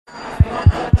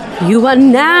You are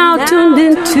now tuned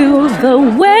into the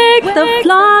Wake the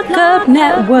Flock Up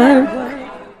Network.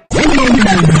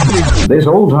 This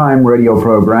old-time radio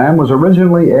program was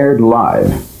originally aired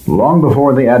live, long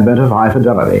before the advent of high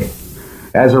fidelity.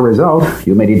 As a result,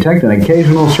 you may detect an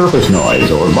occasional surface noise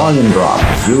or volume drop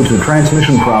due to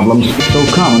transmission problems so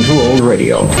common to old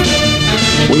radio.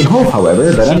 We hope,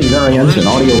 however, that any variance in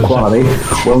audio quality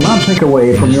will not take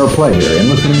away from your pleasure in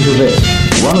listening to this,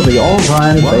 one of the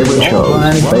all-time favorite shows.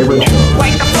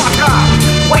 Wake the fuck up!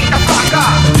 Wake the fuck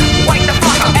up! Wake the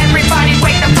fuck up! Everybody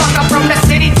wake the fuck up! From the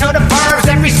city to the burbs,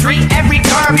 every street, every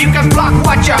curve, you can block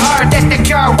what you heard. That's the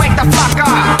cure. Wake the fuck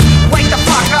up! Wake the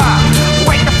fuck up!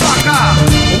 Wake the fuck up!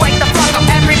 Wake the fuck up!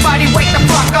 Everybody wake the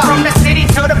fuck up! From the city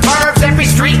to the burbs, every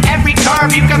street, every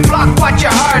curve, you can block what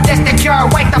you heard. That's the cure.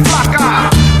 Wake the fuck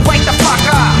up! Wake the fuck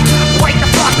up! Wake the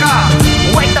fuck up!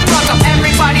 Wake the fuck up!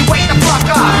 Everybody wake the fuck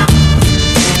up!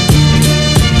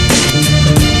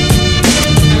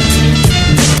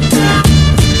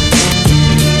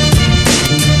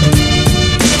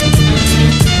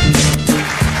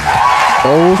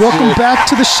 Welcome back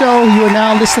to the show. You are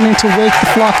now listening to Wake the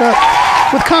Flock Up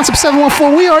with Concept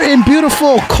 714. We are in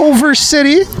beautiful Culver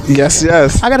City. Yes,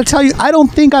 yes. I got to tell you, I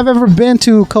don't think I've ever been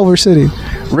to Culver City.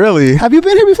 Really? Have you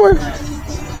been here before?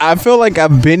 I feel like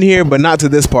I've been here, but not to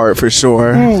this part for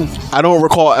sure. I don't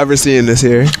recall ever seeing this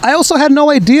here. I also had no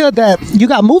idea that you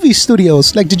got movie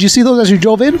studios. Like, did you see those as you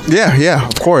drove in? Yeah,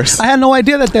 of course. I had no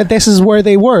idea that this is where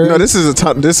they were. No, this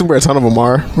is where a ton of them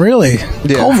are. Really?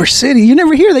 Yeah. Culver City. You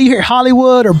never hear that. You hear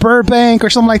Hollywood or Burbank or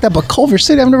something like that, but Culver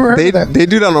City, I've never heard of that. They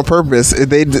do that on purpose.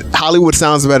 Hollywood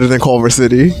sounds better than Culver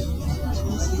City.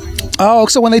 Oh,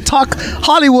 so when they talk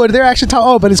Hollywood, they're actually talking.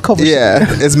 Oh, but it's Culver City. Yeah,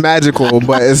 it's magical,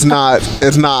 but it's not.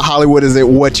 It's not. Hollywood isn't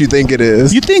what you think it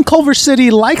is. You think Culver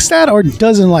City likes that or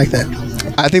doesn't like that?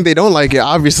 I think they don't like it,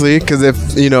 obviously, because if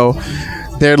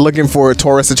they're looking for a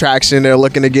tourist attraction, they're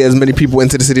looking to get as many people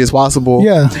into the city as possible.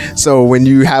 Yeah. So when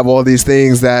you have all these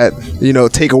things that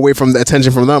take away from the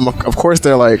attention from them, of course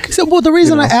they're like. So, well, the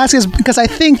reason I ask is because I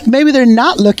think maybe they're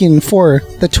not looking for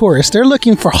the tourists. They're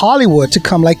looking for Hollywood to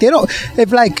come. Like they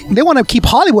want to keep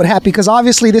Hollywood happy because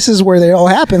obviously this is where they all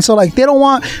happen. So like they don't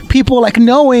want people like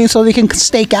knowing so they can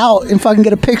stake out and fucking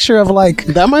get a picture of like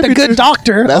that might the be good true.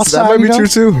 doctor. That might be true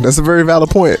too. That's a very valid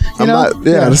point.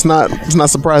 It's not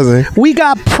surprising. We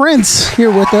got Prynce here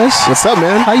with us. What's up,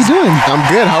 man? How you doing?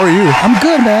 I'm good. How are you? I'm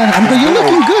good, man. I'm good. You're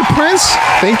looking good, Prynce.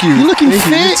 Thank you. You're looking Thank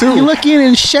fit. You too. You're looking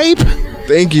in shape.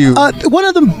 Thank you. One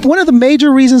of the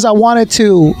major reasons I wanted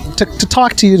to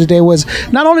talk to you today was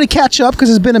not only to catch up because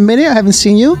it's been a minute. I haven't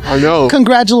seen you. I know.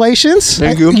 Congratulations.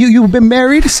 Thank you. You've been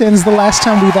married since the last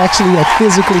time we've actually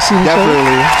physically seen each other.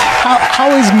 Definitely. How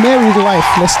is married life?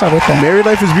 Let's start with that. Married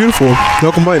life is beautiful.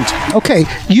 No complaints. Okay,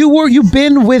 you've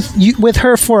been with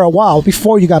her for a while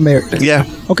before you got married. Yeah.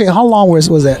 Okay, how long was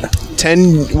that?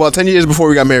 10 years before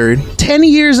we got married. 10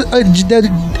 years.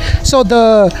 So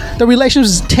the relationship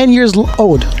was 10 years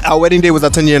old. Our wedding day was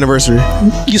our 10-year anniversary.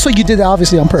 So you did that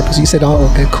obviously on purpose. You said, "Oh,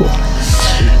 okay, cool."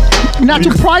 Not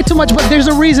to pry too much, but there's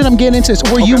a reason I'm getting into this.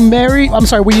 Were you married? I'm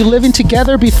sorry. Were you living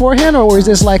together beforehand, or is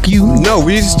this like you? No,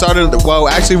 we started. Well,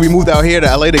 actually, we moved out here to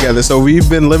LA together, so we've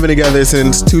been living together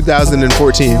since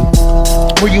 2014.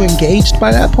 Were you engaged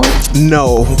by that point?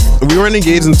 No, we weren't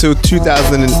engaged until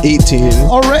 2018.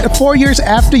 All right, 4 years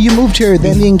after you moved here,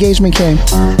 then the engagement came.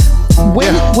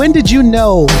 When did you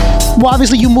know? Well,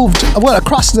 obviously you moved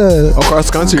across the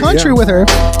country with her.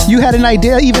 You had an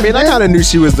idea even. I kind of knew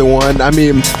she was the one. I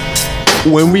mean,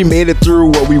 when we made it through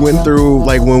what we went through,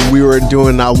 like when we were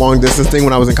doing our long distance thing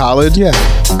when I was in college,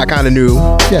 I kind of knew.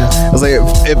 Yeah, I was like,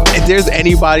 if there's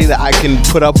anybody that I can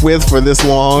put up with for this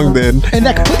long, then and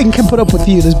that can put up with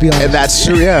you. Let's be honest. And that's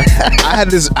true. Yeah, I had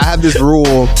this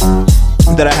rule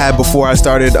that I had before I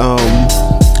started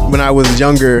when I was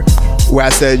younger, where I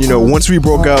said, once we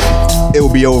broke up, it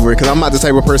would be over, because I'm not the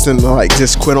type of person to like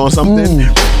just quit on something.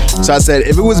 So I said,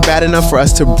 if it was bad enough for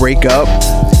us to break up,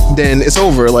 then it's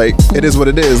over. Like, it is what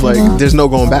it is. Like, there's no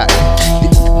going back.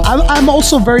 I'm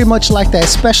also very much like that,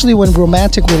 especially when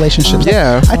romantic relationships.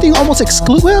 Yeah. I think almost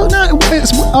exclude. Well, not.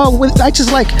 I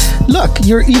just like, look,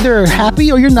 you're either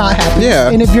happy or you're not happy. Yeah.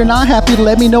 And if you're not happy,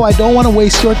 let me know. I don't want to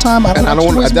waste your time. I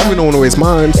definitely don't want to waste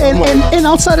mine. So and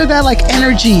outside of that, like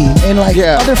energy and like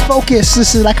other focus.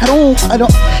 This is like I don't.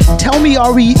 Tell me,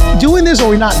 are we doing this or are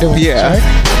we not doing this?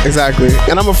 Right? Exactly.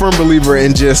 And I'm a firm believer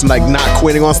in just like not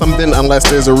quitting on something unless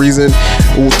there's a reason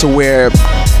to where.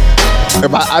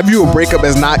 If I view a breakup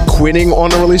as not quitting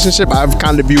on a relationship, I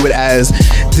kind of view it as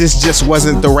this just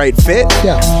wasn't the right fit.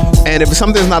 Yeah. And if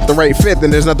something's not the right fit,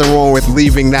 then there's nothing wrong with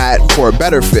leaving that for a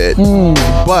better fit.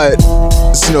 But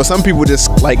you know, some people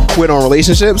just like quit on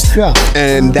relationships. Yeah.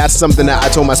 And that's something that I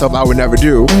told myself I would never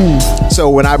do. So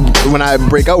when I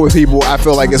break up with people, I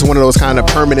feel like it's one of those kind of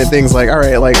permanent things. Like, all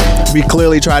right, like we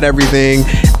clearly tried everything.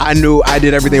 I knew I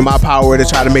did everything in my power to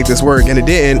try to make this work, and it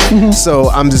didn't. So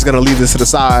I'm just gonna leave this to the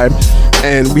side.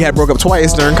 And we had broke up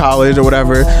twice during college or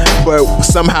whatever. But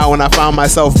somehow when I found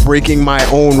myself breaking my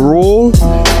own rule,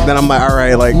 then I'm like, all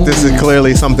right, like this is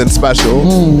clearly something special.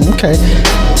 Okay.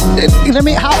 Let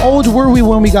me. How old were we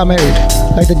when we got married?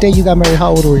 Like the day you got married,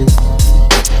 how old were you?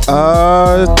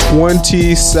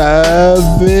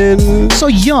 27. So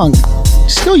young.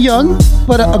 Still young,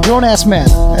 but a grown-ass man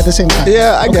at the same time.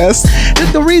 Yeah, I guess.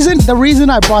 The reason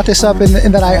I brought this up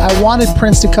and that I wanted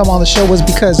Prynce to come on the show was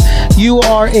because you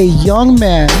are a young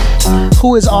man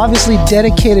who has obviously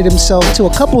dedicated himself to a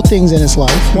couple things in his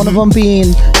life. One of them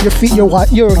being your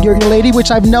lady, which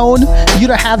I've known you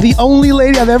to have the only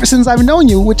lady I've ever since I've known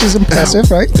you, which is impressive,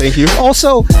 right? Thank you.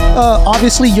 Also,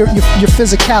 obviously your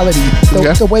physicality,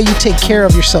 the way you take care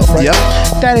of yourself, right? Yep.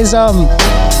 That is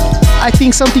I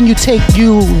think something you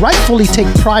rightfully take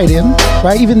pride in,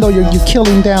 right? Even though you're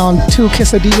killing down 2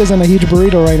 quesadillas and a huge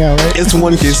burrito right now, right? It's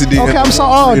one quesadilla. Okay, I'm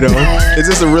sorry. It's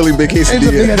just a really big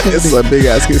quesadilla. It's a big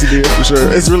ass quesadilla for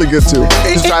sure. It's really good too.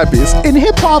 Just try a piece. In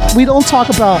hip hop, we don't talk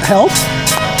about health.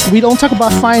 We don't talk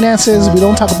about finances. We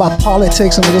don't talk about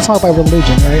politics, and we don't talk about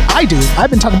religion, right? I do. I've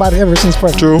been talking about it ever since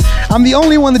forever. True. I'm the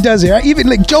only one that does it. Right? Even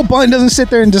like Joe Budden doesn't sit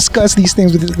there and discuss these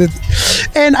things with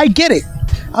and I get it.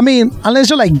 I mean, unless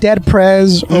you're like Dead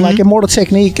Prez or like Immortal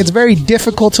Technique, it's very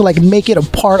difficult to like make it a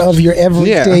part of your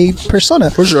everyday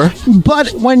persona. For sure.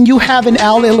 But when you have an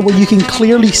outlet where you can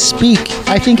clearly speak,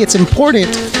 I think it's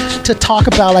important to talk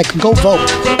about like go vote.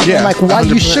 Yeah. And, like why 100%.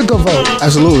 you should go vote.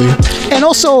 Absolutely. And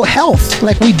also health.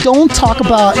 Like we don't talk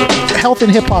about health in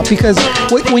hip hop because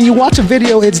when you watch a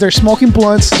video, it's they're smoking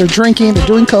blunts, they're drinking, they're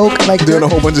doing coke, like doing a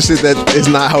whole bunch of shit that is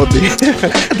not healthy.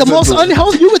 The most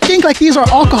unhealthy. You would think like these are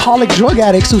alcoholic drug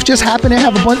addicts who just happen to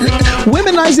have a bunch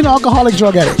womenizing alcoholic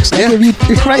drug addicts.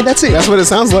 Like right, that's it. That's what it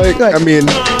sounds like. Right. I mean,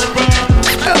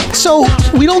 so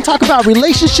we don't talk about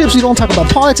relationships, we don't talk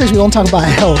about politics, we don't talk about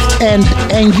health, and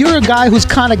you're a guy who's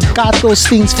kind of got those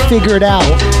things figured out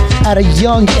at a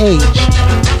young age,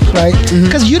 right?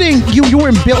 Because you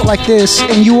weren't built like this,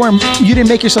 and you didn't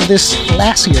make yourself this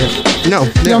last year. No.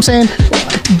 You know what I'm saying?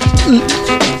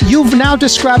 You've now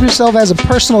described yourself as a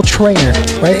personal trainer,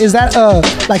 right? Is that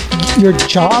like your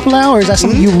job now, or is that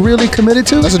something you really committed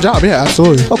to? That's a job, yeah,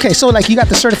 absolutely. Okay, so like you got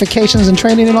the certifications and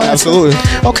training and all that Absolutely.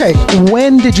 stuff? Okay,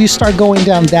 when did you start going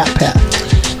down that path?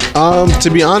 To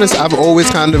be honest, I've always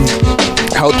kind of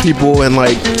helped people and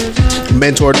like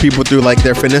mentored people through like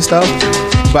their fitness stuff.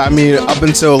 But I mean, up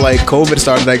until like COVID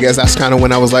started, I guess that's kind of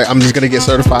when I was like, I'm just gonna get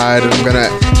certified and I'm gonna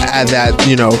add that,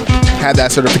 have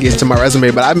that certification to my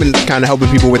resume. But I've been kind of helping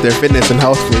people with their fitness and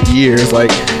health for years,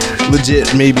 like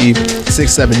legit maybe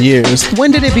 6-7 years. When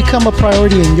did it become a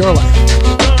priority in your life?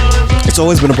 It's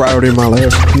always been a priority in my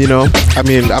life, I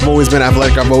mean, I've always been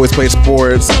athletic, I've always played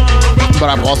sports, but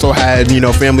I've also had,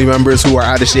 family members who are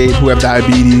out of shape, who have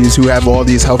diabetes, who have all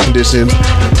these health conditions.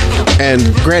 And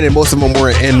granted, most of them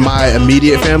weren't in my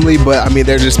immediate family, but I mean,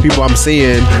 they're just people I'm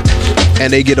seeing,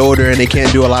 and they get older and they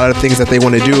can't do a lot of the things that they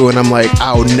want to do. And I'm like,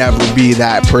 I'll never be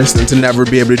that person to never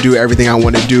be able to do everything I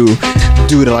want to do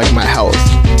due to like my health.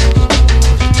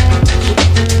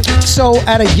 So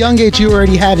at a young age, you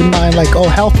already had in mind like, oh,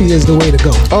 healthy is the way to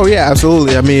go. Oh yeah,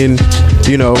 absolutely. I mean,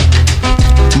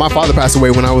 my father passed away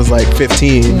when I was like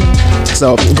 15.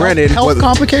 So granted, health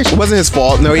complications? It wasn't his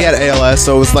fault. No, he had ALS.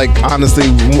 So it's like honestly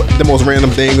the most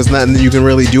random thing. There's nothing that you can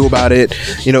really do about it.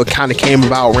 It kind of came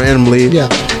about randomly. Yeah.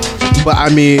 But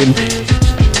I mean,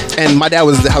 and my dad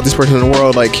was the healthiest person in the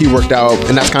world. Like he worked out,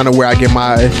 and that's kind of where I get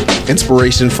my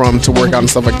inspiration from to work out and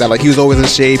stuff like that. Like he was always in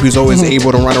shape. He was always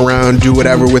able to run around, do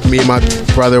whatever with me and my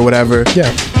brother, whatever.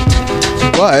 Yeah.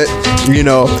 But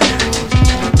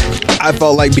I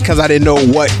felt like because I didn't know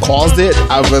what caused it,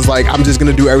 I was like, I'm just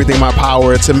gonna do everything in my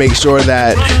power to make sure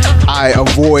that I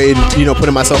avoid,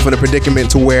 putting myself in a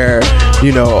predicament to where,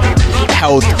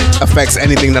 health affects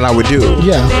anything that I would do.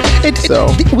 Yeah.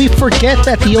 We forget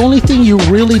that the only thing you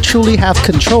really truly have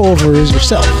control over is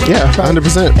yourself. Yeah, right?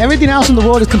 100%. Everything else in the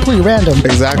world is completely random.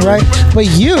 Exactly. Right? But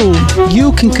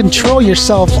you can control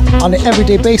yourself on an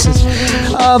everyday basis.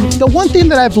 The one thing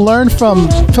that I've learned from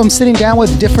sitting down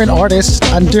with different artists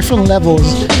on different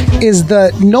levels is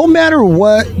that no matter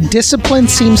what, discipline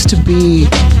seems to be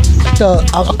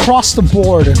across the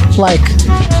board, like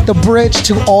the bridge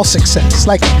to all success.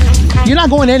 Like you're not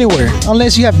going anywhere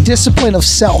unless you have discipline of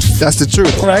self. That's the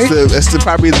truth, right? That's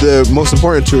probably the most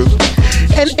important truth.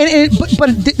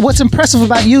 But what's impressive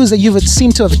about you is that you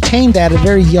seem to have attained that at a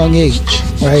very young age,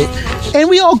 right? And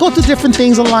we all go through different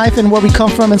things in life and where we come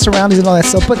from and surroundings and all that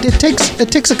stuff. But it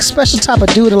takes a special type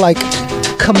of dude to like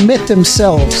commit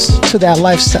themselves to that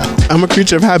lifestyle. I'm a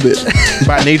creature of habit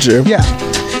by nature. Yeah.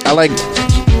 I like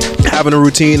having a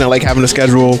routine. I like having a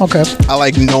schedule. Okay. I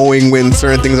like knowing when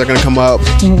certain things are going to come up.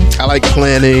 I like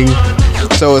planning.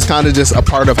 So it's kind of just a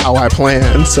part of how I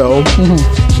plan. So.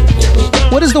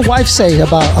 What does the wife say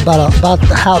about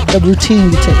how the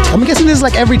routine you take? I'm guessing this is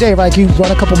like every day, right? You run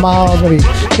a couple miles, maybe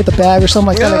hit the bag or something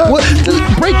like that.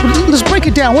 Like, let's break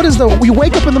it down. What is you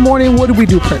wake up in the morning? What do we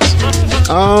do, Prynce?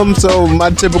 So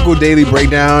my typical daily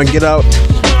breakdown: get up,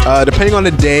 depending on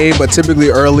the day, but typically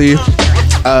early,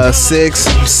 6,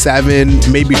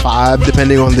 7, maybe 5,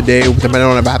 depending on the day, depending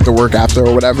on if I have to work after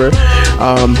or whatever.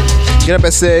 Get up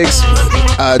at 6,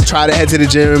 try to head to the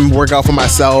gym, work out for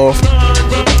myself.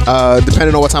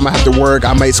 Depending on what time I have to work,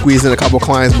 I might squeeze in a couple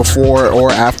clients before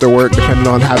or after work, depending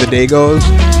on how the day goes.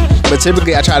 But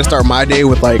typically I try to start my day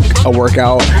with like a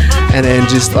workout and then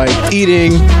just like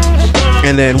eating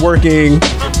and then working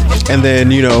and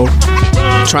then, you know,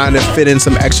 trying to fit in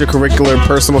some extracurricular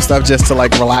personal stuff just to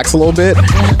like relax a little bit.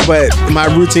 But my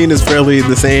routine is fairly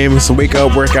the same. So wake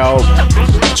up, work out,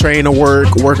 train or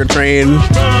work or train.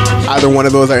 Either one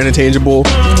of those are interchangeable.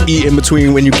 Eat in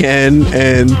between when you can,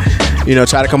 and you know,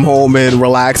 try to come home and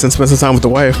relax and spend some time with the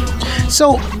wife.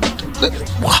 So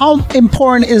how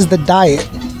important is the diet?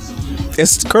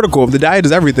 It's critical. The diet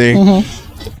is everything.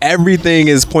 Everything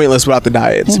is pointless without the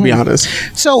diet, to be honest.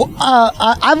 So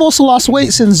I've also lost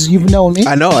weight since you've known me.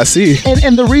 I know, I see.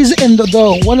 And the reason, and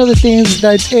the one of the things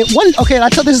that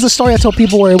this is the story I tell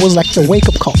people where it was like the wake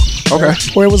up call. Okay.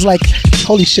 Right? Where it was like,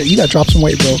 holy shit, you gotta drop some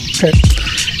weight, bro. Okay.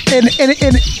 And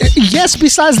yes,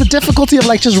 besides the difficulty of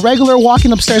like just regular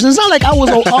walking upstairs, it's not like I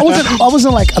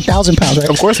wasn't like 1,000 pounds, right?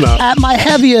 Of course not. At my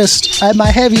heaviest,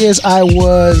 I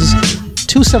was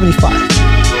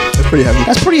 275. That's pretty heavy.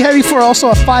 That's pretty heavy for also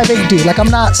a 5'8" dude. Like I'm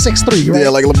not 6'3", right? Yeah,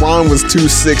 like LeBron was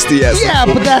 260. Yeah,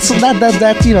 but that's you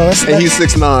know, that's, and he's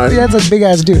 6'9". Yeah, that's a big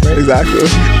ass dude, right? Exactly.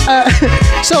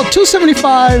 So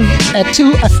 275 at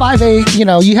 5'8", you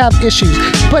know, you have issues.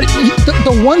 But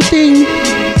the one thing,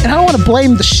 and I don't want to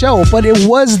blame the show, but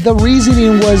the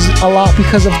reasoning was a lot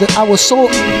because of I was so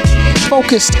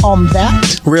focused on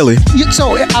that. Really?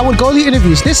 So I would go to the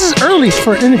interviews. This is early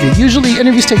for an interview. Usually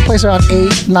interviews take place around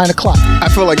 8, 9 o'clock. I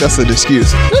feel like that's an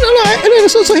excuse. No.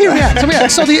 So here we are.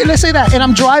 So let's say that. And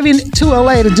I'm driving to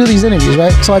LA to do these interviews,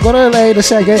 right? So I go to LA to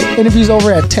say I get interviews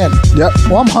over at 10. Yep.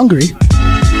 Well, I'm hungry.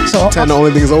 So 10, the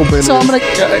only thing is open. So I'm gonna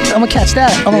catch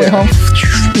that on the way home.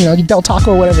 You know, Del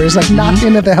Taco or whatever. It's like not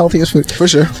into the healthiest food. For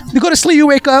sure. You go to sleep, you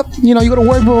wake up, you know, you go to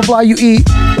work, blah, blah, blah, you eat.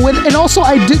 And also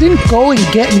I didn't go and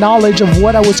get knowledge of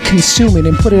what I was consuming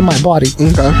and put it in my body.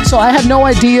 Okay. So I had no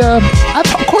idea.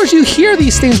 Of course you hear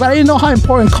these things, but I didn't know how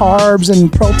important carbs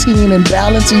and protein and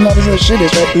balancing and all this other shit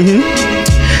is,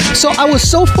 right? So I was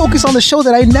so focused on the show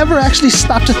that I never actually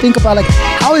stopped to think about, like,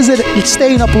 how is it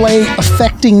staying up late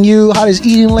affecting you? How is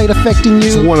eating late affecting you?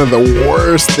 It's one of the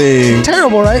worst things.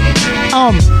 Terrible, right?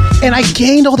 And I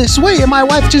gained all this weight, and my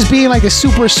wife just being like a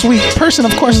super sweet person,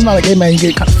 of course, it's not like, hey man, you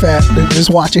get kind of fat,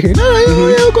 just watch it here.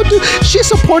 No, go do. She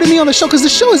supported me on the show because the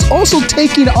show is also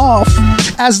taking off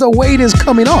as the weight is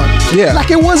coming on. Yeah. Like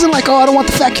it wasn't like, oh, I don't want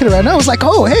the fat kid around. No, it was like,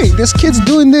 oh, hey, this kid's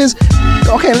doing this.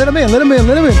 Okay, let him in.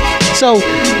 So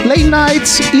late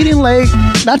nights, eating late,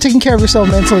 not taking care of yourself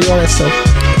mentally, all that stuff.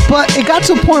 But it got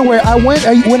to a point where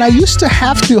when I used to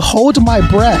have to hold my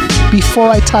breath before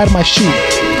I tied my shoe.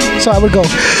 So I would go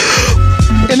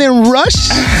and then rush,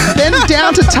 bend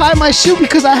down to tie my shoe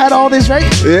because I had all this, right?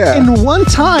 Yeah. And one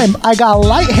time I got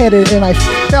lightheaded and I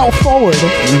fell forward.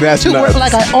 That's to where,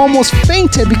 like, I almost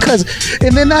fainted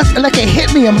and then that, like, it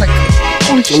hit me. I'm like,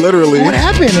 holy shit. Literally. What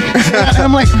happened? And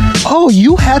I'm like, oh,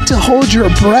 you had to hold your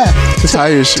breath to tie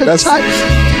your shoe.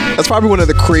 That's probably one of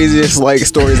the craziest like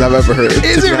stories I've ever heard.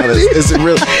 Is it really? Is it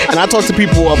really? And I talk to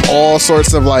people of all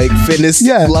sorts of like fitness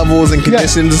levels and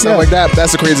conditions and stuff like that.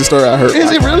 That's the craziest story I heard.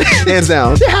 Is it really? Hands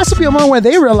down. There has to be a moment where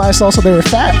they realized also they were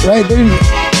fat, right?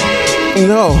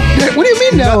 No. What do you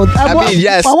mean no? I mean,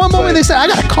 yes. At one moment they said, I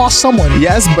gotta cost someone.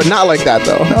 Yes, but not like that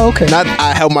though. Oh, okay. Not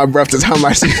I held my breath to tie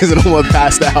my shoes and almost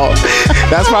passed out.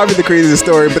 That's probably the craziest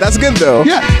story, but that's good though.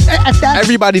 Yeah.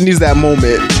 Everybody needs that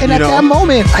moment. And at that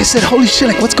moment, I said, holy shit,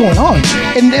 like what's going on?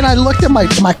 And then I looked at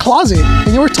my closet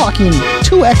and you were talking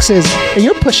 2X's and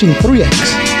you're pushing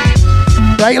 3X.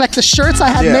 right? Like the shirts I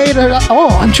had made.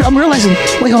 I'm realizing,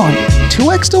 wait, hold on,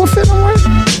 2X don't fit no more.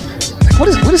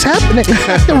 What is happening?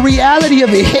 Like the reality of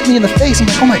it hit me in the face. I'm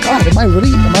like, oh my God, am I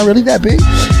really that big?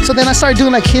 So then I started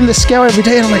doing like hitting the scale every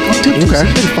day, and I'm like, oh, dude,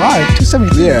 275,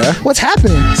 270. Yeah. What's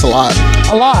happening? It's a lot.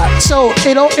 So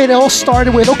it all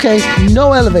started with, okay,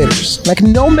 no elevators. Like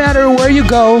no matter where you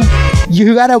go,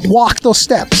 you gotta walk those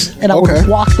steps, and I would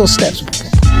walk those steps.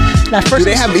 Do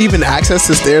they have even access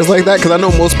to stairs like that? Because I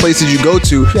know most places you go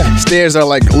to, stairs are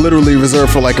like literally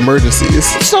reserved for like emergencies.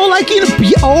 So like, you know,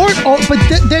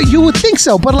 you would think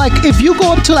so. But like, if you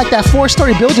go up to like that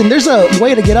 4-story building, there's a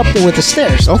way to get up there with the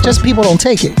stairs. Just people don't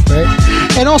take it, right?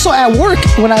 And also at work,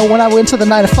 when I went to the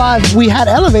 9 to 5, we had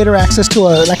elevator access to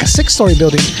a 6-story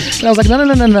building, and I was like,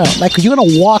 no. Like, you're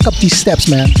gonna walk up these steps,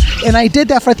 man. And I did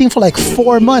that for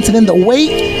 4 months, and then the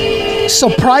weight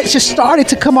just started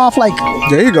to come off, like,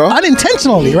 there you go,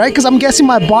 unintentionally, right? Because I'm guessing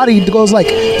my body goes like,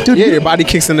 dude, your body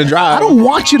kicks in the drive. I don't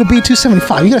want you to be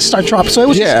 275. You gotta start dropping. So it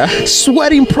was just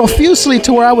sweating profusely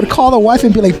to where I would call the wife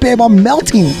and be like, babe, I'm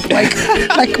melting.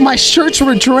 Like my shirts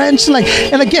were drenched. Like,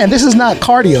 and again, this is not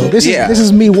cardio. This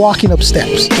is me walking up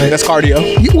steps. Right? That's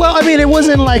cardio. Well, I mean, it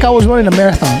wasn't like I was running a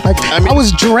marathon. Like, I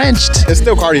was drenched. It's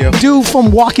still cardio. Due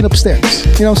from walking upstairs.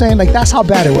 You know what I'm saying? Like, that's how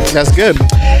bad it was. That's good.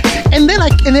 And then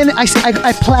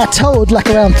I plateaued like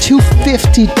around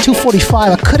 250,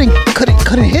 245. I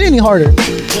couldn't hit any harder.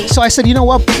 So I said, you know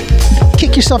what?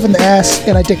 Kick yourself in the ass,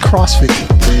 and I did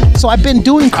CrossFit. So I've been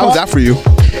doing CrossFit. How was that for you?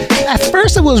 At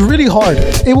first, it was really hard.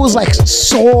 It was like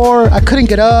sore. I couldn't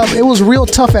get up. It was real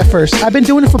tough at first. I've been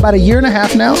doing it for about 1.5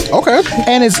 years now. Okay.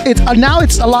 And now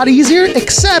it's a lot easier,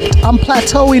 except I'm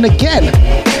plateauing again.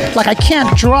 Like, I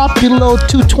can't drop below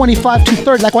 225,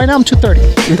 230. Like, right now I'm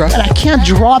 230. Okay. And I can't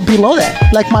drop below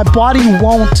that. Like, my body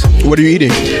won't. What are you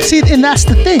eating? See, and that's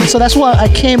the thing. So that's why I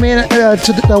came in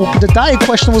to the diet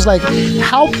question was like,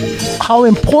 how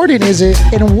important is it,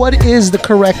 and what is the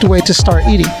correct way to start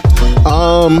eating?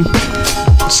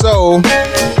 So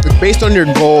based on your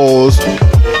goals,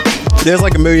 there's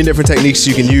like a million different techniques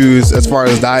you can use as far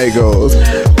as diet goes.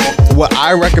 What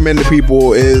I recommend to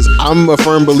people is, I'm a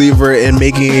firm believer in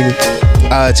making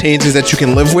changes that you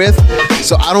can live with.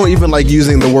 So I don't even like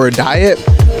using the word diet,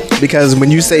 because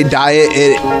when you say diet,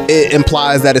 it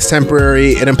implies that it's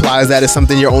temporary. It implies that it's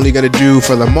something you're only going to do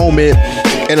for the moment.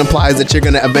 It implies that you're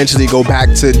going to eventually go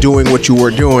back to doing what you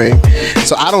were doing.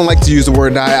 So I don't like to use the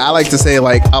word diet. I like to say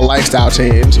like a lifestyle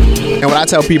change. And what I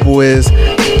tell people is,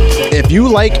 if you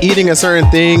like eating a certain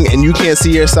thing and you can't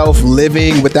see yourself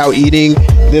living without eating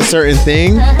this certain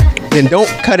thing, then don't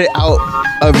cut it out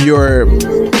of your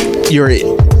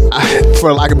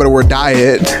for lack of a better word,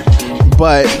 diet,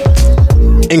 but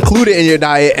include it in your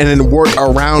diet and then work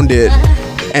around it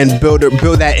and build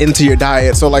that into your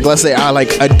diet. So like, let's say I like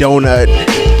a donut,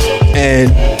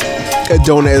 and a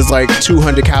donut is like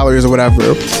 200 calories or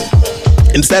whatever.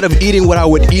 Instead of eating what I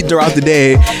would eat throughout the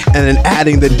day and then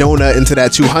adding the donut into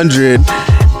that 200,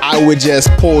 I would just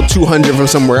pull 200 from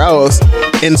somewhere else,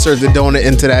 insert the donut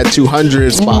into that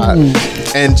 200 spot,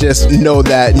 and just know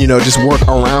that, just work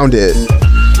around it,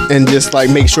 and just like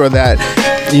make sure that,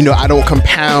 I don't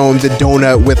compound the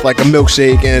donut with like a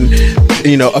milkshake and,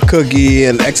 a cookie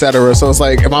and etc. So it's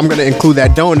like, if I'm going to include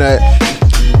that donut,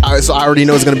 so I already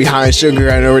know it's going to be high in sugar,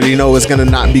 I already know it's going to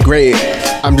not be great,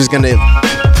 I'm just going to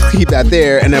keep that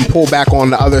there and then pull back on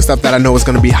the other stuff that I know is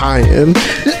going to be high in.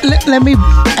 Let me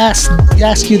ask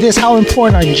you this: how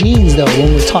important are genes, though,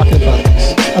 when we're talking about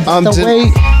this? About the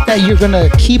way that you're going to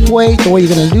keep weight, the way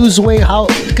you're going to lose weight, how?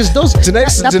 Because those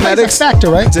genetics plays a factor,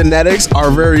 right? Genetics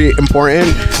are very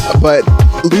important, but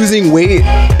losing weight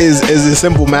is a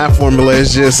simple math formula.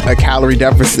 It's just a calorie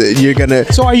deficit. You're gonna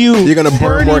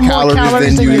burn more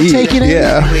calories than you eat. Taking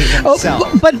yeah.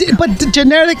 But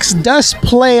genetics does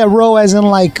play a role, as in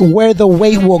like where the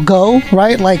weight will go,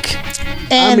 right? Like,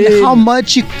 and how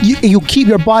much you keep,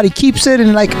 your body keeps it,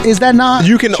 and like, is that not?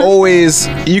 You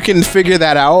can figure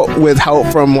that out with help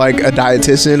from like a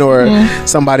dietitian or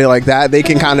somebody like that. They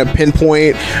can kind of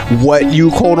pinpoint what you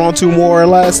hold on to more or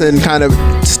less, and kind of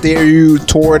steer you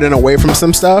toward and away from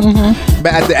some stuff.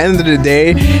 But at the end of the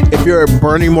day, if you're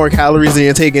burning more calories than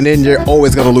you're taking in, you're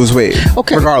always going to lose weight,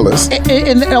 regardless.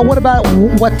 And what about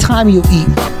what time you eat?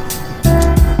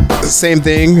 Same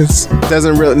thing. It's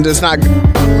not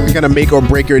gonna make or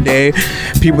break your day.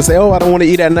 People say, "Oh, I don't want to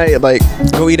eat at night." Like,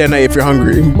 go eat at night if you're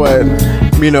hungry. But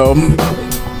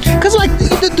because like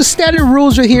the standard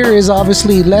rules right here is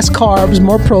obviously less carbs,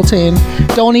 more protein.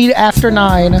 Don't eat after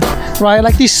 9, right?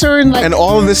 Like these certain like, and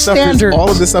all of this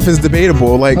stuff is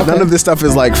debatable. Like none of this stuff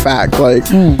is like fact. Like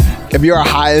if you're a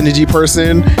high energy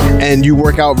person and you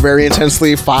work out very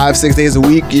intensely 5-6 days a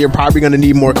week, you're probably going to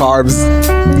need more carbs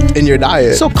in your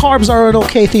diet. So carbs are an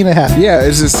okay thing to have. Yeah,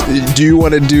 it's just, you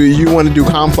want to do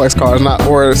complex carbs, not,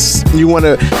 or you want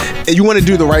to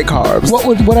do the right carbs.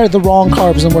 What are the wrong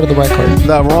carbs and what are the right carbs?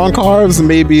 The wrong carbs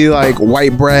maybe like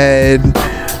white bread.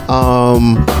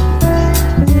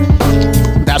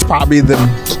 That's probably the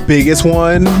biggest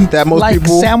one that most like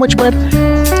people. Sandwich bread.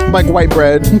 Like white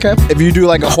bread. Okay. If you do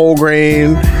like a whole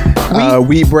grain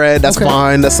wheat bread, that's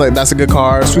fine. That's a good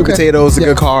carb. Sweet potatoes, a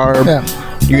good carb. Yeah.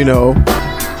 You know,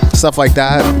 stuff like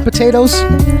that. Potatoes.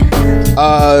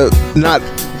 Not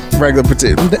regular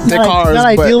potato. They're carbs. Not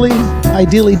ideally.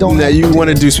 Ideally, don't. Now you want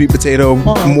to do sweet potato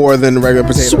more than regular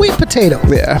potato. Sweet potato.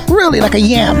 Yeah. Really, like a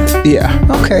yam. Yeah.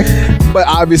 Okay. But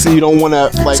obviously, you don't want to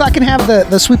like. So I can have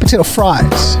the sweet potato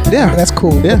fries. Yeah. That's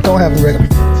cool. Yeah. But don't have the regular.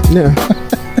 Yeah.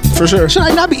 For sure. Should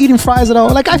I not be eating fries at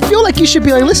all? Like, I feel like you should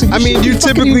be like, listen. I mean, you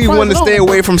typically want to stay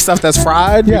away from stuff that's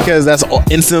fried because that's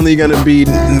instantly going to be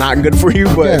not good for you.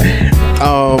 But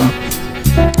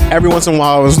every once in a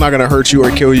while, it's not going to hurt you or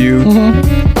kill you.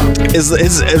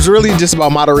 It's really just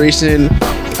about moderation,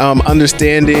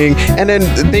 understanding. And then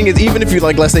the thing is, even if you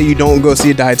like, let's say you don't go see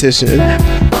a dietitian,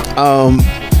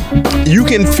 you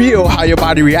can feel how your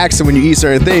body reacts when you eat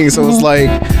certain things. So it's like,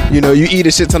 you know, you eat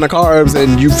a shit ton of carbs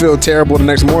and you feel terrible the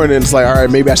next morning. It's like, all right,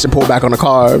 maybe I should pull back on the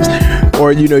carbs.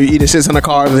 Or, you know, you eat a shit ton of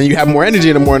carbs and you have more energy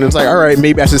in the morning. It's like, all right,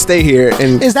 maybe I should stay here.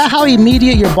 And is that how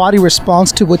immediate your body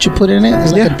responds to what you put in it?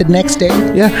 Is like the next day?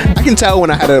 Yeah, I can tell when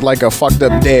I had a fucked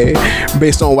up day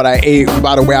based on what I ate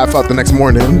by the way I felt the next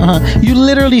morning. You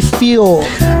literally feel.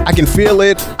 I can feel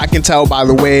it. I can tell by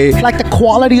the way. Like the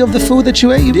quality of the food that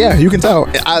you ate? Yeah, you can tell.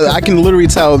 I can literally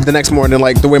tell the next morning,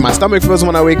 like the way my stomach feels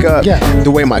when I wake up. Yeah. The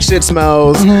way my shit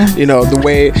smells. You know,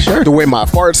 the way my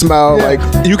fart smell. Yeah.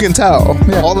 Like you can tell.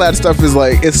 Yeah. All that stuff is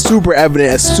like, it's super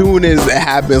evident as soon as it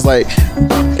happens. Like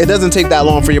it doesn't take that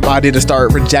long for your body to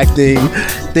start rejecting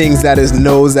things that it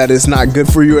knows that is not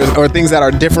good for you, or things that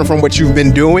are different from what you've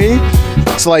been doing.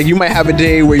 So like you might have a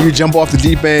day where you jump off the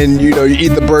deep end, you know, you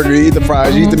eat the burger, you eat the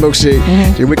fries, you eat the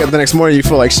milkshake, you wake up the next morning, you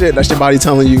feel like shit. That's your body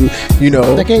telling you, you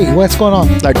know, like, hey, what's going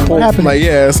on? Like, what happened? Like,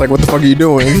 yeah, it's like, what the fuck are you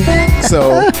doing?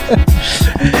 So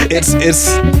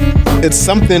it's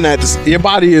something that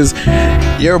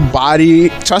your body,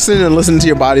 trusting and listening to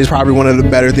your body is probably one of the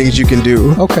better things you can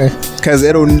do. Okay. Because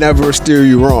it'll never steer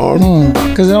you wrong.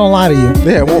 Because it don't lie to you.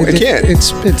 Yeah, well, it can't.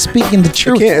 It's speaking the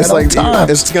truth. It can't. It's like,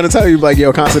 it's gonna tell you like,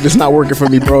 yo, Constance, it's not working for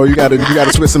me, bro. You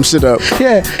gotta switch some shit up.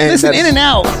 Yeah. And listen, in and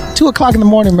out, 2:00 in the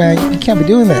morning, man. You can't be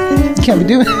doing that. You can't be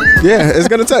doing it. Yeah, it's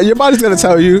gonna tell your body's gonna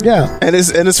tell you. Yeah. And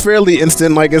it's fairly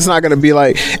instant. Like it's not gonna be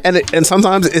like, and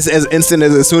sometimes it's as instant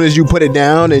as soon as you put it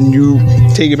down and you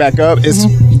take it back up, it's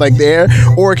like there.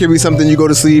 Or it could be something you go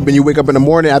to sleep and you wake up in the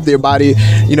morning after your body,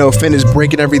 you know, finished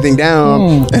breaking everything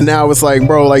down, and now it's like,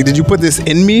 bro, like, did you put this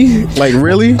in me? Like,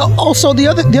 really? Also, the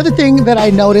other thing that I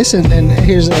notice, and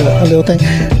here's a little thing,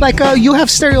 like you have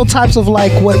stereotypes of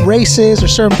like what races or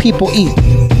certain people eat.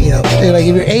 You know, like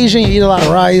if you're Asian, you eat a lot of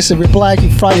rice. If you're black, you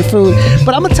fry your food.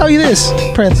 But I'm gonna tell you this,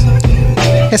 Prynce.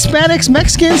 Hispanics,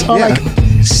 Mexicans are like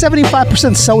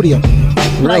 75% sodium.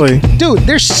 Really? Like, dude,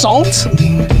 there's salt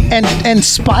and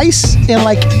spice in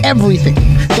like everything.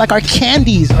 Like our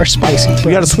candies are spicy,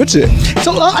 bro. You gotta switch it.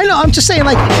 So I know, I'm just saying,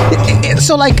 like,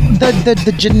 so like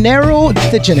the generic,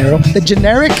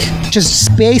 just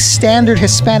space standard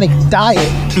Hispanic diet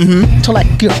to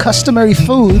like your customary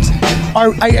foods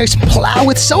are plow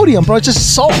with sodium, bro. It's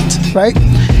just salt, right?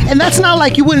 And that's not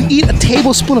like you wouldn't eat a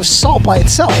tablespoon of salt by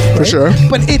itself, right? For sure.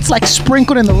 But it's like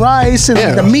sprinkled in the rice, and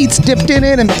the meat's dipped in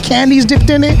it, and the candy's dipped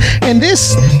in it. And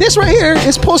this right here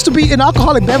is supposed to be an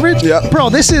alcoholic beverage. Yeah. Bro,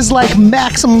 this is like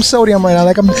maximum sodium right now.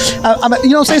 Like I'm you know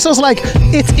what I'm saying? So it's like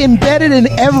it's embedded in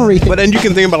everything. But then you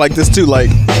can think about like this too, like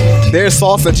there's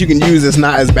sauce that you can use that's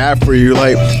not as bad for you.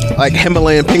 Like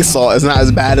Himalayan pink salt is not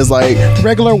as bad as like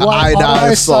regular white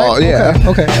iodized salt. Yeah.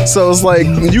 Okay. So it's like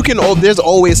you can. There's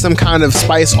always some kind of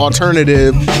spice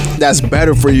alternative that's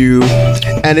better for you,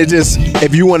 and it just,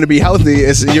 if you want to be healthy,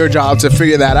 it's your job to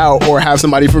figure that out, or have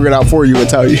somebody figure it out for you and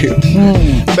tell you.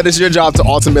 But it's your job to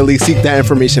ultimately seek that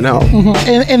information out,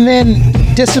 and then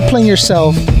discipline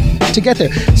yourself to get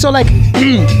there. So like.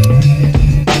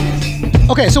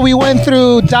 Okay, so we went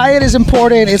through diet is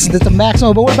important. It's the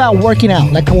maximum. But what about working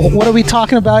out? Like, what are we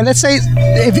talking about? Let's say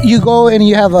if you go and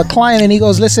you have a client and he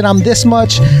goes, listen, I'm this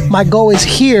much. My goal is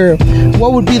here.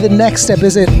 What would be the next step?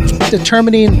 Is it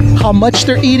determining how much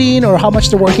they're eating or how much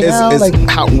they're working out? It's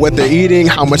what they're eating,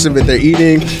 how much of it they're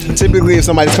eating. Typically, if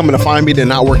somebody's coming to find me, they're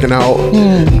not working out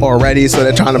already, so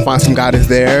they're trying to find some guidance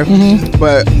there.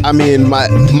 But I mean,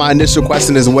 my initial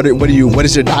question is, what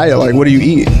is your diet like? What do you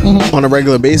eat on a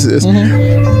regular basis?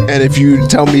 And if you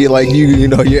tell me like you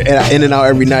know you're in and out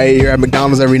every night, you're at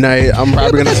McDonald's every night, I'm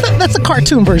probably gonna. That's a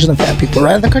cartoon version of fat people,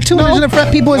 right? The cartoon version of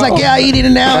fat people is like, yeah, I eat in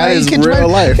and out. That is real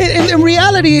life. In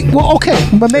reality, well, okay,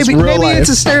 but maybe it's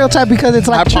a stereotype because it's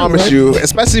like. I promise you,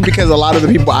 especially because a lot of the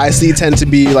people I see tend to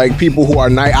be like people who are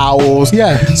night owls.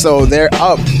 Yeah. So they're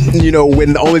up, you know,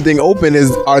 when the only thing open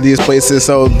are these places.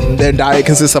 So their diet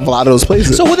consists of a lot of those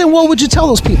places. So then, what would you tell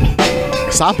those people?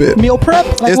 Stop it. Meal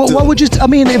prep? Like, what would you? I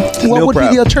mean, what would be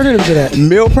the alternative to that?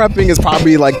 Meal prepping is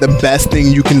probably like the best thing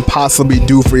you can possibly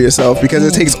do for yourself because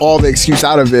it takes all the excuse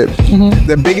out of it.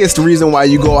 The biggest reason why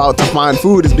you go out to find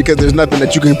food is because there's nothing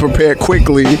that you can prepare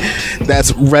quickly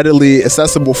that's readily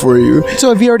accessible for you.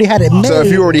 So if you already had it made. So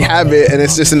if you already have it and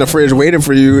it's just in the fridge waiting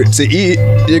for you to eat,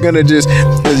 you're gonna be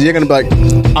like,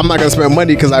 I'm not gonna spend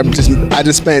money because I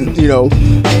just spent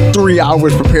 3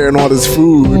 hours preparing all this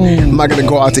food. I'm not gonna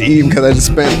go out to eat because I just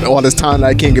spent all this time that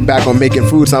I can't get back on making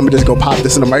food, so I'm gonna just go pop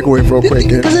this in the microwave real quick.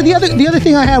 Because the other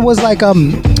thing I had was like well,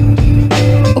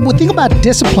 think about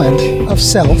discipline of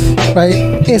self, right?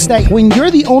 It's like when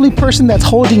you're the only person that's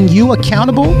holding you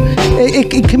accountable,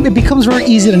 it becomes very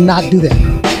easy to not do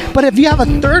that. But if you have a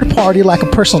third party, like a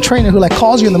personal trainer who like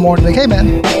calls you in the morning, like, hey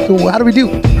man, so how do we do?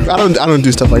 I don't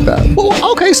do stuff like that. Well,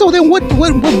 okay, so then what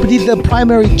would be the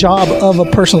primary job of a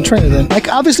personal trainer then? Like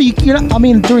obviously, you're not, I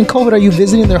mean, during COVID, are you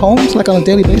visiting their homes like on a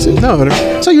daily basis? No.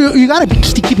 So you got to be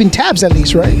keeping tabs at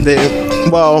least, right?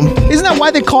 Isn't that why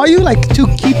they call you? Like to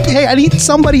keep, hey, I need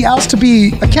somebody else to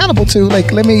be accountable to.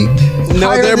 Like, let me.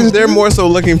 No, they're more so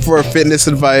looking for fitness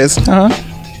advice.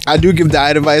 I do give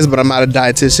diet advice, but I'm not a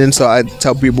dietitian, so I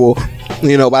tell people,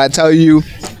 but I tell you,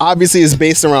 obviously it's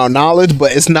based around knowledge,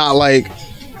 but it's not like,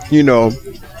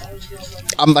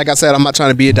 like I said, I'm not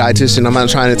trying to be a dietitian. I'm not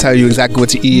trying to tell you exactly what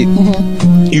to eat.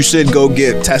 You should go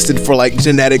get tested for like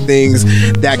genetic things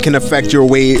that can affect your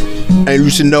weight, and you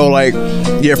should know like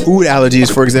your food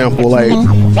allergies, for example. Like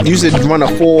you should run a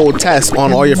full test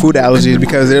on all your food allergies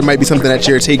because there might be something that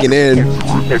you're taking in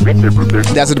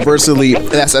that's adversely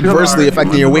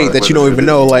affecting your weight that you don't even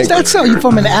know. Like that's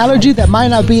from an allergy that might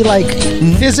not be like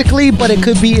physically, but it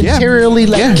could be interiorly.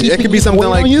 Like it could be something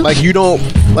like you don't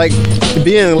like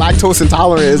being lactose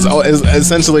intolerant is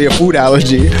essentially a food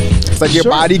allergy. It's like your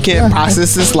body can't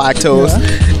process this lactose,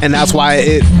 and that's why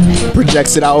it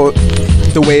projects it out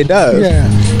the way it does.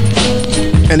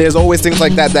 And there's always things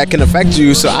like that can affect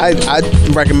you. So I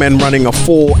recommend running a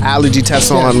full allergy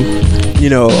test on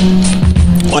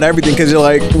everything, because you're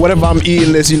like, what if I'm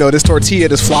eating this, this tortilla,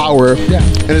 this flour,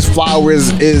 and this flour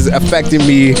is affecting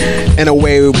me in a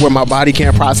way where my body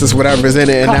can't process whatever's in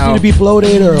it, and now to be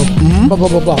bloated or blah blah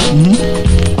blah blah.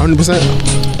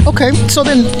 100%. Okay, so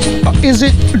then is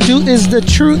there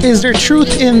truth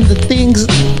in the things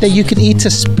that you can eat to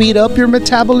speed up your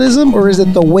metabolism, or is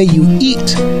it the way you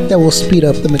eat that will speed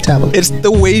up the metabolism? It's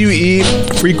the way you eat,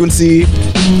 frequency.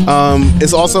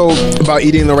 It's also about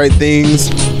eating the right things.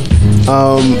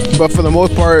 But for the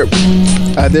most part,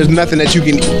 there's nothing that you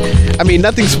can. I mean,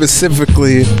 nothing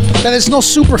specifically. There's no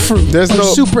superfood. There's no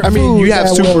super. I mean, you have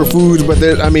superfoods, but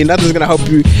nothing's gonna help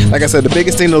you. Like I said, the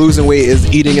biggest thing to losing weight is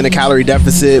eating in a calorie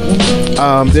deficit.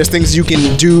 There's things you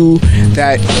can do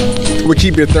that will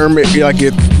keep your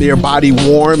your body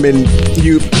warm, and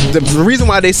the reason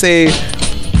why they say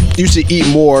you should eat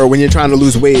more when you're trying to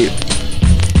lose weight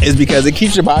is because it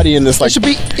keeps your body in this like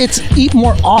it's eat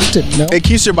more often. No? It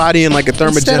keeps your body in like a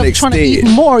thermogenic Instead of trying state. To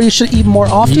eat more, you should eat more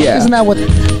often. Yeah. Isn't that what?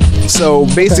 So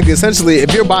basically, essentially,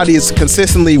 if your body is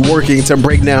consistently working to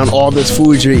break down all this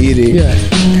food you're eating,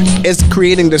 it's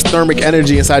creating this thermic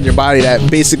energy inside your body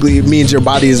that basically means your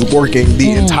body is working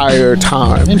the entire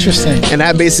time. Interesting. And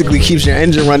that basically keeps your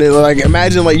engine running. Like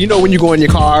imagine when you go in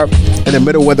your car in the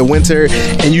middle of the winter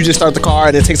and you just start the car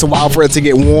and it takes a while for it to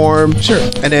get warm. Sure.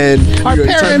 And then our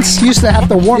parents used to have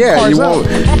to warm cars up.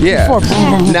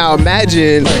 Now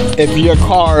imagine if your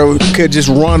car could just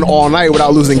run all night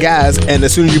without losing gas, and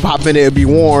as soon as you pop in it, it'd be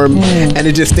warm, and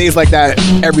it just stays like that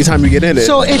every time you get in it.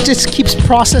 So it just keeps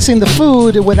processing the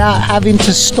food without not having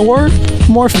to store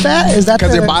more fat? Is that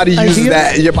because your body uses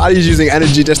that? Your body's using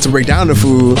energy just to break down the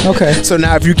food. Okay. So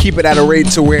now if you keep it at a rate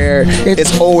to where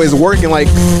it's always working, like,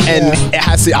 and it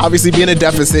has to obviously be in a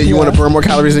deficit. You want to burn more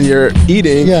calories than you're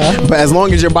eating. Yeah. But as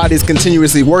long as your body's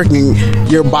continuously working,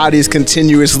 your body's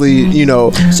continuously, you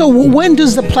know. So when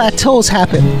does the plateaus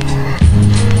happen?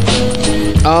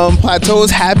 Plateaus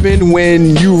happen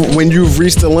when you've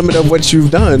reached the limit of what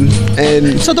you've done,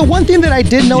 and so the one thing that I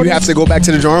did notice, you have to go back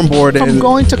to the drawing board. From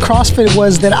going to CrossFit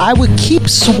was that I would keep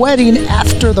sweating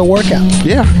after the workout.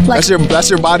 Yeah, like, that's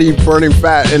your body burning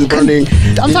fat and burning.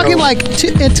 I'm talking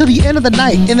until the end of the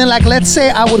night, and then like let's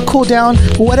say I would cool down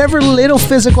whatever little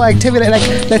physical activity, like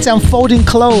let's say I'm folding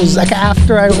clothes, like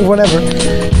after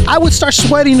I would start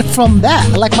sweating from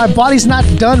that. Like my body's not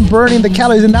done burning the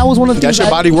calories, and that was one of the things. That's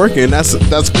your body working.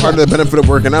 That's part of the benefit of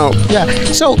working out. Yeah.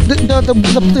 So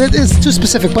it's too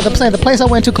specific, but the place I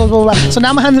went to, blah, blah, blah. So now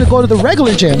I'm having to go to the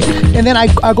regular gym, and then I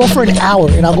go for an hour,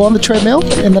 and I'll go on the treadmill,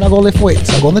 and then I'll go lift weights.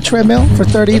 I'll go on the treadmill for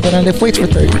 30, then I lift weights for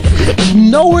 30.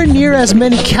 Nowhere near as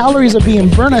many calories are being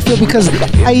burned, I feel, because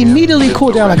I immediately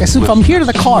cool down. Like if I'm here to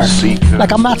the car,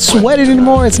 like I'm not sweating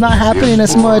anymore. It's not happening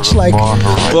as much. Like,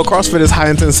 well, CrossFit is high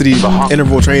intensity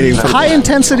interval training. High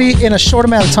intensity in a short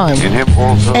amount of time,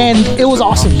 and it was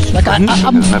awesome. Like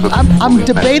I'm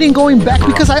debating going back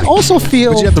because I also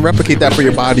feel. But you have to replicate that for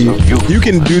your body. You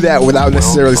can do that without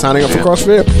necessarily signing up for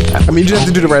CrossFit. I mean, you just have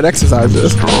to do the right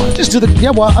exercises. Just do I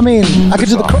could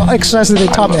do the exercises they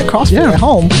taught me at CrossFit at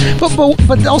home.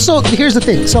 But also, here's the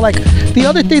thing. So like, the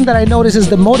other thing that I notice is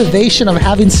the motivation of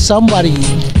having somebody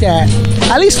that,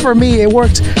 at least for me, it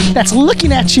worked, that's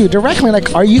looking at you directly.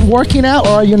 Like, are you working out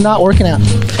or are you not working out?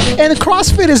 And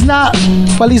CrossFit is not,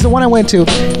 well, at least the one I went to,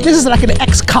 this is like an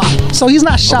ex-cop. So he's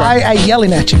not shy at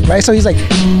yelling at you, right? So he's like,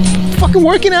 fucking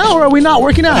working out or are we not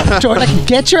working out? Like,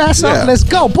 get your ass up, let's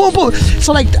go, boom, boom.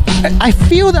 So like, I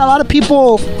feel that a lot of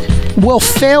people will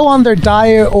fail on their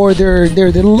diet or their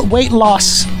weight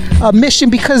loss mission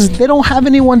because they don't have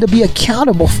anyone to be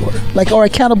accountable for, like, or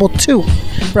accountable to,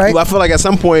 right? Well, I feel like at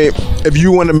some point, if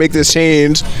you want to make this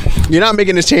change, you're not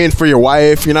making this change for your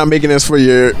wife, you're not making this for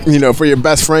your, for your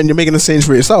best friend, you're making this change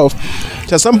for yourself.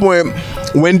 So at some point,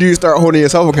 when do you start holding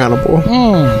yourself accountable?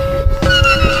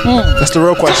 That's the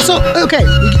real question. So okay,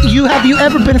 have you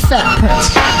ever been fat,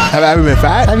 Prynce? Have I ever been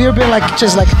fat? Have you ever been like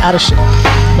just like out of shape?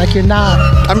 Like you're not.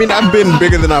 I mean, I've been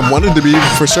bigger than I wanted to be,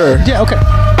 for sure. Yeah. Okay.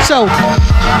 So,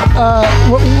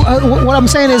 what I'm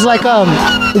saying is like,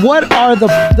 what are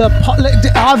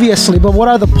the obviously, but what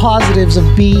are the positives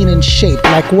of being in shape?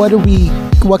 Like, what can we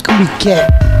get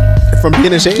from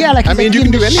being in shape? Yeah, like, I mean, you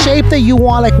can do anything. Shape that you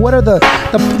want. Like, what are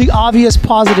the obvious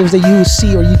positives that you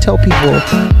see or you tell people?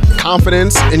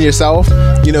 Confidence in yourself.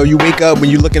 You wake up, when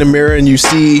you look in the mirror and you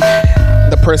see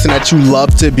the person that you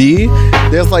love to be,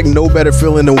 there's like no better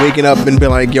feeling than waking up and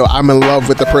being like, yo, I'm in love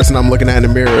with the person I'm looking at in the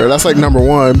mirror. That's like number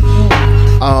one.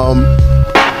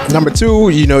 Number two,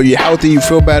 you're healthy, you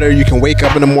feel better, you can wake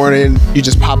up in the morning, you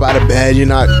just pop out of bed, you're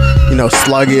not,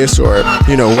 sluggish or,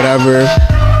 whatever.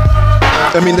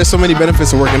 I mean, there's so many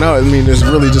benefits of working out. I mean, it's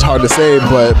really just hard to say,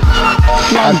 but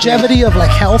longevity of like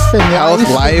health and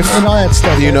life and all that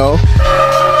stuff.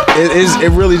 It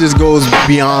really just goes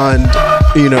beyond,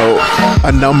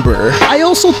 a number. I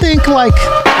also think like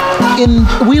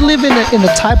we live in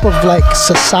a type of like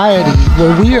society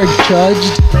where we are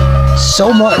judged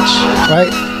so much,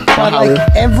 right? But like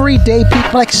everyday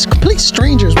people, like complete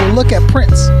strangers, will look at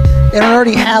Prynce and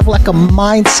already have like a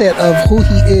mindset of who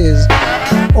he is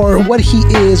or what he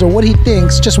is or what he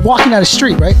thinks just walking down the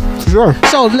street, right? Sure.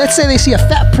 So let's say they see a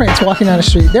fat Prynce walking down the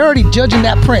street. They're already judging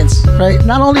that Prynce, right?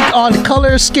 Not only on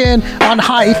color, skin, on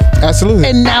height. Absolutely.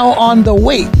 And now on the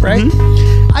weight, right?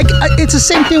 Mm-hmm. It's the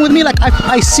same thing with me. Like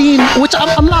I seen, which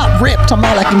I'm not ripped. I'm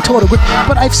not like in total grip,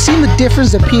 but I've seen the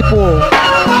difference that people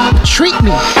treat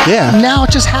me. Yeah. Now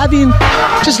just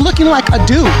looking like a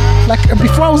dude. Like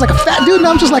before I was like a fat dude.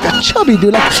 Now I'm just like a chubby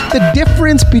dude. Like the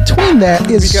difference between that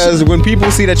is because when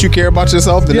people see that you care about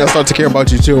yourself, then they'll start to care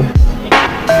about you too.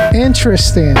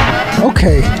 Interesting.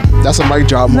 Okay. That's a mic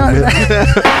drop moment.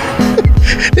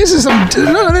 This is no.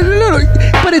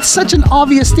 But it's such an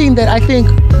obvious thing that I think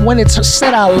when it's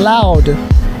said out loud,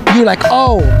 you're like,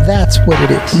 oh, that's what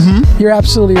it is. Mm-hmm. You're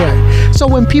absolutely right. So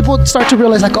when people start to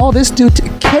realize like, oh, this dude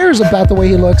cares about the way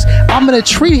he looks, I'm going to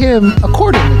treat him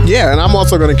accordingly. Yeah, and I'm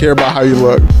also going to care about how you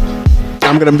look.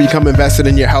 I'm going to become invested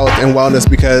in your health and wellness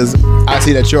because I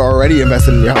see that you're already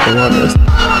invested in your health and wellness.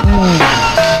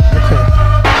 Okay.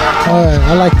 All right,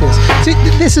 I like this. See,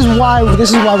 this is why we're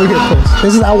here,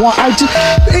 Prynce.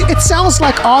 It sounds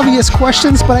like obvious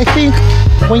questions, but I think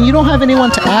when you don't have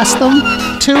anyone to ask them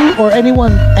to or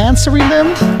anyone answering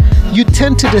them, you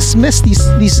tend to dismiss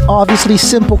these obviously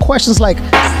simple questions like,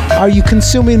 are you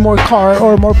consuming more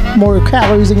more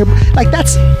calories in your, like,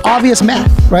 that's obvious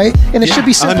math, right? And it should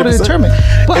be simple 100%. to determine.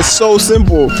 But It's so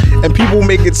simple, and people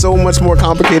make it so much more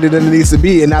complicated than it needs to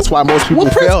be, and that's why most people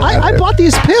Prince, fail. I bought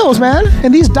these pills, man,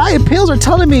 and these diet pills are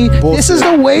telling me this is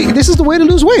the way to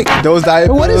lose weight. Those diet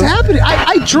But what is pills- happening?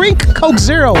 I drink Coke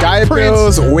Zero. Diet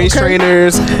Prince, pills, waist okay?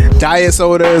 trainers, diet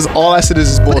sodas, all that shit is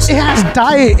just It bullshit. has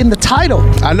diet in the title.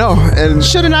 I know, and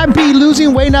Shouldn't I be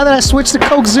losing weight now that I switched to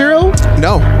Coke Zero?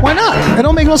 no. Why not? It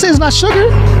don't make no sense. It's not sugar.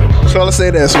 So let's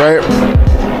say this, right?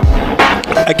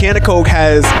 A can of Coke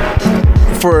has,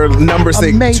 for numbers'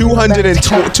 sake, Amazing amount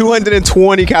of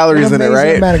 220 calories in it, Amazing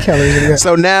right? amount of calories in it.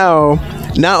 So now,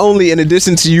 not only in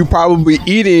addition to you probably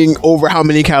eating over how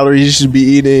many calories you should be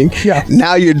eating, Yeah.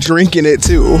 now you're drinking it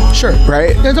too. Sure.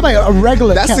 Right? You're talking about a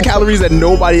regular. That's can the of Coke. calories that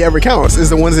nobody ever counts, is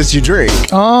the ones that you drink.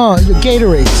 Oh, your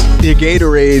Gatorades. Your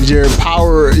Gatorade, your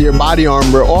Power, your Body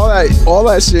Armor, all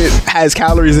that shit has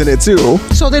calories in it too,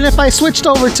 So then if I switched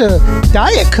over to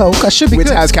Diet Coke, I should be which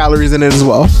good. has calories in it as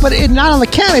well. But it not on the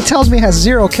can. It tells me it has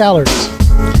 0 calories.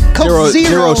 Coke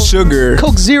Zero sugar.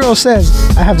 Coke Zero says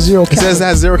I have 0 It calories. says it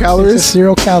has 0 It says calories?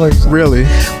 0 calories. Really?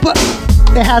 But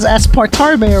it has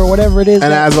aspartame or whatever it is.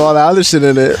 And it has all the other shit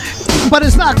in it. but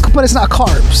it's not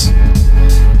carbs.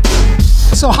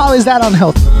 So how is that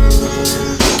unhealthy?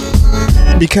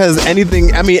 Because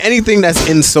anything that's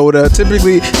in soda,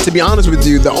 typically, to be honest with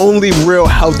you, the only real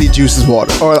healthy juice is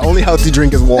water, or the only healthy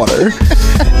drink is water.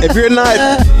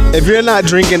 if you're not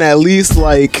drinking at least,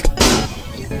 like,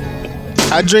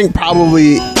 I drink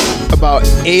probably about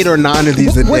 8 or 9 of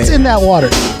these a day. What's in that water?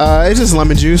 It's just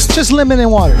lemon juice. Just lemon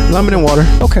and water. Lemon and water.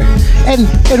 Okay.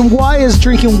 And why is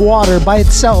drinking water by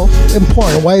itself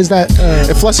important? Why is that?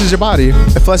 It flushes your body.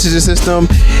 It flushes your system.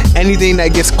 Anything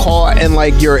that gets caught in,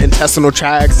 like, your intestinal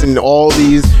tracts and all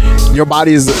these, your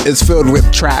body is filled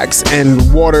with tracts,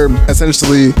 and water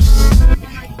essentially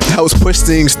helps push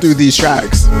things through these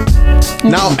tracts.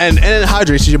 Now, and it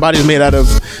hydrates you. Your body's made out of,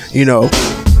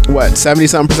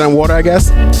 70-something% water, I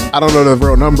guess. I don't know the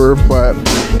real number, but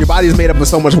your body's made up of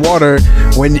so much water.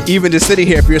 When even just sitting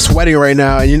here, if you're sweating right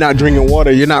now and you're not drinking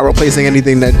water, you're not replacing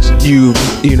anything that you've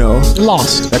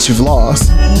lost,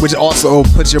 which also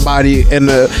puts your body in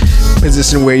a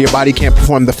position where your body can't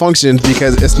perform the functions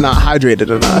because it's not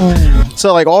hydrated enough.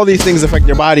 So, like, all these things affect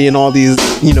your body in all these,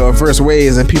 adverse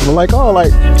ways, and people are like, oh,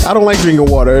 like, I don't like drinking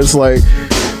water. It's like,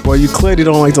 well, you clearly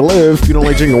don't like to live if you don't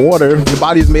like drinking water. Your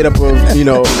body is made up of,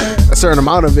 a certain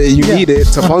amount of it. You need it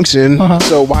to function.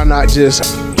 So why not just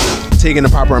take in the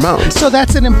proper amount? So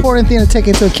that's an important thing to take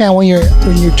into account when you're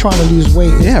trying to lose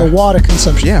weight. Is the water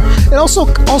consumption. Yeah. It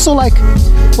also like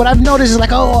what I've noticed is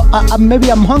like, maybe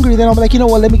I'm hungry. Then I'll be like,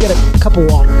 let me get a cup of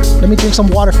water. Let me drink some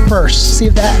water first. See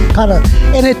if that kind of,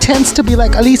 and it tends to be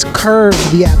like at least curb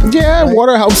the appetite. Yeah, right?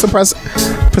 water helps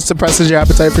suppresses your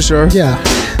appetite for sure. Yeah.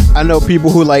 I know people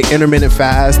who like intermittent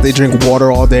fast. They drink water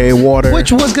all day. Water.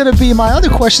 Which was gonna be my other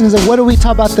question is that what do we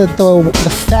talk about the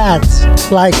fads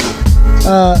like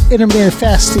intermittent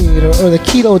fasting or the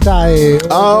keto diet?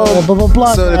 Or blah blah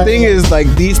blah. So the diet. thing is, like,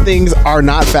 these things are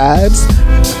not fads.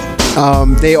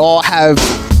 They all have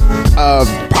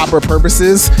proper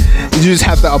purposes. You just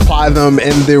have to apply them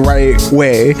in the right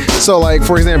way. So, like,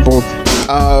 for example,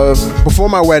 before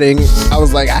my wedding, I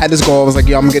was like, I had this goal. I was like,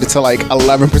 yo, I'm gonna get it to like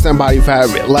 11% body fat,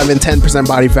 10%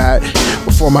 body fat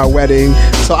before my wedding.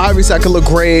 So obviously I could look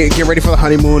great, get ready for the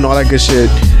honeymoon, all that good shit.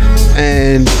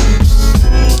 And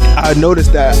I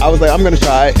noticed that I was like, I'm gonna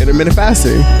try intermittent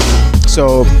fasting.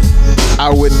 So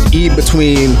I would eat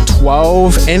between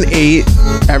 12 and 8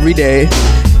 every day,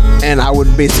 and I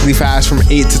would basically fast from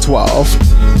 8 to 12.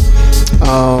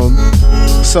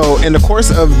 So in the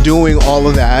course of doing all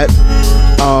of that,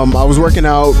 I was working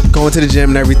out, going to the gym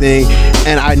and everything,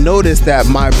 and I noticed that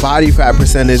my body fat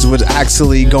percentage was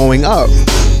actually going up.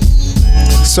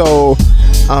 So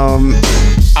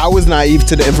I was naive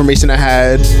to the information I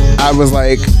had. I was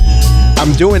like,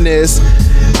 I'm doing this,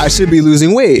 I should be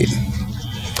losing weight.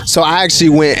 So I actually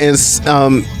went and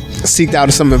seeked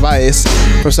out some advice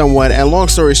from someone, and long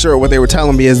story short, what they were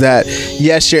telling me is that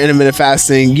yes, you're intermittent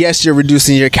fasting, yes, you're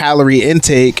reducing your calorie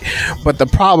intake, but the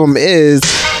problem is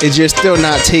you're still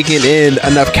not taking in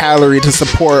enough calorie to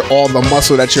support all the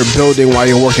muscle that you're building while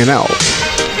you're working out.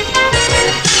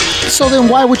 So then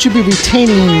why would you be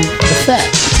retaining the fat?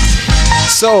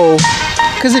 So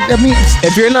Because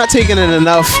if you're not taking in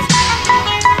enough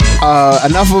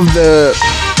of the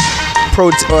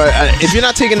protein, or if you're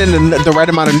not taking in the right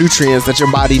amount of nutrients that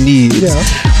your body needs,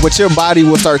 what your body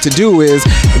will start to do is,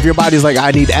 if your body's like,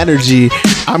 I need energy,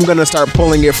 I'm gonna start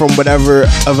pulling it from whatever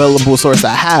available source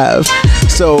I have.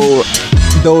 So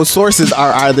those sources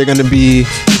are either gonna be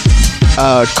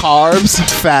carbs,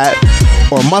 fat,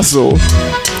 or muscle.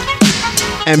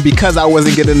 And because I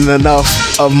wasn't getting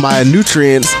enough of my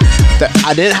nutrients, that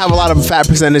I didn't have a lot of fat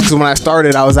percentage, because when I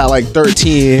started I was at like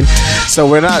 13. So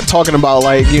we're not talking about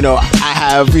like, I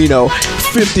have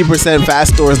 50% fat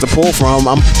stores to pull from.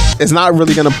 It's not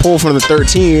really gonna pull from the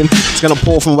 13. It's gonna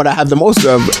pull from what I had the most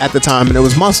of at the time, and it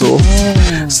was muscle.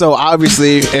 So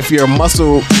obviously if your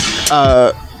muscle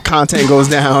content goes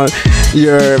down,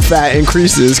 your fat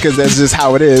increases, because that's just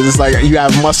how it is. It's like you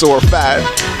have muscle or fat,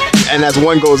 and as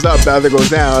one goes up, the other goes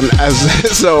down.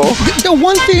 So the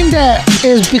one thing that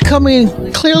is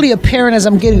becoming clearly apparent as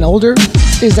I'm getting older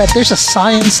is that there's a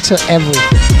science to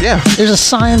everything. Yeah. There's a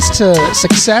science to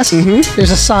success. Mm-hmm.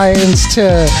 There's a science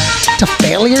to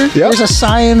failure. Yep. There's a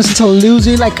science to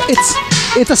losing. Like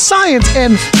it's a science,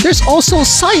 and there's also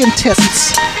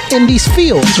scientists in these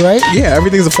fields, right? Yeah,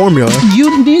 everything's a formula.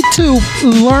 You need to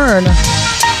learn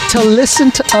to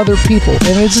listen to other people.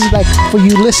 And this is like, for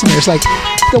you listeners, like,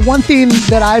 the one thing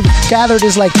that I've gathered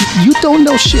is like, you don't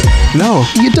know shit. No.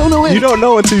 You don't know it. You don't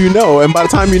know until you know, and by the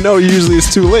time you know, usually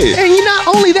it's too late. And you not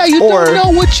only that, you don't know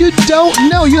what you don't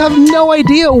know. You have no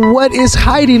idea what is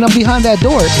hiding up behind that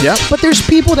door. Yep. But there's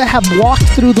people that have walked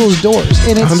through those doors,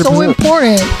 and it's 100%. so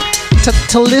important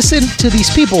to listen to these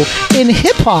people. In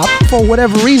hip hop, for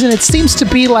whatever reason, it seems to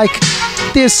be like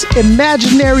this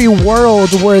imaginary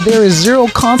world where there is zero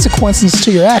consequences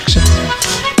to your actions,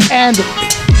 and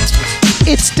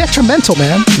it's detrimental,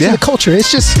 man, to the culture. It's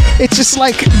just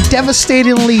like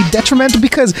devastatingly detrimental,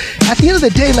 because at the end of the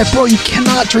day, like, bro, you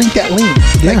cannot drink that lean.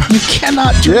 Like, you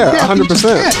cannot drink that. 100%. You just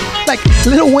can't. Like,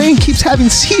 Lil Wayne keeps having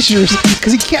seizures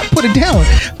because he can't put it down,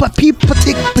 but he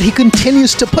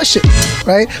continues to push it,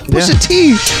 right? Pusha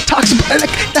T talks about,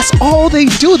 like, that's all they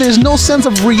do. There's no sense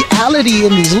of reality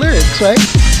in these lyrics, right?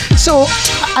 So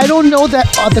I don't know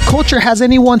that the culture has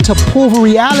anyone to pull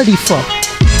reality from.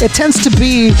 It tends to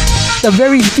be the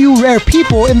very few rare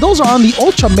people, and those are on the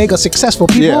ultra mega successful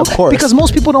people. Yeah, of course. Because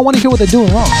most people don't want to hear what they're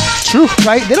doing wrong. True.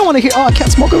 Right? They don't want to hear, I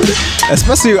can't smoke over there.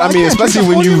 Especially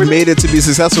when you've made it to be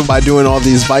successful by doing all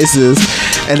these vices,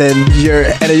 and then you're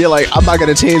like, I'm not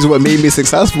gonna change what made me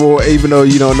successful, even though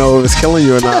you don't know if it's killing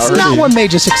you or not. That's not what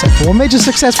made you successful. What made you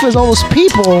successful is all those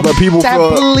people, that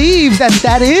believe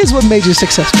that is what made you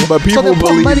successful. But people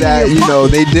believe that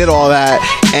they did all that,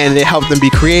 and it helped them be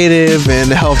creative,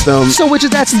 and it helped them. So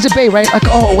that's the debate, right? Like,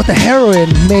 what the heroin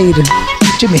made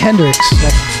Jimi Hendrix,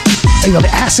 like, the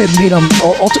acid made him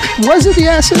was it the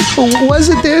acid, or was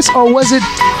it this, or was it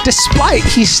despite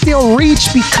he still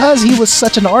reached because he was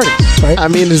such an artist, right? I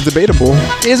mean, it's debatable.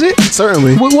 Is it?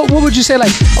 Certainly. What would you say?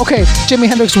 Like, okay, Jimi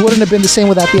Hendrix wouldn't have been the same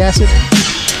without the acid?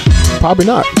 Probably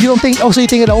not. You don't think? So you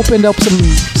think it opened up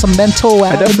some mental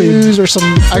avenues or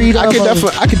some freedom? I could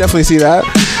definitely see that.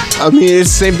 I mean, it's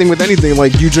the same thing with anything.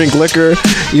 Like, you drink liquor,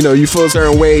 you feel a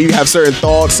certain way, you have certain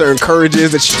thoughts, certain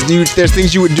courages that there's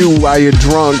things you would do while you're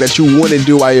drunk that you wouldn't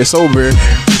do while you're sober.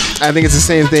 I think it's the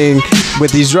same thing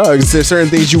with these drugs. There's certain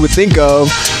things you would think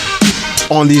of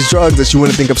on these drugs that you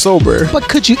wouldn't think of sober. But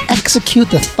could you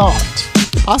execute the thought?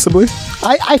 Possibly.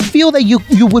 I feel that you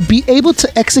would be able to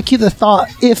execute the thought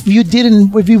if you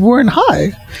weren't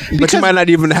high. But you might not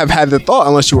even have had the thought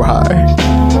unless you were high.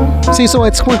 See, so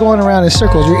we're going around in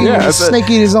circles. You're eating a snake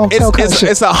eating his own tail.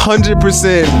 It's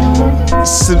 100%.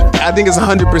 I think it's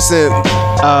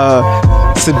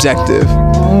 100% subjective.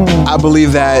 I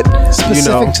believe that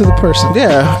specific to the person.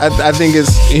 Yeah, I think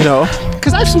it's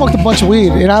because I've smoked a bunch of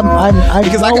weed, and I'm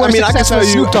because I can tell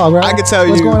you, Snoop Dogg, right? I can tell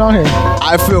what's you going on here.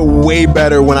 I feel way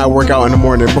better when I work out in the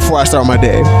morning before I start my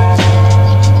day.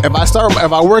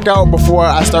 If I work out before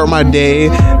I start my day,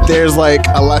 there's like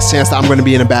a less chance that I'm going to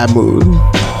be in a bad mood.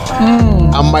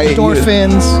 I might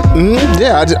endorphins.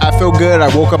 I feel good. I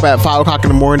woke up at 5 o'clock in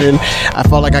the morning. I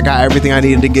felt like I got everything I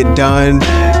needed to get done.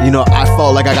 I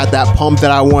felt like I got that pump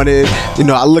that I wanted.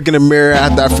 I look in the mirror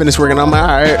after I finish working. I'm like, all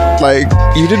right, like,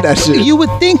 you did that shit. You would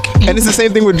think. And it's the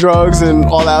same thing with drugs and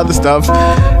all that other stuff.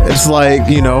 It's like,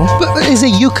 But is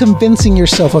it you convincing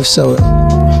yourself of so?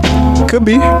 Could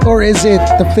be. Or is it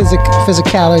the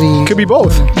physicality? Could be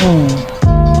both.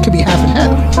 Could be half and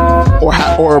half. Or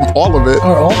all of it.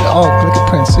 Or look at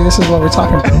Prynce. See, this is what we're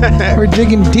talking about. We're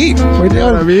digging deep. We're doing,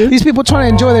 what I mean? These people trying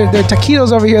to enjoy their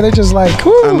taquitos over here. They're just like,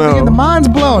 whoo, the mind's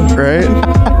blown. Right?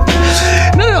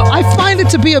 No. I find it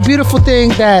to be a beautiful thing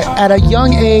that at a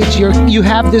young age you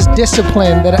have this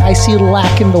discipline that I see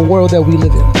lack in the world that we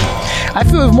live in. I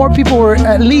feel if more people were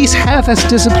at least half as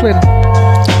disciplined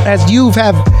as you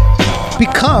have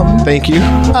become, Thank you.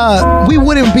 we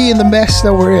wouldn't be in the mess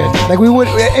that we're in. Like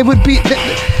it would be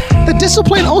the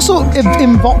discipline also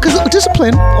involves, because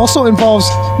discipline also involves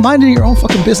minding your own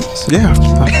fucking business. Yeah.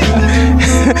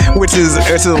 Which is,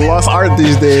 it's a lost art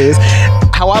these days.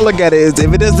 How I look at it is,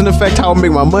 if it doesn't affect how I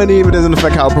make my money, if it doesn't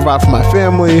affect how I provide for my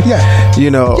family, you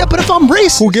know. Yeah, but if I'm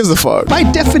racist, who gives a fuck?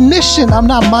 By definition, I'm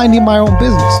not minding my own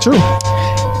business. True.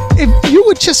 If you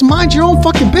would just mind your own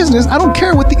fucking business, I don't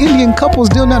care what the Indian couple is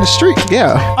doing down the street.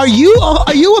 Yeah. Are you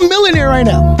a millionaire right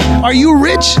now? Are you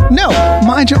rich? No.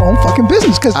 Mind your own fucking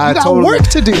business, because you got work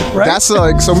to do, right? That's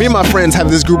like, so me and my friends have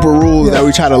this group of rules that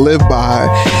we try to live by.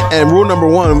 And rule number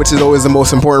one, which is always the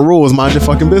most important rule, is mind your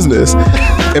fucking business.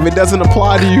 If it doesn't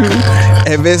apply to you,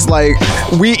 if it's like,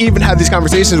 we even have these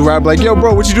conversations where I'm like, yo,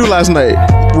 bro, what you do last night?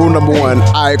 Rule number one.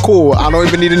 All right, cool. I don't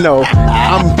even need to know.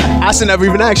 I should never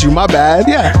even ask you. My bad.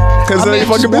 Yeah. Because I it's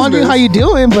fucking wondering business. how you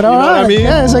doing, but all You know what right. I mean?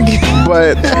 Yeah, it's like,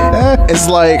 but it's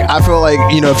like, I feel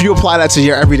like, you know, if you apply that to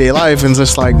your everyday life and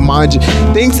just like mind you,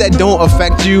 things that don't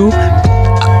affect you,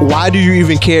 why do you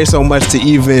even care so much to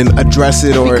even address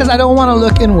it? Or because I don't want to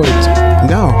look inwards.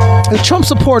 No. A Trump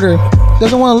supporter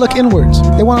doesn't want to look inwards.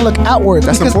 They want to look outwards.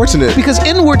 That's unfortunate. Because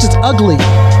inwards it's ugly,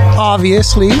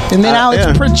 obviously, and then now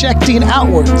it's projecting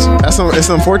outwards. It's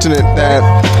unfortunate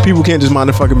that people can't just mind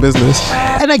their fucking business.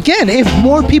 And again, if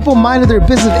more people minded their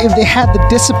business, if they had the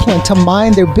discipline to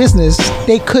mind their business,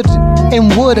 they could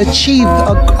and would achieve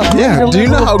a greater Do you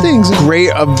know how things. great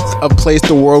a place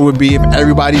the world would be if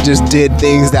everybody just did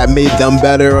things that made them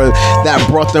better, or that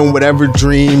brought them whatever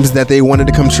dreams that they wanted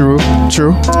to come true?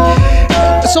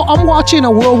 So I'm watching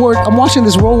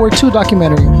this World War II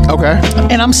documentary. Okay.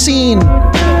 And I'm seeing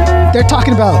they're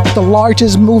talking about the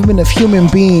largest movement of human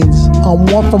beings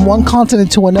from one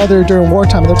continent to another during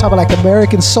wartime. They're talking about like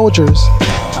American soldiers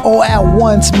all at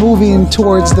once moving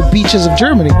towards the beaches of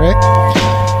Germany, right?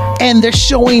 And they're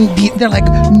showing, they're like,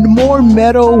 more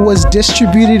metal was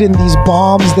distributed in these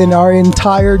bombs than our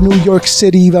entire New York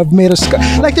City have made us.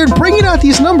 Like, they're bringing out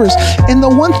these numbers. And the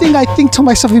one thing I think to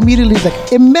myself immediately is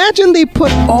like, imagine they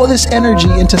put all this energy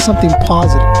into something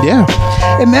positive. Yeah.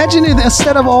 Imagine it,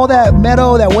 instead of all that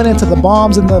metal that went into the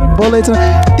bombs and the bullets,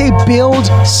 they build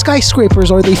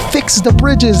skyscrapers or they fix the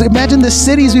bridges. Imagine the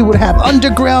cities we would have,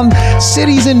 underground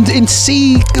cities in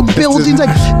sea buildings.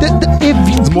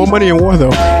 It's more money in war,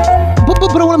 though. But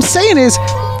what I'm saying is,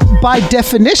 by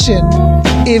definition,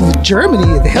 if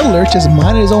Germany, if Hitler just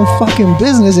minded his own fucking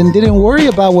business and didn't worry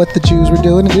about what the Jews were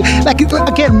doing, like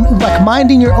again, like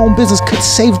minding your own business could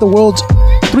save the world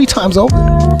 3 times over.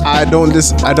 I don't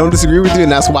disagree with you,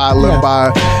 and that's why I live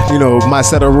by, you know, my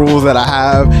set of rules that I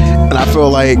have, and I feel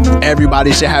like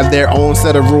everybody should have their own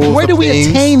set of rules. Where do we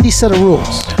attain these set of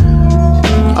rules?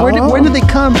 Where did they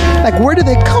come? Like, where do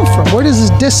they come from? Where does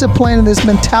this discipline and this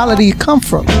mentality come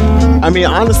from? I mean,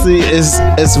 honestly,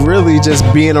 it's really just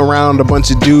being around a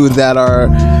bunch of dudes that are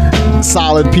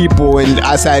solid people,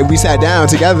 and we sat down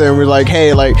together and we're like,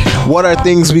 hey, like, what are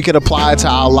things we could apply to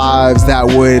our lives that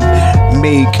would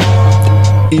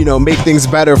make things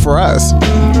better for us?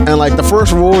 And like, the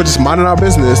first rule is just minding our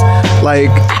business. Like,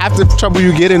 half the trouble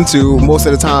you get into most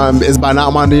of the time is by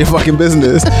not minding your fucking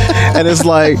business. And it's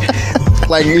like,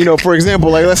 you know, for example,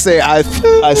 like, let's say I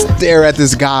stare at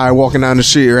this guy walking down the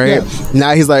street, right? Yeah.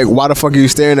 Now he's like, why the fuck are you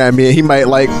staring at me? And he might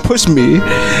like push me.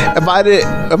 If I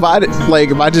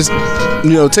just,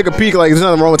 you know, take a peek, like, there's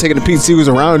nothing wrong with taking a peek to see who's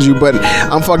around you, but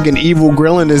I'm fucking evil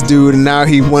grilling this dude, and now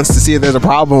he wants to see if there's a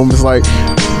problem. It's like,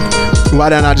 why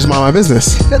didn't I just mind my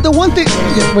business? The one thing,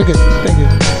 we're good, thank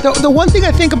you. The one thing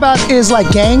I think about is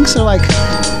like gangs. So like,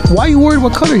 why are you worried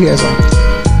what color he has on?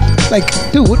 Like,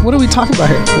 dude, what are we talking about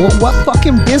here? What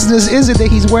fucking business is it that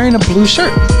he's wearing a blue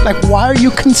shirt? Like, why are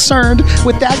you concerned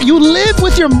with that? You live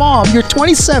with your mom. You're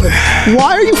 27.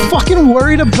 Why are you fucking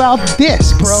worried about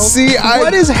this, bro? See,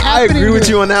 what is happening? I agree with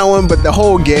you on that one, but the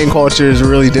whole gang culture is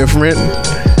really different.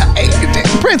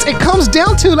 Prynce, it comes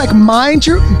down to like, mind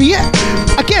your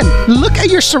again, look at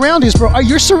your surroundings, bro. Are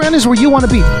your surroundings where you want to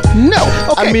be? No.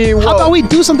 Okay. I mean, how about we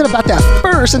do something about that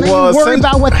first, and then you worry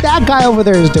about what that guy over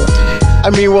there is doing? I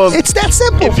mean, well, it's that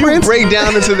simple. If you Prynce. break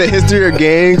down into the history of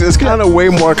gangs, it's kind of way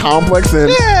more complex than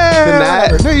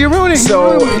that. No, you're ruining.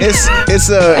 So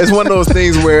it's one of those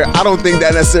things where I don't think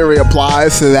that necessarily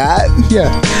applies to that. Yeah.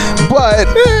 But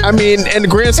I mean, in the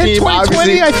grand scheme,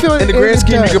 obviously, I feel in the grand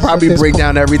scheme, you could probably break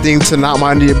down everything to not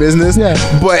mind your business. Yeah.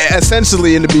 But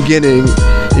essentially, in the beginning,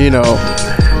 you know,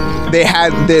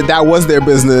 that was their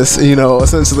business. You know,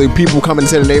 essentially, people coming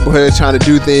into the neighborhood trying to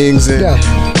do things, and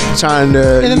trying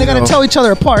to. And then they gotta tell each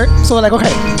other apart. So they're like,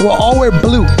 okay, we'll all wear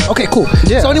blue. Okay, cool.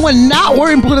 Yeah. So anyone not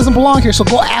wearing blue doesn't belong here. So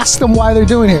go ask them why they're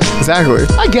doing it. Exactly.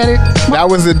 I get it. That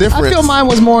was the difference. I feel mine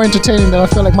was more entertaining though. I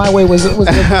feel like my way was a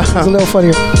little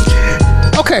funnier.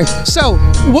 Okay, so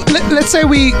let's say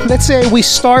we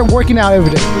start working out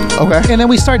every day. Okay. And then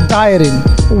we start dieting.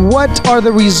 What are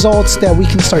the results that we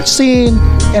can start seeing,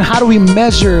 and how do we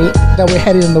measure that we're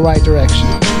headed in the right direction?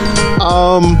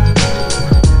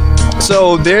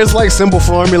 So there's like simple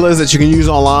formulas that you can use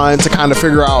online to kind of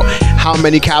figure out how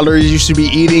many calories you should be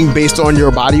eating based on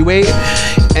your body weight.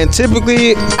 And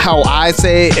typically, how I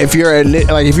say, if you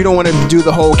don't want to do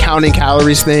the whole counting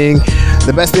calories thing,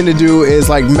 the best thing to do is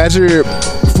like measure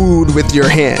food with your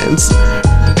hands.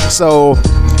 So,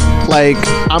 like,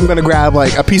 I'm gonna grab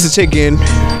like a piece of chicken,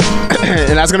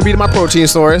 and that's gonna be my protein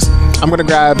source. I'm gonna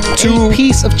grab A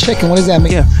piece of chicken. What does that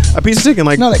mean? Yeah, a piece of chicken.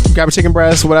 Like grab a chicken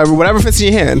breast, whatever fits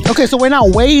in your hand. Okay, so we're not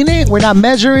weighing it. We're not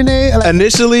measuring it.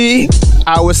 Initially,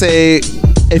 I would say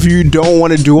if you don't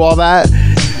want to do all that,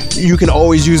 you can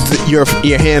always use your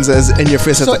hands and your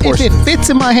fists as a portion. So if it fits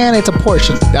in my hand, it's a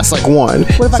portion. That's like one.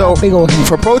 What if I got a big old hand?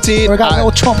 For protein, or I got an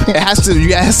old Trump hand? It has to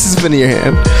fit in your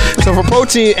hand. So for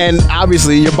protein, and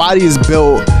obviously your body is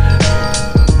built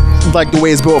like the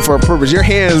way it's built for a purpose. Your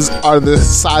hands are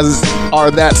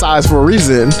that size for a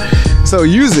reason. So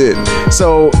use it.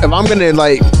 So if I'm in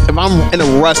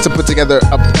a rush to put together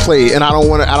a plate and I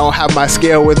don't have my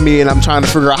scale with me and I'm trying to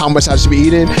figure out how much I should be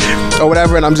eating or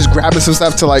whatever, and I'm just grabbing some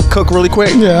stuff to like cook really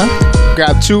quick. Yeah.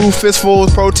 Grab 2 fistfuls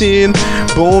of protein.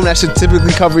 Boom. That should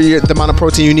typically cover the amount of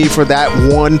protein you need for that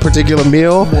one particular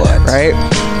meal. What? Right?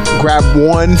 Grab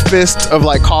 1 fist of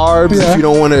like carbs if you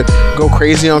don't want to go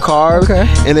crazy on carbs. Okay.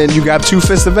 And then you grab 2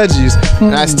 fists of veggies.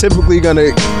 And that's typically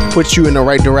gonna put you in the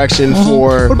right direction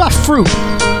for. What about fruit?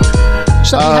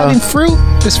 Should I be having fruit?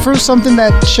 Is fruit something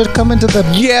that should come into the?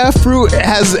 Yeah, fruit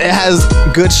has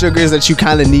good sugars that you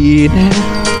kind of need.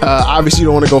 Obviously, you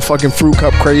don't want to go fucking fruit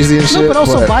cup crazy and shit. No, but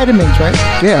also vitamins, right?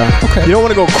 Yeah. Okay. You don't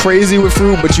want to go crazy with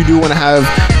fruit, but you do want to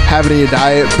have it in your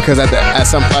diet because at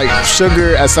some like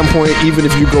sugar at some point, even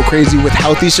if you go crazy with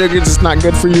healthy sugars, it's not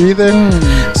good for you either.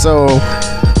 So.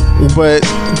 But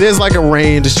there's like a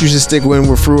range that you should stick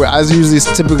with fruit. I usually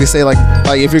typically say like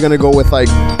if you're gonna go with like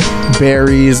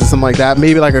berries or something like that,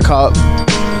 maybe like a cup.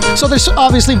 So there's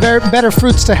obviously better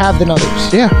fruits to have than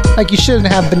others. Yeah. Like you shouldn't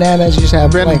have bananas. You should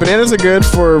have bananas are good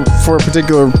for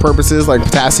particular purposes like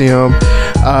potassium.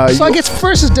 So I guess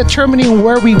first is determining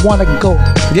where we want to go.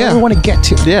 Yeah. Where we want to get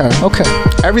to. Yeah. Okay.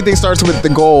 Everything starts with the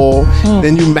goal.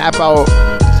 Then you map out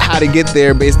how to get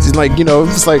there based on like,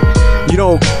 it's like you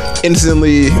don't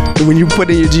instantly, when you put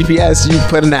in your GPS, you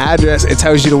put in the address, it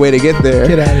tells you the way to get there.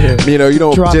 Get out of here. You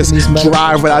don't just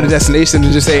drive without a destination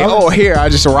and just say, here, I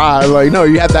just arrived. Like, no,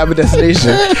 you have to have a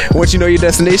destination. Once you know your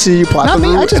destination, you plot the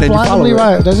route and then you follow it.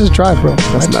 I just drive, bro.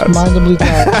 That's nuts. Blindly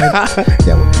drive.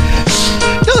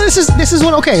 No, this is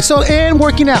what. Okay, so and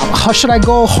working out. How should I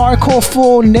go? Hardcore,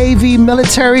 full Navy,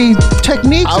 military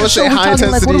techniques? I would say high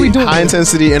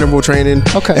intensity interval training.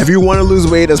 Okay. If you want to lose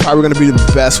weight, that's probably going to be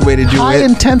the best way to do it. High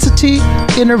intensity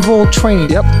interval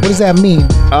training. Yep. What does that mean?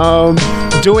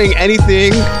 Doing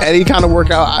any kind of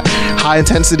workout, high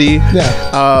intensity,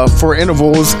 for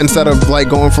intervals instead of like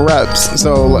going for reps.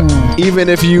 So even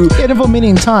if you interval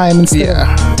meaning time instead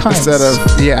of times. Instead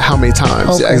of how many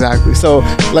times? Okay. Yeah, exactly. So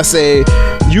let's say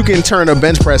you can turn a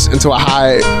bench press into a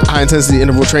high intensity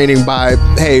interval training by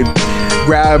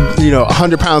grab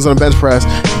 100 pounds on a bench press,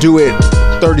 do it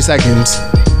 30 seconds.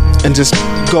 And just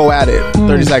go at it.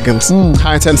 30 seconds.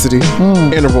 High intensity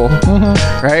interval.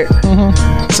 Right?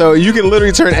 So you can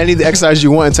literally turn any of the exercise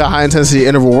you want into a high intensity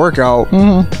interval workout.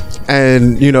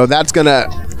 And that's gonna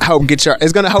help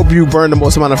it's gonna help you burn the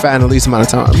most amount of fat in the least amount of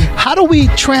time. How do we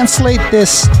translate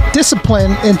this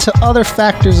discipline into other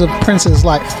factors of Prynce's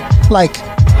life? Like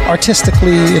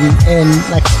artistically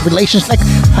and like relations, like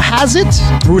has it?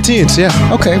 Routines, yeah.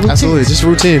 Okay, routines. Absolutely, just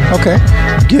routine. Okay.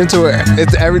 Get into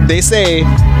it. They say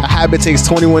a habit takes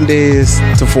 21 days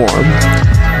to form.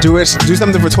 Do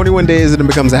something for 21 days and it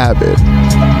becomes a habit.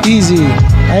 Easy.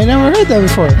 I never heard that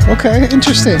before. Okay,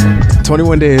 interesting.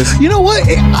 21 days. You know what?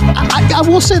 I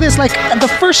will say this, like the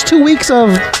first 2 weeks of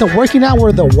the working out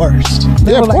were the worst.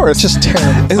 They were, of course. Just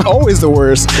terrible. It's always the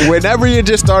worst. Whenever you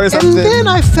just started something. And then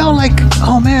I felt like,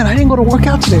 oh man, I didn't go to work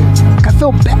out today. Like,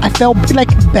 I felt like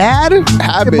bad.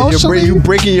 Habit. You're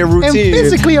breaking your routine. And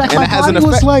physically, like my body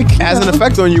was like. It has an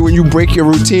effect on you when you break your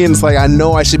routine. It's like, I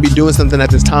know I should be doing something at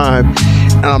this time.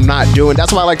 And I'm not doing.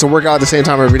 That's why I like to work out at the same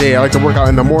time every day. I like to work out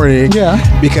in the morning.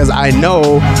 Yeah. because I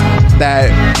know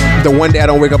that the one day I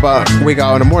don't wake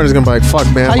out in the morning is gonna be like, fuck,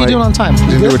 man. How you doing on time?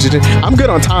 You do what you did. I'm good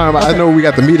on time. Okay. I know we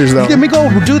got the meters though. Let me go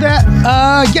do that.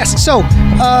 Yes. So,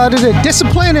 the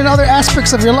discipline and other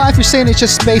aspects of your life, you're saying it's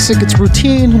just basic. It's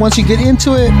routine. Once you get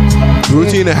into it,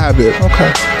 routine and habit.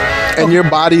 Okay. And your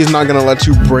body is not gonna let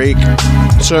you break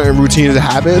certain routines and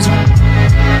habits.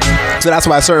 So that's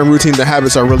why certain routines and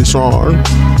habits are really strong.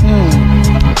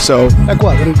 So, like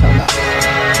what? What are you talking about?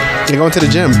 You're going to the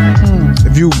gym.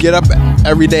 If you get up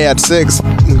every day at 6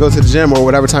 and go to the gym or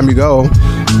whatever time you go,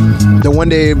 then one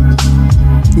day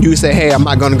you say, hey, I'm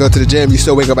not going to go to the gym. You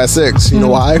still wake up at 6. You know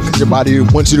why? Because your body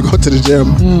wants you to go to the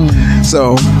gym.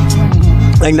 So,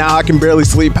 like now I can barely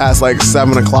sleep past like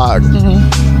 7 o'clock.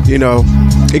 You know,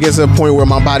 it gets to a point where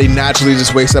my body naturally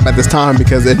just wakes up at this time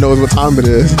because it knows what time it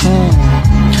is.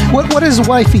 What does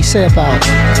wifey say about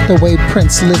the way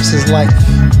Prynce lives his life?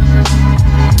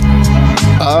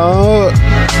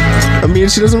 I mean,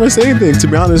 she doesn't really say anything, to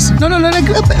be honest. No.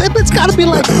 It's got to be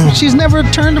like she's never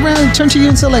turned around and turned to you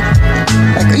and said like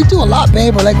you do a lot,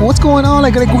 babe, or like what's going on?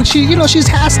 Like she, you know, she's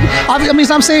has. I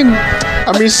mean, I'm saying.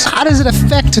 I mean, how does it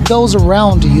affect those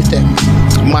around? Do you think?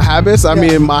 My habits. I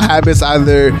mean, my habits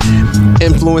either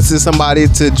influences somebody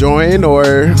to join,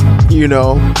 or you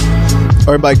know.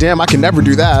 Or like, damn, I can never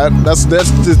do that. That's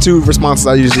the two responses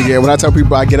I usually get when I tell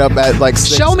people I get up at like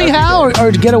 6. Show me how,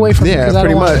 or get away from me. Yeah,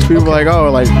 pretty much. People are like, oh,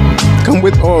 like come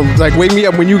with, or like wake me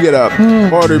up when you get up,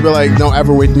 or they'll be like, don't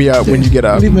ever wake me up when you get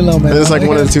up. Leave me alone, man. And it's like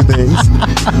one of the two things.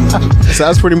 So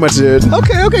that's pretty much it.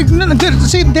 Okay, no, good.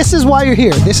 See, this is why you're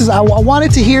here. This is I wanted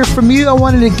to hear from you. I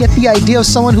wanted to get the idea of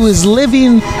someone who is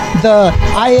living the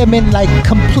I am in like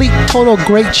complete, total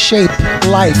great shape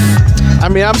life. I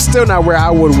mean, I'm still not where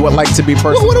I would like to be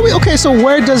personally. What are we? Okay, so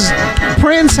where does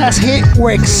Prynce has hit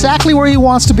exactly where he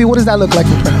wants to be? What does that look like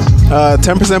for Prynce?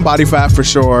 10% body fat for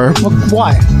sure.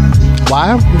 Why?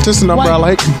 Why? Just a number I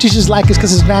like. You just like it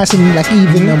because it's nice and like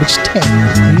even number, which is 10.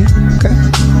 Okay.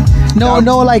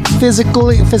 No, like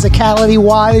physicality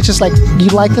wise. It's just like you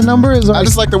like the number. I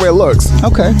just like the way it looks.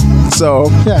 Okay. So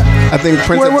yeah, I think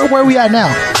Prynce. Where are we at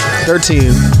now?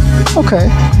 13. Okay,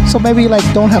 so maybe like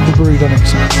don't have the burrito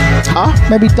next time. Huh?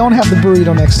 Maybe don't have the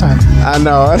burrito next time. I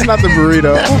know that's not the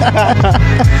burrito.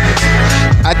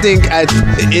 I think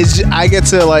I get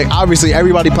to like, obviously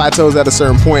everybody plateaus at a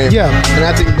certain point. Yeah. And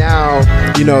I think now,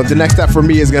 you know, the next step for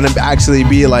me is going to actually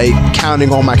be like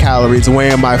counting all my calories,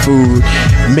 weighing my food,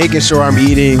 making sure I'm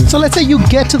eating. So let's say you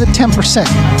get to the 10%.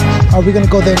 Are we going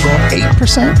to go there and go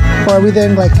 8%? Or are we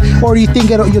then like, or do you think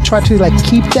you'll try to like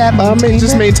keep that?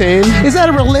 Maintain. Is that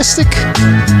a realistic?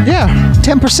 Yeah.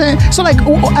 10%? So like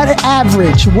at an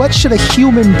average, what should a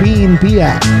human being be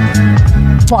at?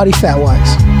 Body fat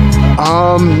wise?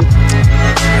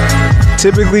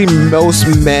 Typically most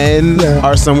men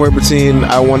are somewhere between,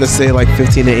 I want to say like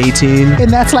 15 and 18. And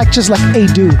that's like just like a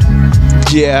dude.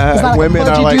 Yeah, like women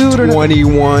are like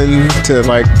 21 to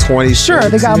like 20. Sure,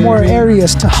 they got more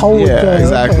areas to hold. Yeah,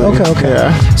 exactly. Okay.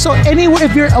 Yeah. So anywhere,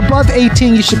 if you're above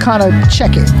 18, you should kind of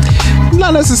check it.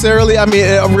 Not necessarily. I mean,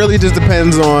 it really just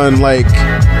depends on like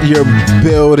your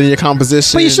build and your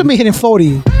composition. But you should be hitting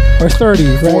 40 or 30,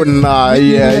 right? 40, nah,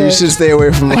 yeah, you should stay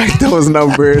away from like those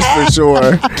numbers for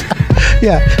sure.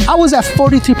 Yeah, I was at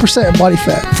 43% body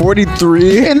fat.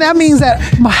 43? And that means that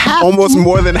almost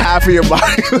more than half of your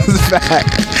body was fat.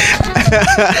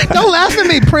 Don't laugh at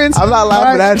me, Prynce. I'm not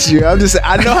laughing at you.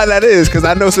 I know how that is because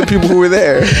I know some people who were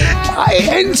there.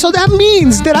 And so that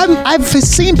means that I've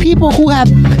seen people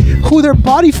who their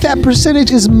body fat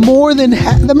percentage is more than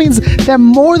half. That means that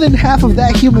more than half of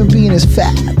that human being is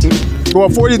fat. Well,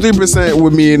 43%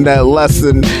 would mean that less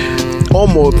than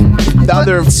almost the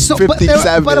other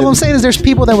 57. But what I'm saying is there's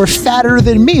people that were fatter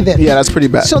than me then. Yeah, that's pretty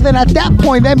bad. So then at that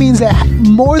point, that means that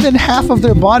more than half of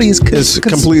their body is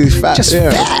completely fat. Just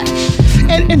fat.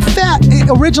 And fat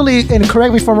originally, and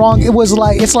correct me if I'm wrong,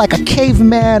 it's like a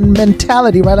caveman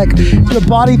mentality, right? Like your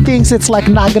body thinks it's like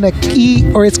not gonna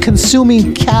eat, or it's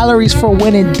consuming calories for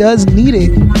when it does need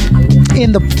it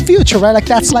in the future, right? Like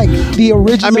that's like the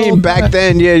original. I mean, back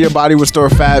then, yeah, your body would store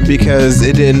fat because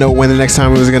it didn't know when the next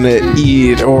time it was gonna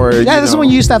eat, or this is when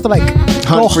you used to have to like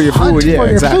hunt for your food,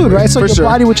 food, right? So your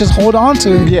body would just hold on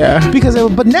to, because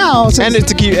but now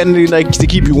to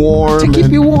keep you warm,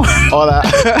 all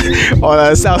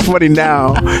that sounds funny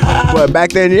now, but back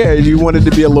then, you wanted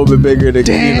to be a little bit bigger to,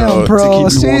 bro,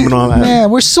 to keep you warm and all that. Man,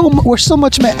 we're so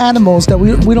much animals that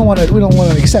we don't want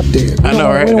to accept it. I know,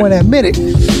 right? We don't want to admit it.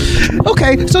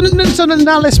 Okay, so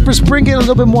now let's just bring it a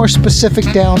little bit more specific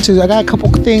down to. I got a couple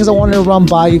things I wanted to run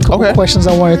by you. A couple questions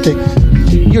I wanted to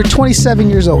think. You're 27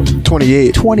 years old.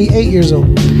 28. 28 years old,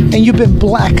 and you've been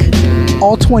black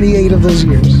all 28 of those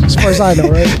years, as far as I know,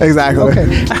 right? Exactly.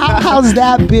 Okay. How's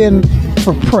that been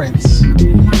for Prynce?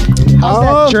 How's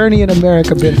that journey in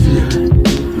America been for you?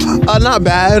 Not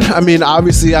bad. I mean,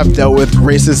 obviously, I've dealt with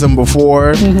racism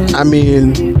before. I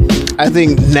mean, I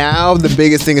think now the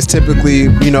biggest thing is typically,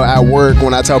 at work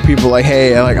when I tell people like,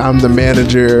 hey, like I'm the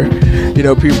manager,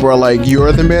 people are like,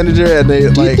 you're the manager, and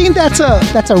they Do you think that's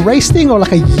a race thing or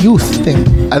like a youth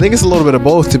thing? I think it's a little bit of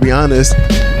both, to be honest.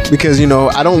 Because,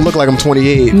 I don't look like I'm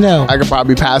 28. No. I could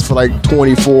probably pass for like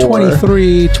 24.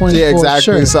 23, 24. Yeah, exactly.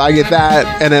 Sure. So I get that.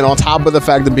 And then on top of the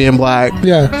fact of being black,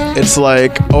 it's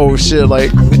like, oh shit, like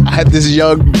I had this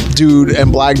young dude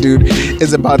and black dude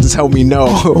is about to tell me no.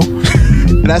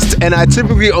 And I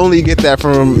typically only get that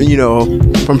from,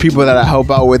 from people that I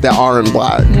help out with that aren't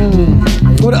black.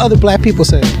 What do other black people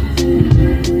say?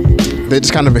 They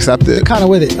just kind of accept it. They're kind of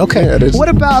with it. Okay. Yeah, what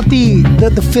about the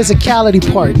physicality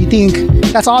part? You think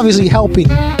that's obviously helping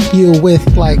you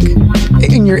with like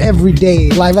in your everyday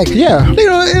life? Like, yeah.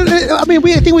 I mean,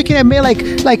 I think we can admit like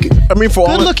I mean, for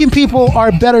good-looking people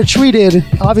are better treated,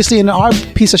 obviously, in our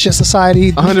piece of shit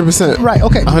society. 100%. Right.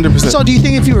 Okay. 100%. So, do you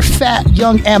think if you were fat,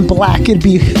 young, and black, it'd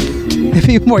be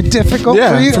more difficult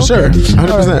for you? Yeah, for sure.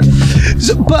 100%. Right.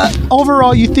 So, but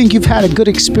overall, you think you've had a good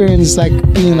experience, like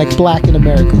being like black in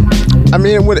America? I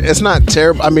mean, it's not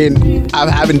terrible. I mean, I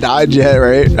haven't died yet,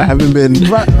 right? I haven't been,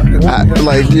 I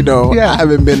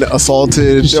haven't been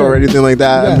assaulted or anything like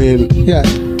that. Yeah. I mean,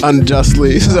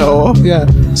 unjustly. So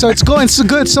so it's going so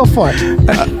good so far.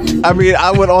 I mean,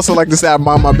 I would also like to say I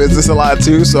mind my business a lot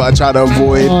too, so I try to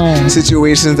avoid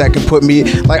situations that can put me,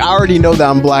 like, I already know that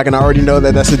I'm black and I already know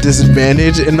that that's a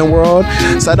disadvantage in the world,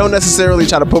 so I don't necessarily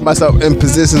try to put myself in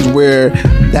positions where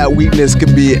that weakness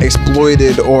could be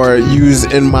exploited or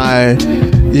used in my,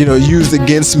 used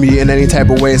against me in any type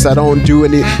of way. So I don't do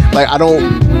any, like, I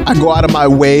go out of my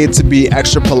way to be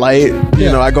extra polite.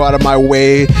 I go out of my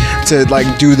way to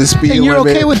like do the speed and you're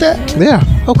limit. okay with that? Yeah.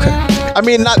 Okay. I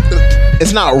mean,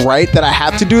 it's not right that I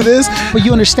have to do this, but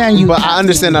you understand But I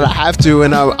understand that I have to,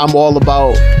 and I'm all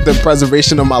about the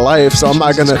preservation of my life. So I'm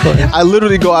not gonna. I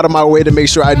literally go out of my way to make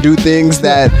sure I do things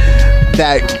that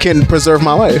can preserve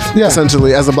my life,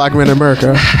 essentially, as a black man in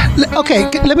America. Okay,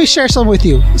 let me share something with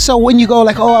you. So when you go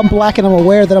like, oh, I'm black and I'm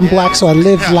aware that I'm black, so I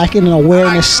live like in an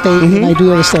awareness state and I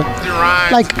do other stuff.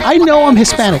 Like, I know I'm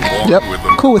Hispanic. Yep.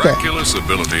 Cool with that.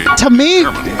 To me,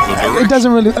 it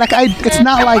doesn't really, like, it's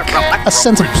not like a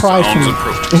sense of pride for me.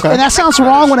 Okay. And that sounds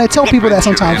wrong when I tell people that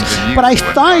sometimes, but I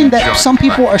find that some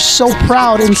people are so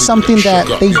proud in something that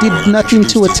they did nothing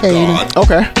to attain.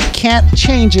 Okay. Can't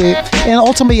change it, and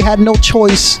ultimately had no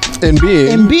choice in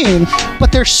being,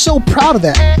 but they're so proud of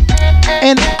that,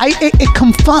 and it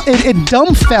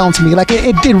dumbfounds me. Like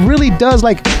it really does.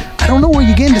 Like, I don't know where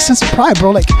you get the sense of pride,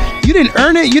 bro. Like, you didn't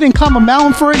earn it, you didn't climb a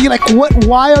mountain for it. You're like, what?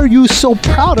 Why are you so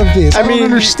proud of this? I don't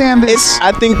understand this.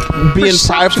 I think being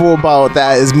prideful about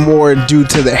that is more due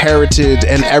to the heritage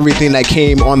and everything that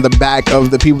came on the back of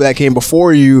the people that came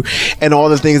before you, and all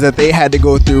the things that they had to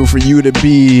go through for you to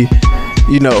be,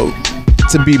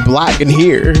 to be black and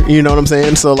here, you know what I'm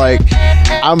saying? So like,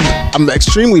 I'm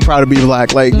extremely proud to be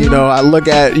black. Like, I look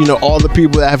at, all the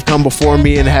people that have come before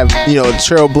me and have,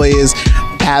 trailblazed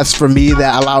paths for me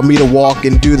that allow me to walk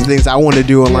and do the things I want to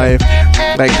do in life.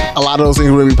 Like, a lot of those things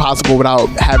wouldn't be possible without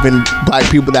having black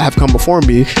people that have come before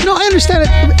me. No, I understand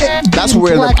it. That's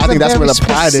where I think that's where the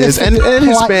pride is, and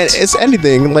Hispanic. It's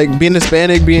anything, like being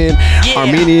Hispanic, being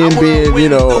Armenian,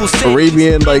 being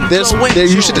Arabian. Like there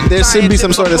should be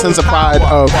some sort of sense of pride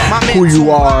of who you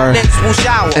are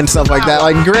and stuff like that.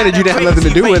 Like, granted, you didn't have nothing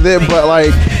to do with it, but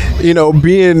like,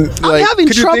 being like, I'm having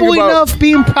trouble enough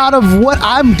being proud of what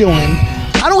I'm doing.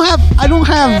 I don't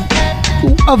have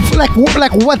of like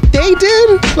what they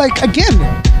did. Like, again,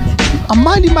 I'm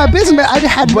minding my business, man. I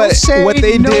had no say. What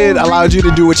they did allowed you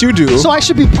to do what you do. So I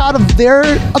should be proud of their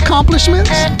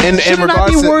accomplishments. And in Shouldn't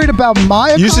regards I be worried about my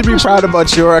accomplishments? You should be proud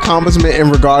about your accomplishment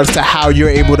in regards to how you're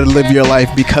able to live your life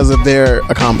because of their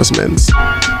accomplishments.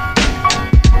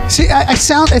 See, it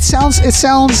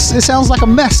sounds like a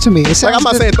mess to me. Like, I'm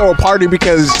not saying throw a party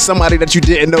because somebody that you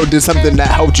didn't know did something that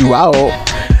helped you out,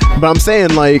 but I'm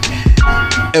saying, like,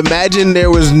 imagine there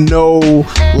was no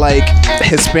like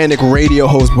Hispanic radio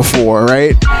host before,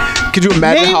 right? Could you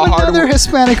imagine how hard another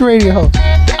Hispanic radio host?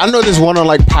 I know there's one on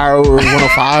like Power or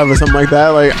 105 or something like that.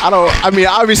 Like I mean,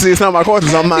 obviously it's not my culture,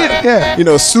 so I'm not, you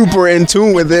know, super in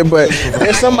tune with it. But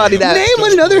there's somebody that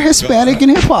name another Hispanic in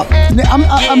hip hop. Go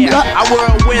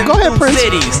ahead,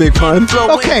 Prynce. Big Pun.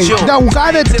 Okay, the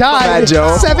guy that died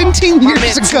 17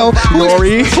 years ago,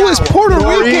 who is Puerto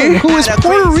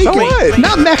Rican,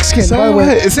 not Mexican. By the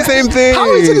way, it's the same thing.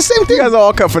 How is it the same thing? You guys are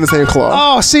all cut from the same cloth.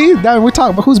 Oh, see, now we're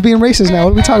talking about who's being racist now.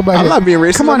 What are we talking about? I'm not being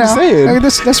racist. Come on I'm now. saying. Like,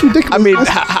 that's ridiculous. I mean,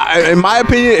 in my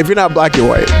opinion, if you're not black, you're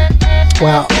white.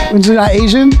 Wow. When you're not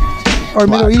Asian or Black.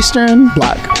 Middle Eastern,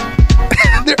 Black.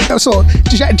 So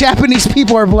Japanese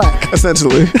people are black.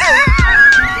 Essentially.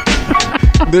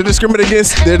 They're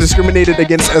discriminated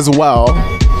against as well.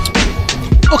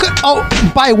 Okay. Oh,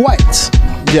 by whites.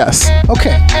 Yes.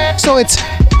 Okay. So it's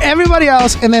everybody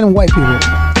else and then white people.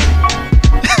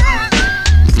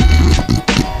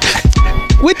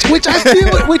 Which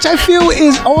I feel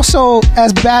is also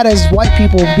as bad as white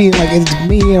people being like it's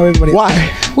me or everybody. Why?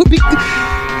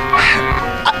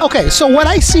 Okay, so what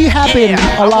I see happen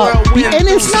a lot, and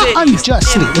it's not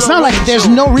unjustly. It's not like there's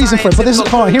no reason for it. But this is,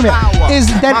 hold on, hear me out. Is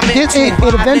that it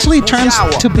eventually turns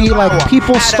to be like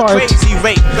people start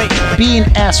being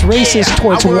as racist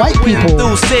towards white people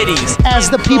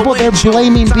as the people they're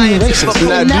blaming being racist.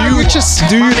 Now,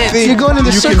 do you think you're going in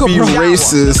the you circle, can be bro.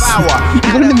 racist?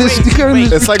 You're going in this.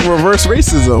 It's like reverse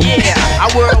racism.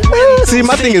 See,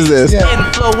 my thing is this.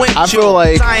 I feel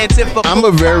like I'm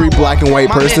a very black and white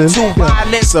person.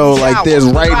 So like there's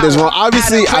right, there's wrong.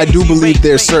 Obviously, I do believe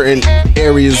there's certain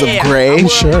areas of gray.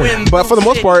 Sure. But for the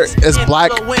most part, it's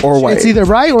black or white. It's either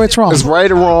right or it's wrong. It's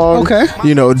right or wrong. Okay.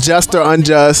 You know, just or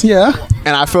unjust. Yeah.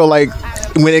 And I feel like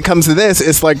when it comes to this,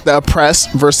 it's like the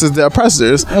oppressed versus the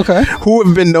oppressors. Okay. Who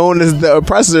have been known as the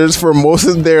oppressors for most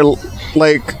of their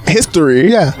like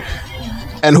history. Yeah.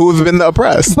 And who have been the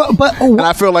oppressed. And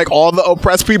I feel like all the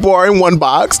oppressed people are in one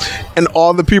box and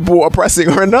all the people oppressing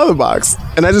are in another box.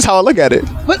 And that's just how I look at it.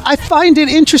 But I find it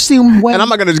interesting when... And I'm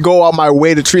not going to go out my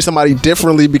way to treat somebody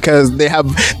differently because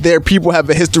their people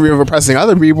have a history of oppressing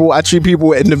other people. I treat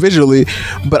people individually.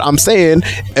 But I'm saying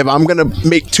if I'm going to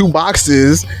make two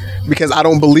boxes... because I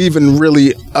don't believe in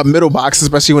really a middle box,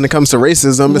 especially when it comes to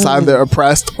racism. It's either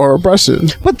oppressed or oppression.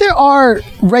 But there are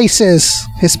racist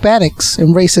Hispanics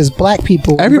and racist black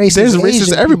people. There's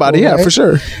racist everybody, people, right? For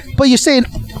sure. But you're saying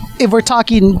if we're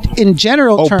talking in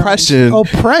general terms, oppression.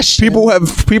 People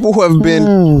who have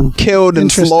been killed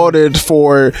and slaughtered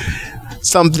for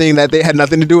something that they had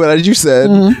nothing to do with, as you said.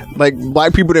 Like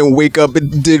black people didn't wake up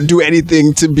and didn't do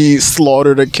anything to be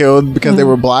slaughtered or killed because they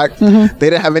were black. They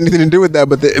didn't have anything to do with that,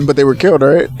 but they were killed,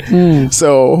 right?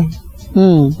 So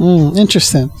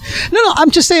interesting. No, I'm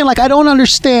just saying, like, I don't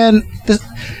understand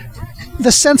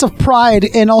the sense of pride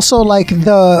and also like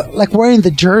wearing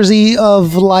the jersey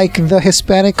of like the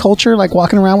Hispanic culture, like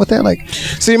walking around with it. Like,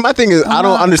 see, my thing is I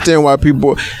don't understand why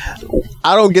people.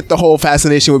 I don't get the whole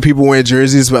fascination with people wearing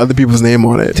jerseys with other people's name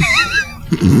on it.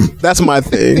 That's my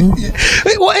thing.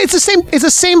 Well, it's the same. It's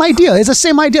the same idea. It's the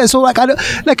same idea. So like,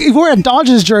 if you wear a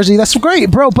Dodgers jersey, that's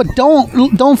great, bro. But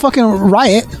don't fucking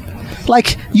riot.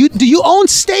 Like, do you own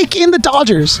stake in the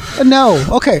Dodgers? No.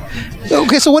 Okay.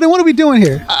 So what are we doing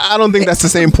here? I don't think that's the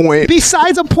same point.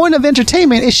 Besides a point of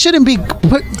entertainment, it shouldn't be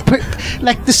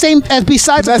like the same as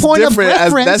besides a point of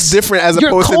reference. That's different as your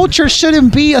opposed culture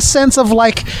shouldn't be a sense of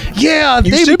like, yeah,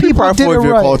 you they should be people proud did it of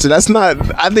your right. culture. That's not.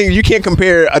 I think you can't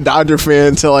compare a Dodger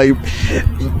fan to like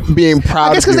being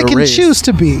proud. I guess because they can race. choose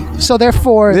to be. So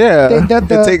therefore, yeah, it's a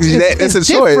different.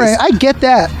 choice. I get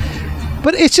that.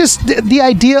 But it's just the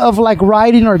idea of like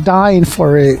riding or dying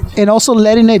for it, and also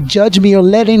letting it judge me or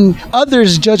letting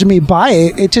others judge me by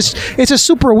it. It's just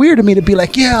super weird to me to be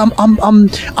like, yeah, I'm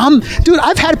dude.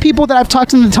 I've had people that I've talked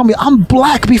to them and tell me I'm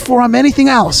black before I'm anything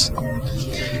else,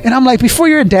 and I'm like, before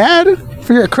you're a dad,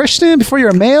 before you're a Christian, before you're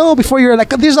a male, before you're like,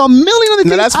 there's a million other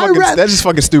things. That's just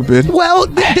fucking stupid. Well,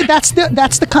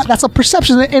 that's a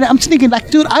perception, and I'm thinking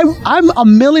like, dude, I'm a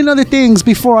million other things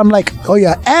before I'm like, oh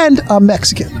yeah, and I'm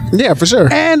Mexican. Yeah, for sure.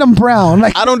 And I'm brown.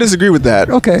 Like, I don't disagree with that.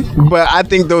 Okay. But I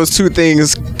think those two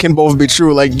things can both be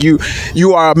true. Like you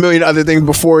are a million other things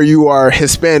before you are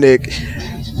Hispanic.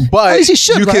 But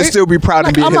you can still be proud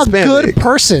of being Hispanic. I'm a good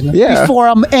person before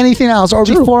I'm anything else or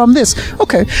before I'm this.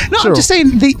 Okay. No, I'm just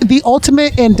saying the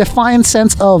ultimate and defiant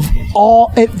sense of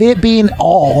it being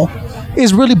all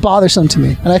is really bothersome to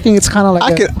me. And I think it's kind of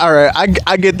like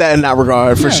I get that in that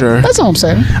regard for sure. That's all I'm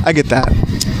saying. I get that.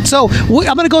 So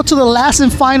I'm gonna go to the last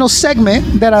and final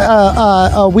segment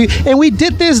that we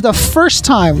did this the first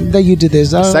time that you did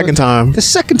this. Second time. The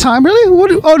second time, really?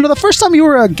 No, the first time you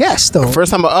were a guest though.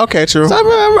 First time. Okay, true. So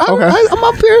I'm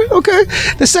up here. Okay.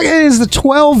 The second is the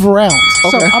 12 rounds.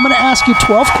 So Okay. I'm gonna ask you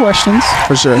 12 questions.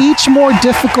 For sure. Each more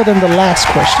difficult than the last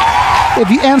question. If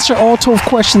you answer all 12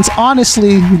 questions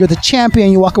honestly, you're the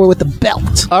champion. You walk away with the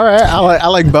belt. All right. I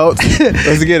like belts.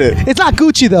 Let's get it. It's not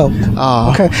Gucci though.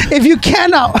 Oh. Okay. If you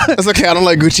cannot, It's okay. I don't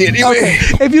like Gucci anyway.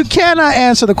 okay. If you cannot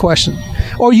answer the question,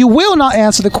 or you will not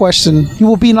answer the question, you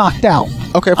will be knocked out.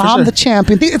 Okay, for I'm sure. the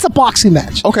champion. It's a boxing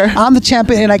match. Okay. I'm the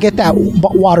champion, and I get that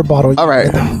water bottle. All right.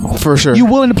 For sure. You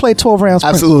willing to play 12 rounds?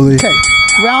 Prynce? Absolutely. Okay.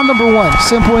 Round number 1.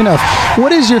 Simple enough.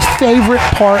 What is your favorite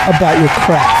part about your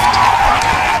craft?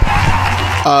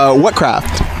 What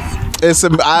craft? It's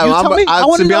tell me. I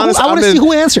wanna to be know honest, I wanna see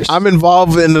who answers. I'm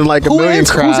involved in like a million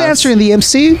crafts. Who's answering? The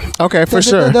MC? Okay, for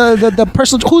sure. The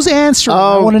person who's answering.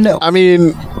 I want to know. I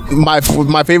mean, my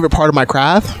favorite part of my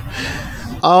craft.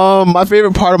 My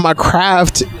favorite part of my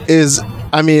craft is,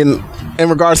 I mean, in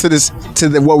regards to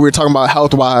what we were talking about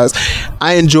health wise,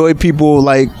 I enjoy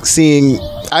seeing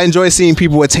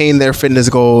people attain their fitness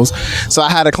goals. So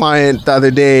I had a client the other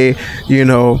day,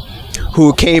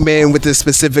 who came in with this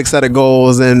specific set of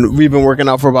goals, and we've been working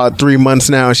out for about 3 months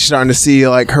now. She's starting to see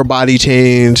like her body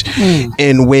change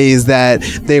in ways that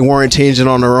they weren't changing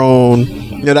on their own.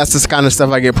 That's the kind of stuff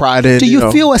I get pride in. Do you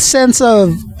feel a sense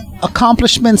of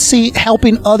accomplishment,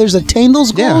 helping others attain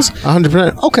those goals? Yeah,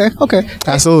 100%. Okay.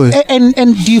 Absolutely. And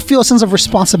do you feel a sense of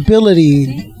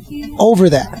responsibility over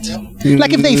that?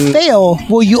 Like if they fail,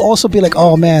 will you also be like,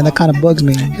 oh man, that kind of bugs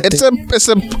me?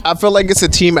 I feel like it's a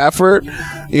team effort.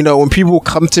 When people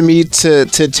come to me to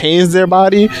change their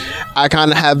body, I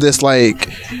kind of have this like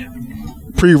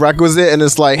prerequisite, and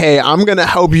it's like, hey, I'm gonna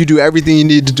help you do everything you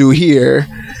need to do here,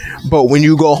 but when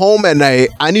you go home at night,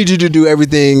 I need you to do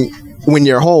everything when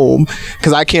you're home,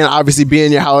 because I can't obviously be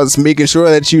in your house making sure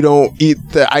that you don't eat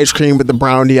the ice cream with the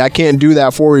brownie. I can't do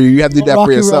that for you. You have to do that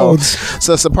for yourself. Roads.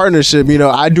 So it's a partnership.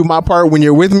 I do my part when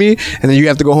you're with me, and then you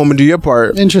have to go home and do your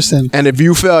part. Interesting. And if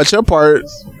you fail at your part,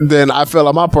 then I fail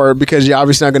at my part, because you're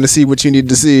obviously not going to see what you need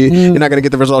to see. You're not going to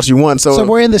get the results you want. So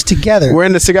we're in this together. We're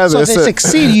in this together. So if they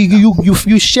succeed,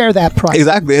 you share that pride.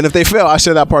 Exactly. And if they fail, I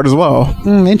share that part as well.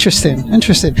 Interesting.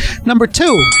 Number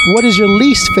 2, what is your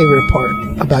least favorite part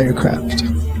about your craft?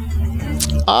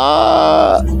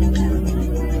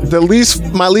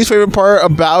 My least favorite part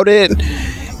about it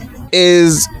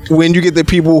is when you get the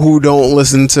people who don't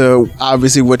listen to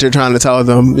obviously what you're trying to tell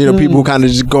them. People who kind of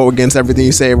just go against everything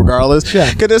you say regardless.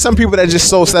 Yeah. Because there's some people that just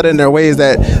so set in their ways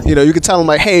that you can tell them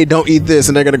like, hey, don't eat this,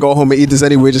 and they're gonna go home and eat this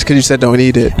anyway just because you said don't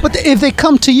eat it. But if they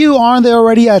come to you, aren't they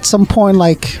already at some point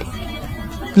like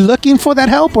looking for that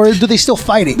help, or do they still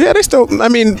fight it? Yeah, they still. I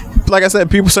mean, like I said,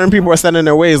 certain people are set in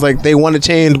their ways. Like they want to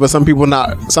change, but some people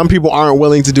not. Some people aren't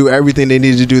willing to do everything they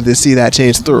need to do to see that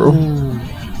change through.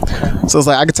 So it's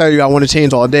like, I can tell you I want to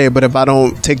change all day, but if I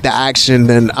don't take the action,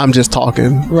 then I'm just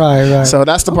talking. Right. So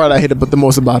that's the part I hate the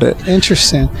most about it.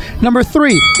 Interesting. Number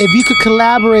 3, if you could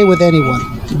collaborate with anyone,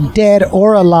 dead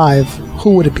or alive,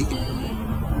 who would it be?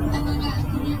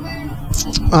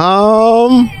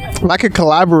 If I could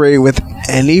collaborate with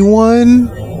anyone,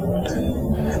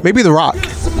 maybe The Rock.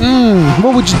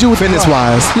 What would you do with fitness The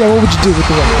Rock? wise? Yeah, what would you do with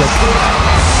The Rock?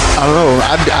 I don't know.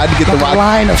 I'd get The Rock. A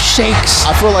line of shakes.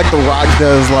 I feel like The Rock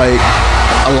does like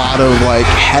a lot of like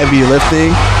heavy lifting,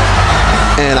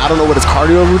 and I don't know what his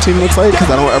cardio routine looks like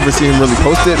because I don't ever see him really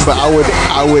post it. But I would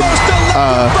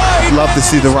love to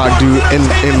see The Rock do and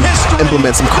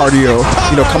implement some cardio.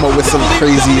 Come up with some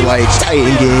crazy like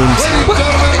Titan games.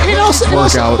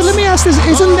 Workouts. But let me ask this: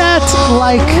 isn't that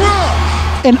like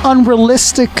an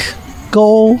unrealistic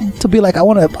goal to be like, I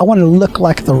want to look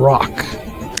like The Rock?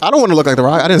 I don't want to look like The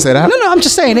Rock. I didn't say that. No. I'm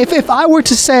just saying, if I were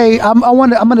to say, I'm going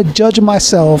to judge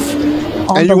myself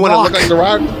on and The you want to Rock. look like The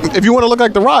Rock? If you want to look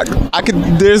like The Rock, I could.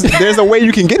 There's a way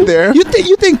you can get there. You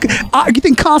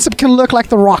think Concept can look like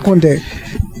The Rock one day?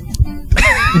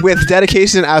 With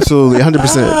dedication, absolutely,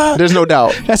 100%. There's no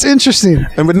doubt. That's interesting.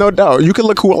 And with no doubt, you can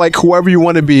look like whoever you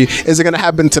want to be. Is it going to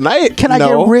happen tonight? Can I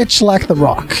get rich like The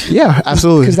Rock? Yeah,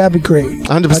 absolutely. Because that'd be great.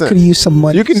 100%. I could use some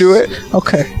money. You can do it.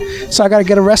 Okay, so I got to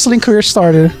get a wrestling career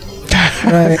started.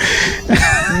 Right.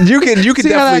 You can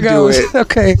definitely do it.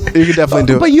 Okay. You can definitely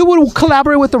do it. But you would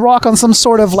collaborate with The Rock on some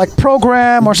sort of like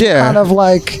program or some kind of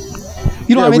like.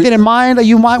 You don't have anything in mind that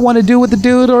you might want to do with the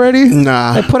dude already?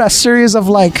 Nah. They put a series of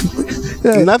like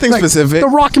Nothing specific. The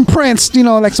Rock and Prince,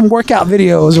 like some workout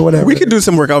videos or whatever. We could do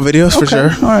some workout videos for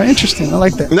sure. All right, interesting. I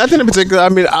like that. Nothing in particular. I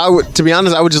mean, to be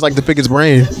honest, I would just like to pick his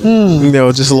brain.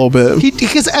 Just a little bit.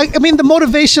 Because the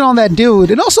motivation on that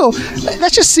dude, and also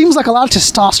that just seems like a lot of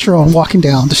testosterone walking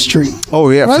down the street. Oh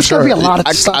yeah, for sure. Gotta be a lot of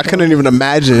testosterone. I couldn't even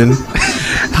imagine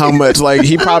how much. Like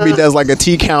he probably does like a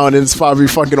T count and it's probably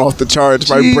fucking off the charts.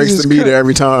 Probably breaks the meter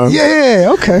every time.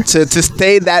 Yeah, okay. To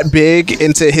stay that big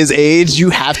into his age, you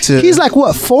have to. He's like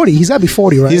what, 40? He's got to be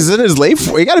 40, right? He's in his late.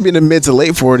 He got to be in the mid to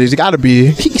late 40s. He got to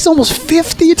be. He's almost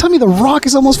 50. You tell me The Rock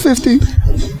is almost 50?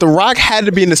 The Rock had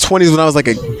to be in his 20s when I was like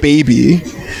a baby.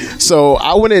 So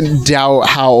I wouldn't doubt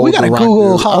how old we gotta The Rock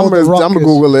Google is. how old The Rock I'm gonna is.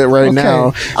 Google it right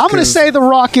now. I'm gonna say The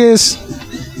Rock is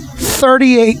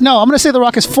 38. No, I'm gonna say The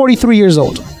Rock is 43 years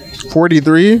old.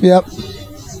 43? Yep.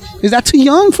 Is that too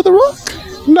young for The Rock?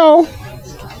 No.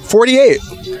 48.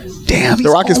 Damn, The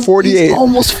Rock is 48. He's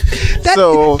almost.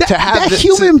 That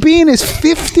human being is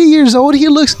 50 years old. He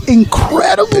looks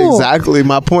incredible. Exactly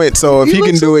my point. So if he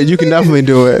can do it, you can definitely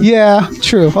do it. Yeah,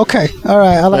 true. Okay. All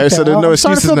right. I like that. So there's no I'm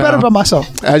starting to excuses feel now. better about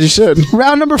myself. As you should.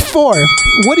 Round number 4.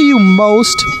 What are you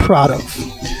most proud of?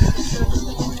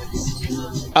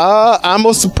 I'm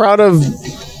most proud of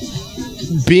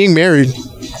being married.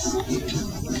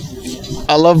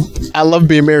 I love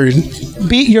being married.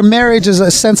 Your marriage is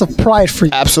a sense of pride for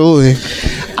you. Absolutely.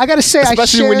 I gotta say,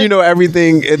 especially when you know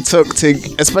everything it took to,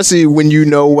 especially when you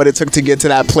know what it took to get to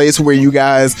that place where you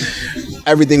guys,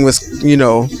 everything was,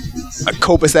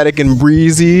 copacetic and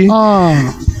breezy.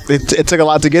 It took a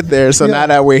lot to get there. So now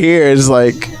that we're here, it's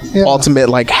like ultimate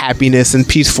like happiness and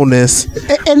peacefulness.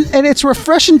 And it's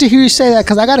refreshing to hear you say that,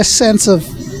 because I got a sense of,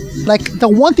 like, the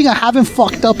one thing I haven't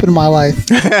fucked up in my life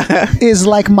is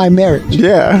like my marriage.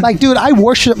 Yeah. Like, dude, I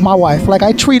worship my wife. Like,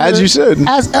 I treat her as you should. And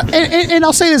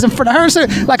I'll say this in front of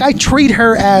her. Like, I treat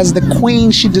her as the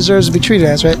queen she deserves to be treated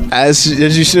as, right? As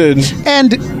you should.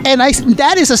 And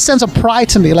that is a sense of pride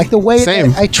to me. Like, the way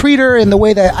that I treat her and the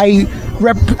way that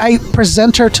I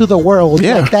present her to the world.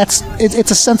 Yeah. Like, it's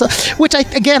a sense of, which I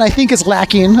think is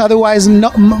lacking. Otherwise,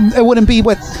 it wouldn't be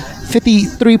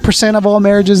 53% of all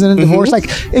marriages and divorce. Like,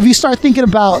 if you start thinking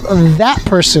about that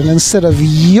person instead of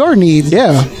your needs,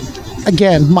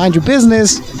 again, mind your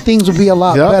business, things would be a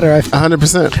lot better.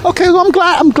 100%. Okay, well,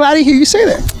 I'm glad to hear you say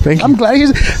that. Thank you. I'm glad to hear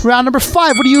you. Round number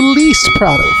 5. What are you least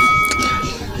proud of?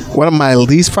 What am I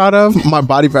least proud of? My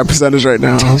body fat percentage right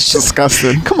now. It's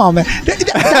disgusting. Come on, man.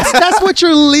 That's what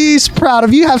you're least proud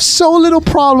of. You have so little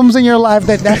problems in your life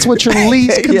that's what you're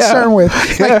least concerned with.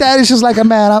 Like, that is just like a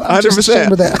man. I'm just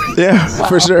ashamed of that. Yeah,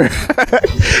 for sure.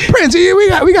 Prynce,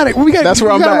 we got it. That's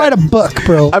where I'm at. Write a book,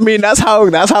 bro. I mean, that's how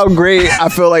great I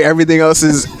feel like everything else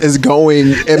is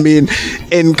going. I mean,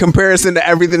 in comparison to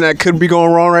everything that could be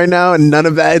going wrong right now, and none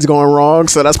of that is going wrong.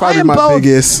 So that's probably my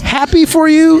biggest. Happy for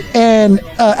you and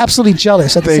absolutely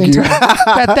jealous at the same time.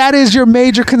 that is your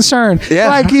major concern. Yeah.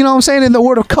 Like, you know what I'm saying? In the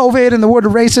word of COVID, in the word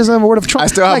of racism, in the word of Trump. I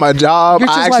still have my job.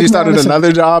 I actually started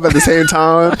another job at the same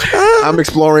time. I'm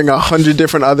exploring 100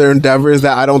 different other endeavors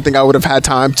that I don't think I would have had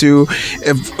time to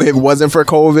if it wasn't for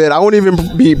COVID. I wouldn't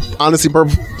even be honestly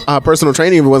personal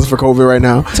training if it wasn't for COVID right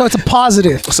now. So it's a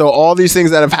positive. So all these things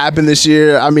that have happened this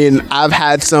year, I mean, I've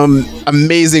had some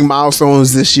amazing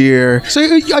milestones this year. So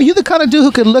are you the kind of dude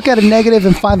who could look at a negative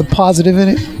and find the positive in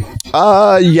it?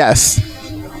 Yes.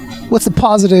 What's the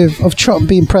positive of Trump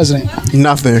being president?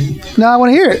 Nothing. No, I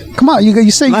want to hear it. Come on,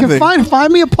 you say Nothing. you can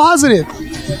find me a positive.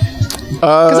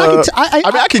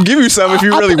 I can give you some if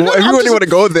you really want. If you really want to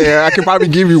go there, I can probably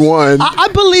give you one. I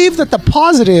believe that the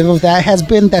positive of that has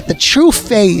been that the true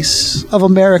face of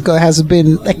America has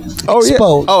been exposed. Yeah.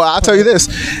 Oh, I'll tell you this.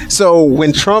 So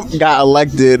when Trump got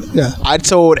elected, I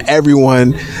told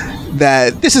everyone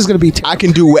that this is going to be terrible. I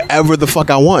can do whatever the fuck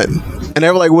I want. And they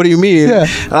were like, what do you mean? Yeah.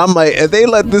 And I'm like, if they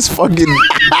let this fucking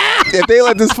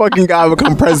guy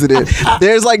become president,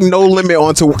 there's like no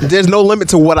limit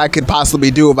to what I could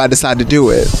possibly do if I decide to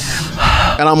do it.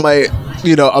 And I'm like,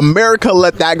 America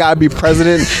let that guy be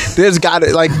president. There's got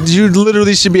to, you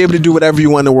literally should be able to do whatever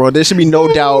you want in the world. There should be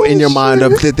no doubt in your mind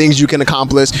of the things you can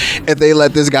accomplish if they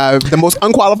let this guy, the most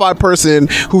unqualified person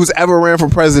who's ever ran for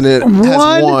president,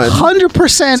 has won.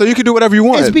 100%. So you can do whatever you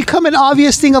want. It's become an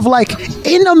obvious thing of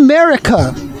in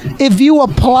America, if you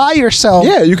apply yourself,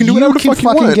 you can do whatever the fuck you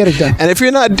want. Get it done. And if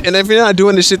you're not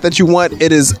doing the shit that you want,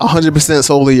 it is 100%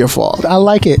 solely your fault. I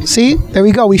like it. See, there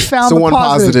we go. We found the one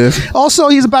positive. Also,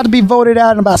 he's about to be voted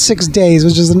out in about 6 days,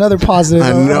 which is another positive.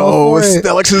 I know. The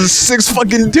election is 6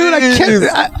 fucking days. Dude, I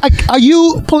can't. Are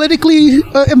you politically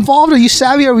involved? Are you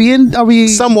savvy? Are we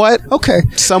somewhat? Okay,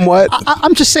 somewhat.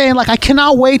 I'm just saying, I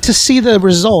cannot wait to see the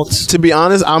results. To be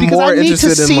honest, I'm because more I need interested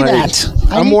to see in that.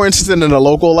 I'm more interested in the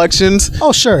local elections.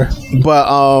 Oh, sure. But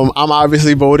I'm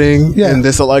obviously voting in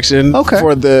this election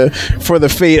for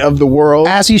the fate of the world,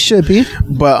 as you should be.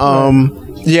 But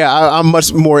yeah, I'm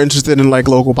much more interested in like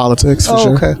local politics for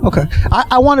sure. Okay.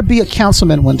 I want to be a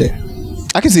councilman one day.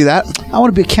 I can see that. I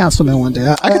want to be a councilman one day.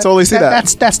 I can totally see that.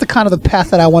 That's the kind of the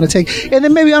path that I want to take. And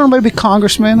then maybe, I don't know, maybe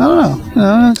congressman. I don't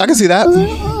know. I can see that.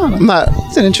 I'm not.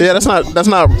 It's an interesting. Yeah, that's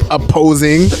not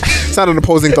opposing. It's not an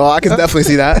opposing thought. I can definitely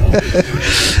see that.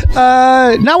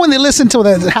 Now when they listen to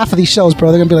half of these shows,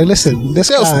 bro, they're gonna be like, listen, this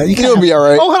guy, he'll be all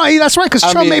right. Oh, hold on, that's right, because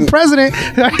Trump made president.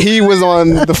 He was on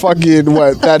the fucking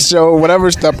that show,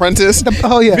 whatever, The Apprentice.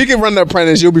 If he can run The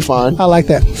Apprentice, you'll be fine. I like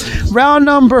that. Round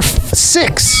number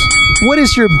 6. What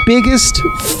is your biggest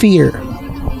fear?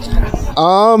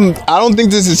 I don't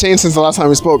think this has changed since the last time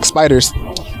we spoke. Spiders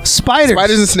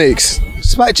and snakes.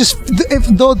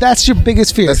 Though that's your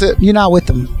biggest fear. That's it. You're not with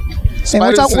them.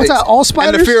 Spiders and what's that? All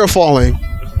spiders? And the fear of falling.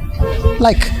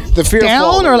 Like the fear down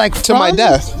of falling, or like to my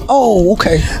death. Oh,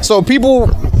 okay. So people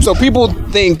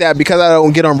think that because I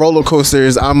don't get on roller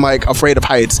coasters, I'm like afraid of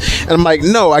heights, and I'm like,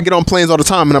 no, I get on planes all the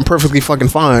time, and I'm perfectly fucking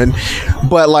fine.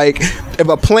 But like, if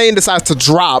a plane decides to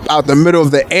drop out the middle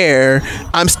of the air,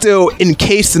 I'm still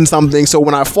encased in something. So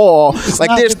when I fall,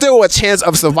 there's still a chance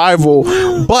of survival,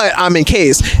 but I'm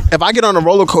encased. If I get on a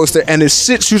roller coaster and the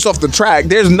shit shoots off the track,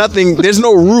 there's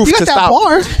no roof to stop.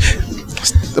 Bar.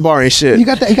 The bar ain't shit. You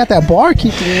got that bar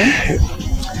keeping in.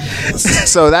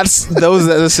 So that's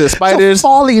spiders. So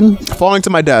falling to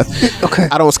my death. Okay.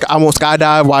 I won't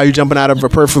skydive while you're jumping out of a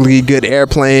perfectly good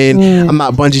airplane. I'm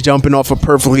not bungee jumping off a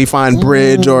perfectly fine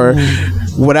bridge or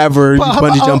whatever you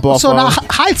bungee jump off. So now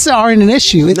heights aren't an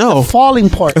issue. It's the falling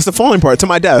part. It's the falling part to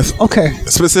my death. Okay.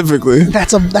 Specifically.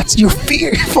 That's your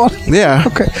fear. Falling. Yeah.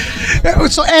 Okay.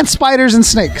 So and spiders and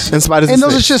snakes. And spiders and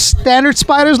those are just standard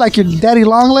spiders like your daddy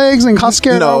long legs and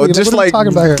Husker. No, just like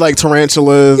talking about here? Like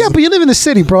tarantulas. Yeah, but you live in the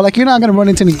city, bro. Like you're not gonna run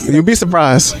into any. You'd be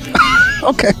surprised.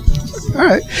 Okay. All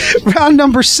right. Round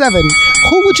number 7.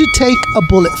 Who would you take a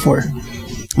bullet for?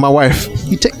 My wife.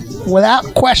 You take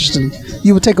without question.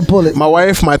 You would take a bullet. My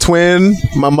wife, my twin,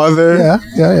 my mother.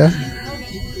 Yeah.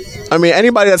 I mean,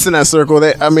 anybody that's in that circle,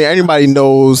 anybody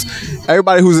knows.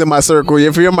 Everybody who's in my circle,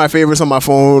 if you're my favorites on my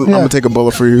phone, I'm going to take a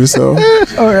bullet for you. So,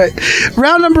 all right.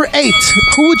 Round number 8.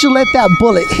 Who would you let that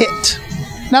bullet hit?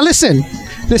 Now, listen.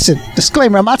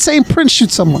 Disclaimer. I'm not saying Prynce shoot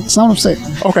someone. That's not what I'm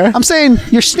saying. Okay. I'm saying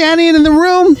you're standing in the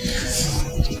room.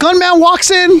 Gunman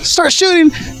walks in, starts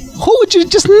shooting. Who would you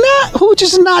just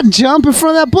not jump in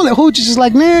front of that bullet? Who would you just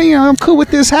like, nah, I'm cool with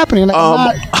this happening. Like, I'm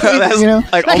not,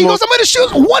 he goes, I'm going to shoot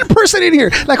one person in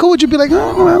here. Like, who would you be like,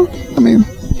 oh, well, I mean.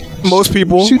 Most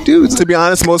people. Shoot dudes. To be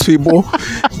honest, most people.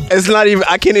 It's not even,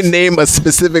 I can't even name a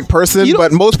specific person,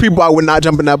 but most people I would not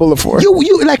jump in that bullet for.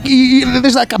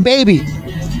 There's like a baby.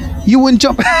 You wouldn't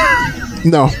jump.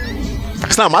 No.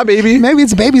 It's not my baby. Maybe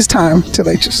it's baby's time to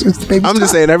like just. It's the baby's I'm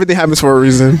just time. saying everything happens for a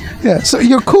reason. Yeah, so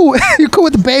you're cool. You're cool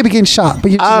with the baby getting shot,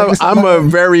 but I'm a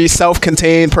very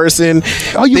self-contained person.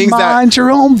 Oh, you mind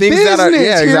your own business.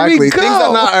 Exactly.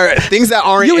 Things that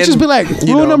aren't. You would just be like,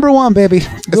 rule number 1, baby.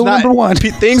 Rule number 1.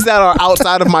 Things that are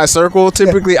outside of my circle.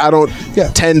 Typically, I don't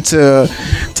tend to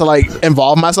like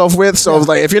involve myself with. So it's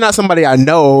like if you're not somebody I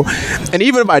know, and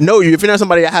even if I know you, if you're not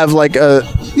somebody I have like a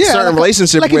certain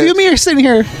relationship with, like if you and me are sitting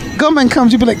here, gunman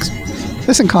comes, you'd be like,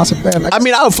 listen, concept man. Like, I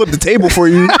mean, I'll flip the table for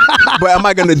you, but am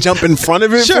I going to jump in front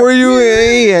of it for you?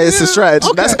 Yeah, it's a stretch.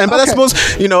 Okay, But that's most,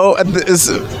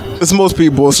 it's most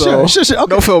people. So sure. Okay.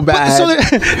 Don't feel bad.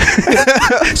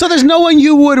 So there's no one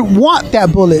you would want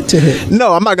that bullet to hit.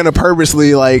 No, I'm not going to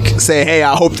purposely like say, hey,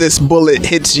 I hope this bullet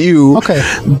hits you. Okay.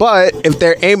 But if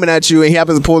they're aiming at you and he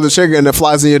happens to pull the trigger and it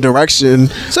flies in your direction.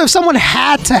 So if someone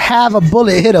had to have a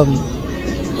bullet hit him,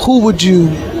 who would you?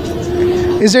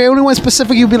 Is there anyone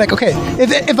specific you'd be like, okay,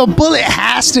 if a bullet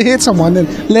has to hit someone,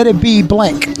 then let it be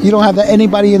blank. You don't have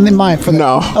anybody in mind for that?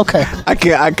 No. Okay. I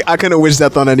can't. I couldn't wish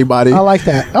death on anybody. I like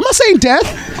that. I'm not saying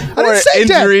death. I didn't say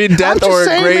injury, death or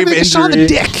grave injury. Shot the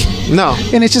dick. No.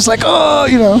 And it's just like, Nah,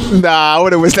 I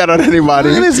wouldn't wish that on anybody.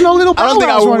 And there's no little Bow Wows. I don't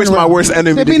think I would wish my worst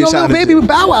enemy to get shot. There'd be no little baby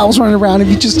Bow Wows running around if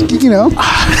you just,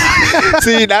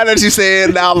 See, now that you say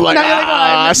it, now I'm like,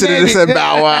 I should have just said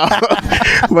Bow Wow.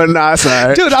 But nah,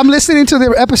 sorry. Dude, I'm listening to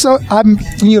the episode.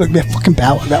 You're like, man, fucking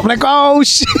Bow Wow. I'm like, oh,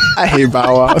 shit. I hate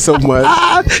Bow Wow so much.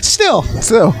 Still.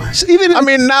 Even I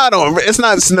mean, now I don't. It's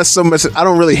not so much. I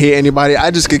don't really hate anybody.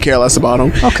 I just could care less about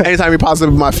him. Okay. Anytime he pops up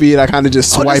in my feed, I kind of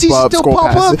just swipe up, scroll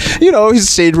pop past up? it.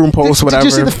 He's shade room post, whatever.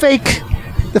 Did you see the fake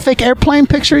The fake airplane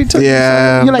picture he took.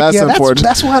 Yeah, You're like, that's unfortunate.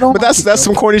 That's why I don't. But that's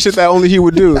some corny shit that only he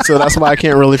would do. So that's why I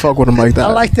can't really fuck with him like that.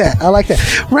 I like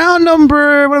that. Round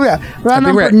number. What do we got? Round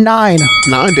number 9.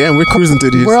 9. Damn, we're cruising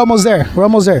through these. We're almost there.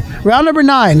 Round number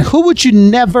 9. Who would you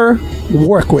never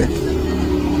work with?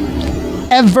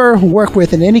 Ever work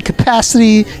with in any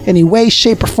capacity, any way,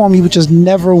 shape, or form? You would just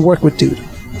never work with, dude,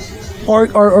 or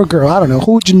girl. I don't know.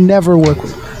 Who would you never work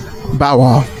with? Bow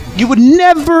Wow. You would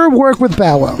never work with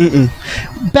Bow Wow.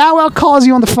 Bow Wow calls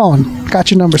you on the phone.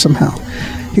 Got your number somehow.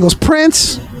 He goes,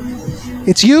 Prynce,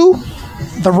 it's you,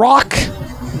 The Rock,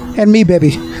 and me,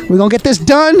 baby. We're going to get this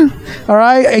done. All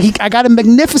right? I got a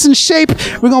magnificent shape.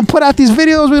 We're going to put out these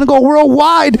videos. We're going to go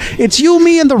worldwide. It's you,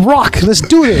 me, and The Rock. Let's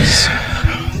do this.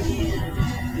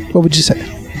 What would you say?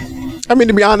 I mean,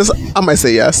 to be honest, I might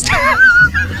say yes.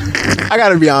 I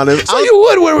gotta be honest. So you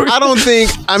would. I don't think.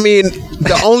 I mean,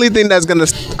 the only thing that's gonna.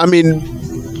 I mean,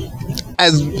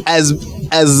 as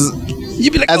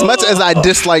You'd be like, as much as I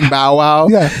dislike Bow Wow,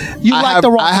 The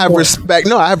Rock. I have respect.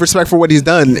 No, I have respect for what he's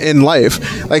done in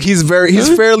life. Like he's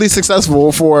fairly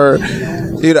successful for.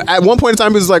 You know, at one point in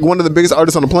time, he was like one of the biggest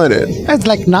artists on the planet. That's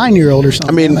like 9-year-old or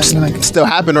something. I mean, still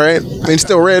happened, right? I mean,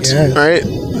 still rich, right?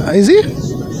 Is he?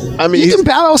 I mean, you think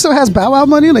Bow Wow still has Bow Wow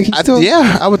money? Like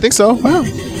yeah, I would think so. Wow.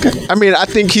 Okay. I mean, I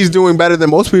think he's doing better than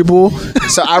most people.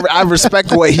 So I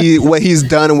respect what he's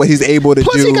done and what he's able to do.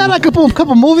 Plus, he got like a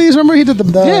couple movies. Remember, he did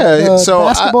the so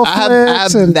basketball I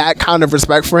have that kind of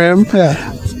respect for him.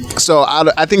 Yeah. So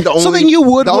I think the only then you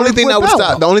would the only work thing with that would Bow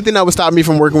stop Wow. the only thing that would stop me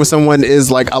from working with someone is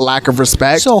like a lack of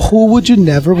respect. So who would you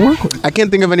never work with? I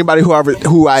can't think of anybody who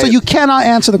I. So you cannot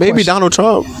answer the maybe question. Donald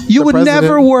Trump. You the would president.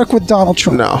 never work with Donald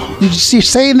Trump. No. You're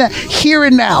saying that here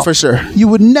and now. For sure. You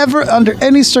would never, under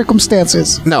any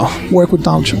circumstances, No. work with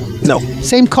Donald Trump. No.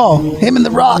 Same call. Him and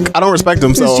The Rock. I don't respect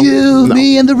him. So It's you, no.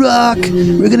 me, and The Rock.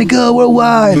 We're gonna go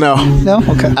worldwide. No. No.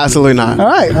 Okay. Absolutely not. All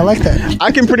right. I like that.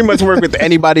 I can pretty much work with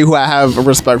anybody who I have a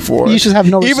respect for. You should have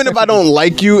no Even respect if I for don't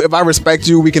like you, if I respect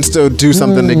you, we can still do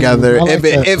something together. I like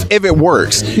that. If it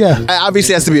works. Yeah. It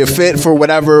obviously has to be a fit for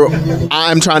whatever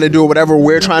I'm trying to do or whatever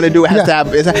we're trying to do. It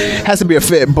has to be a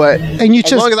fit. But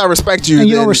as long as I respect you, and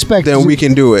you don't respect then we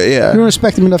can do it. Yeah. You don't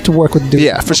respect him enough to work with the dude.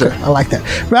 Yeah, for sure. I like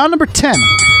that. Round number 10.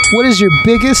 What is your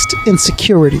biggest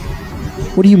insecurity?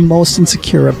 What are you most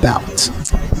insecure about?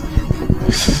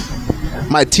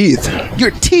 My teeth.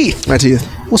 Your teeth. My teeth.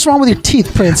 What's wrong with your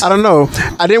teeth, Prynce? I don't know.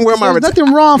 I didn't wear my There's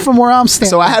nothing wrong from where I'm standing.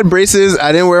 So I had braces.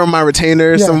 I didn't wear my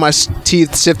retainers. Yeah. Some of my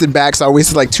teeth shifted back, so I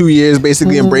wasted like 2 years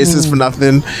basically in braces for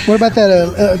nothing. What about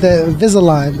that the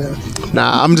Invisalign?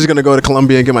 Nah, I'm just gonna go to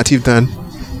Colombia and get my teeth done.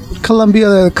 Colombia,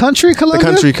 the country Colombia?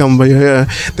 The country Colombia,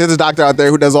 yeah. There's a doctor out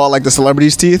there who does all like the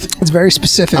celebrities' teeth. It's very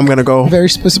specific. I'm gonna go. Very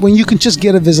specific. When you can just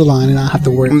get a Invisalign and not have to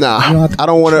worry. Nah, I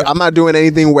don't want to. I'm not doing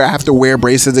anything where I have to wear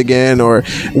braces again or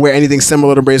wear anything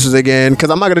similar to braces again because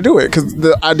I'm not gonna do it because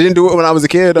I didn't do it when I was a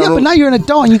kid. Yeah, but now you're an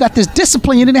adult and you got this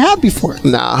discipline you didn't have before.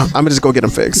 Nah, I'm gonna just go get them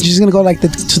fixed. You're just gonna go like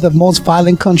to the most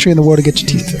violent country in the world to get your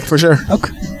teeth fixed. For sure.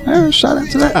 Okay. All right, shout out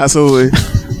to that. Absolutely.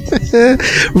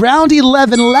 Round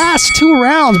 11, last 2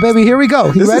 rounds, baby. Here we go.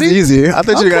 You This ready? is easy. I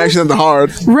thought you were gonna actually something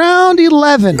hard. Round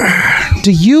 11.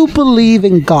 Do you believe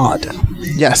in God?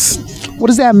 Yes. What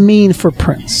does that mean for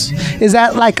Prynce? Is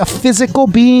that like a physical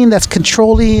being that's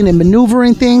controlling and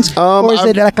maneuvering things, or is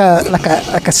it like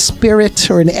a spirit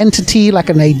or an entity,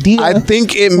 like an idea? I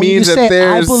think it When means you that say,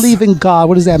 there's. I believe in God.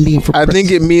 What does that mean for I Prynce?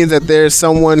 think it means that there's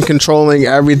someone controlling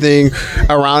everything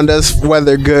around us,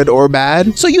 whether good or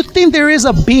bad. So you think there is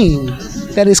a being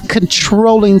that is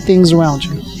controlling things around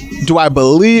you? Do I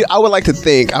believe? I would like to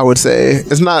think. I would say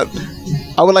it's not.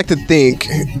 I would like to think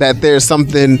that there's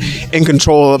something in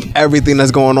control of everything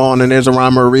that's going on, and there's a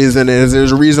rhyme or a reason, and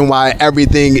there's a reason why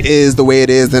everything is the way it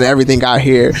is, and everything got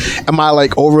here. Am I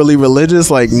like overly religious?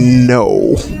 Like,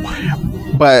 no.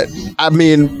 But I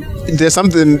mean, there's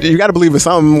something. You got to believe in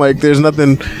something. Like, there's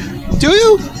nothing. Do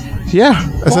you? Yeah.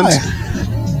 Why?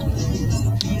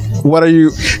 What are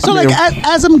you? So like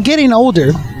as I'm getting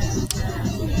older,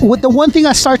 what the one thing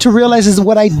I start to realize is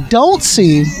what I don't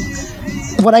see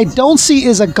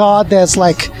is a God that's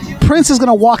like, Prynce is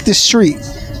gonna walk this street.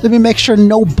 Let me make sure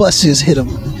no buses hit him.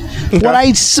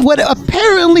 Okay. What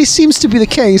apparently seems to be the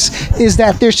case is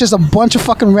that there's just a bunch of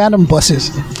fucking random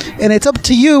buses, and it's up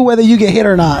to you whether you get hit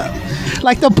or not.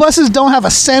 Like the buses don't have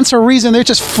a sense or reason; they're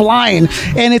just flying,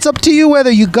 and it's up to you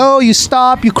whether you go, you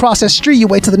stop, you cross that street, you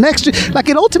wait to the next street. Like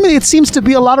ultimately, it seems to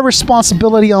be a lot of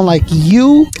responsibility on like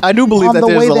you. I do believe that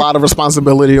there's a lot of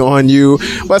responsibility on you,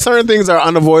 but certain things are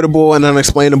unavoidable and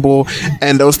unexplainable,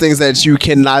 and those things that you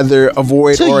can neither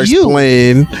avoid or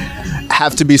explain.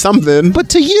 have to be something. But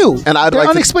to you, And I'd they're like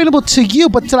to- unexplainable to you,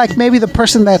 but to like maybe the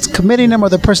person that's committing them or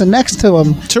the person next to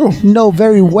them, True. know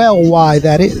very well why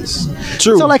that is.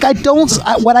 True. So like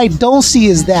what I don't see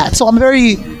is that. So I'm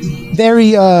very,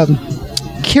 very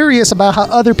curious about how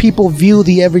other people view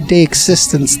the everyday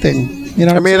existence thing. You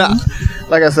know what I mean,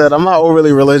 like I said, I'm not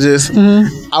overly religious.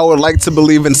 I would like to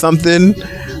believe in something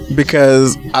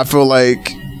because I feel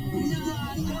like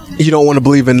you don't want to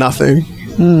believe in nothing.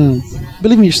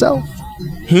 Believe in yourself.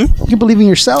 You can believe in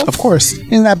yourself. Of course.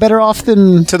 Isn't that better off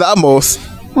than... To the utmost.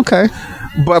 Okay.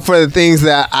 But for the things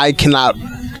that I cannot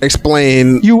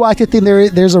explain, You like to think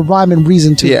there's a rhyme and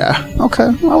reason to it. yeah. Okay.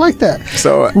 I like that.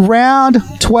 So Round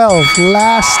 12,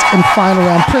 last and final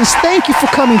round. Prynce, thank you for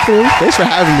coming through. thanks for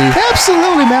having me.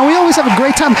 Absolutely, man. We always have a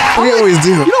great time. We always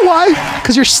do. You know why?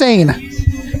 Because you're sane.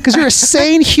 Because you're a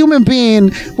sane human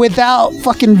being without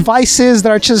fucking vices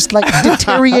that are just like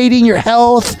deteriorating your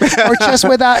health, or just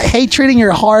without hatred in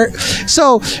your heart.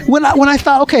 So when I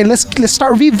thought, okay, let's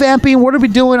start revamping. What are we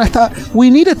doing? I thought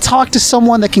we need to talk to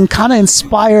someone that can kind of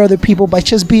inspire other people by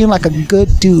just being like a good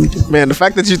dude. Man, the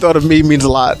fact that you thought of me means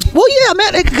a lot. Well, yeah,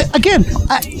 man.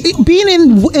 Being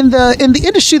in the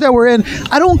industry that we're in,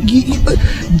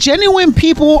 genuine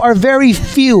people are very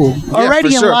few already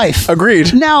for in sure. life.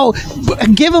 Agreed. Now,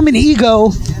 give them an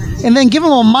ego, and then give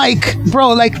them a mic, bro.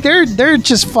 Like they're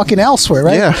just fucking elsewhere,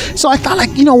 right? Yeah. So I thought, like,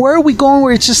 where are we going?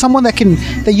 Where it's just someone that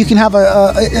you can have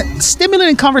a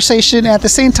stimulating conversation, and at the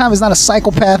same time, is not a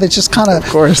psychopath. It's just kind of,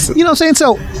 course. You know what I'm saying?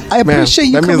 So I Man, appreciate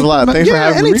you. that means a lot. Thanks for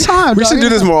having me. Anytime. We dog, should do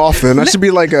this anytime. more often. I should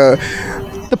be like The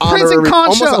Prynce and Con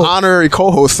almost show. an honorary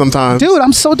co-host sometimes. Dude,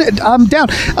 I'm down.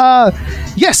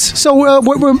 Yes, so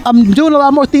I'm doing a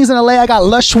lot more things in LA. I got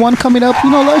Lush 1 coming up. You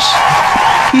know Lush?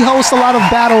 He hosts a lot of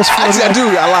battles for Actually, I do.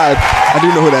 I lied. I do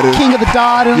know who that is. King of the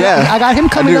Dot. And Yeah, I got him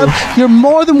coming I do. up. You're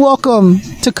more than welcome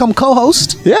to come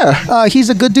co-host. Yeah. He's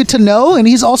a good dude to know, and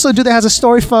he's also a dude that has a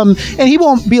story from, and he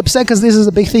won't be upset because this is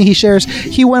a big thing he shares.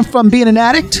 He went from being an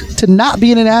addict to not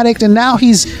being an addict, and now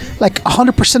he's like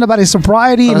 100% about his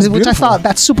sobriety, that's which I beautiful. thought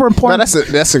that's super Man, important.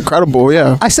 that's incredible.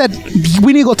 Yeah. I said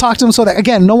we need to go talk to him so that,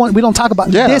 again, we don't talk about.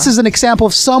 Yeah. This is an example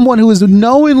of someone who is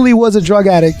knowingly was a drug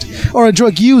addict or a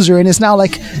drug user and is now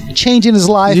like changing his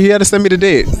life. You got to send me the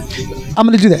date. I'm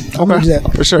gonna do that. I'm gonna do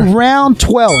that for sure. Round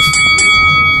 12.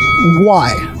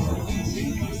 Why?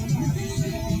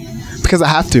 Because I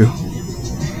have to.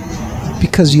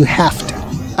 Because you have to.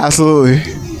 Absolutely.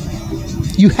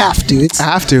 You have to. I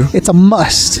have to. It's a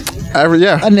must.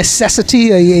 Yeah. A necessity.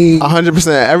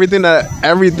 100%.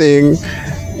 Everything.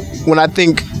 When I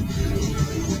think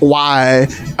why,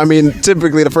 I mean,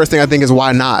 typically the first thing I think is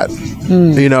why not.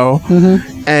 You know.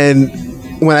 Mm-hmm. And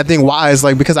when I think why, is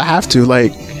like because I have to.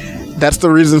 Like, that's the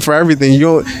reason for everything.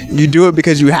 You do it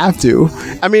because you have to.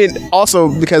 I mean, also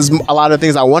because a lot of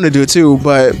things I want to do too,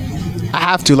 but I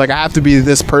have to. Like, I have to be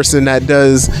this person that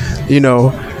does,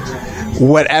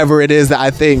 whatever it is that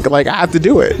I think. Like, I have to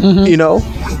do it.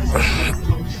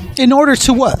 In order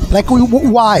to what? Like,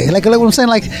 why? Like what I'm saying,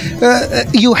 like,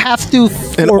 you have to.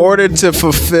 In order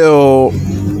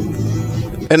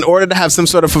to have some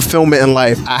sort of fulfillment in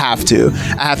life, I have to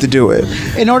do it.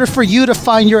 In order for you to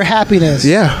find your happiness.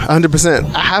 Yeah,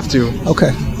 100%. I have to.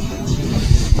 Okay.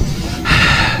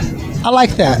 I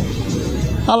like that.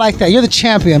 You're the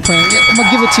champion, Prynce. I'm gonna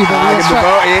give it to you, baby. I That's get the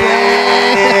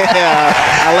right. vote. Yeah.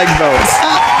 I like votes.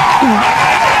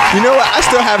 You know what? I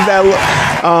still have that.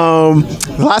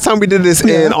 Last time we did this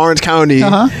in Orange County,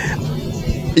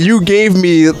 you gave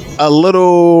me a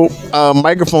little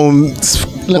microphone,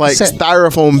 like set.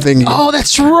 styrofoam thingy. Oh,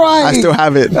 that's right. I still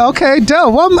have it. Okay,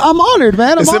 dope. Well, I'm honored,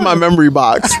 man. It's in my memory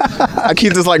box. I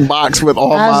keep this like box with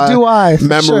all As my do I, for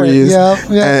memories, sure.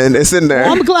 Yeah. and it's in there.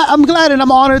 Well, I'm glad, and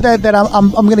I'm honored that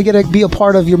I'm gonna get to be a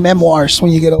part of your memoirs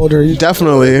when you get older.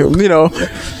 Definitely,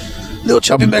 Little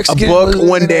chubby a Mexican. book.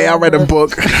 One day I'll write a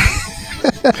book.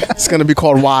 It's gonna be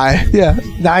called Why. Yeah,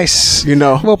 nice.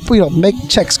 Well, make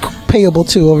checks payable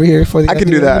too over here for the. I can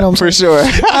do that for sure.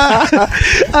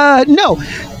 No,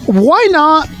 why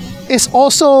not? It's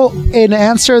also an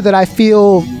answer that I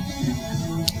feel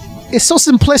is so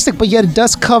simplistic, but yet it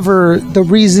does cover the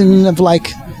reason of like,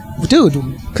 dude,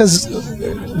 because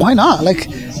why not? Like,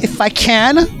 if I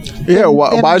can. Yeah,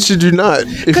 why should you not?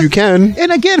 If you can.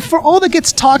 And again, for all that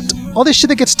gets talked, all this shit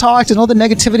that gets talked and all the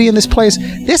negativity in this place,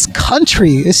 this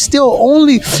country is still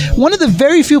only one of the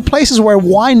very few places where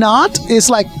why not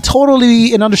is like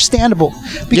totally understandable.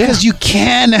 Because you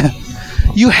can.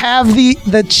 You have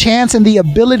the chance and the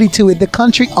ability to it. The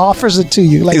country offers it to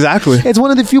you. Like, exactly. It's one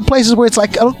of the few places where it's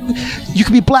like, you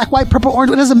can be black, white, purple,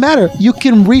 orange. It doesn't matter. You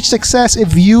can reach success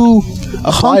if you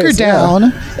hunker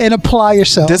down and apply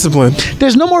yourself. Discipline.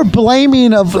 There's no more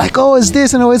blaming of like, oh, it's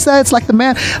this and oh, it's that. It's like the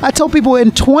man. I tell people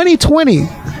in 2020,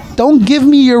 don't give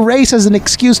me your race as an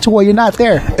excuse to why you're not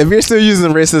there. If you're still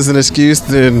using race as an excuse,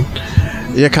 then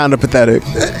you're kind of pathetic.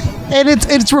 And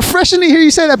it's refreshing to hear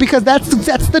you say that, because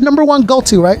that's the number one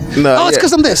go-to, right? No, it's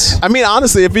because I'm this. I mean,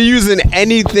 honestly, if you're using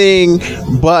anything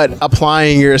but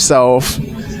applying yourself,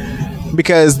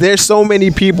 because there's so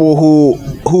many people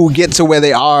who get to where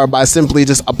they are by simply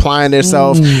just applying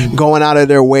themselves, going out of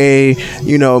their way,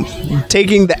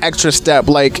 taking the extra step.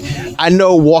 Like, I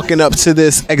know walking up to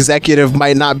this executive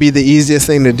might not be the easiest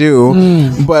thing to do,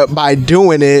 but by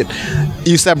doing it,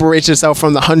 you separate yourself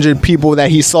from the 100 people that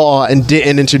he saw and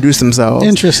didn't introduce themselves.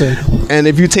 Interesting. And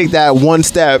if you take that one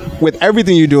step with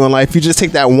everything you do in life, you just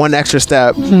take that one extra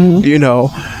step,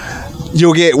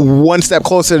 you'll get one step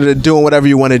closer to doing whatever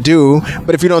you want to do.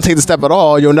 But if you don't take the step at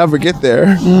all, you'll never get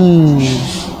there.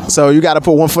 So you got to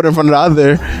put one foot in front of the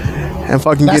other and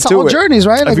fucking That's get to all it. journeys,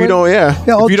 right? If you don't,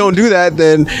 if you don't do that,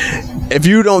 then if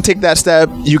you don't take that step,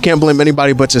 you can't blame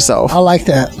anybody but yourself. I like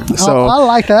that. So I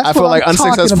like that. I feel like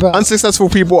unsuccessful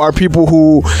people are people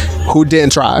who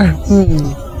didn't try.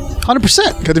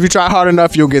 100%. Because if you try hard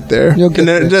enough, you'll get there. You'll get and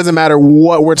there. It doesn't matter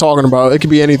what we're talking about. It could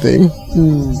be anything.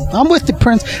 I'm with the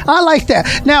Prynce. I like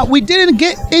that. Now, we didn't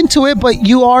get into it, but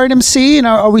you are an MC, and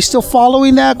are we still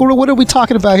following that? What are we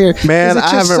talking about here? Man, I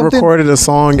haven't recorded a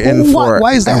song in forever.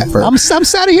 Why is that? I'm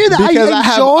sad to hear that. Because I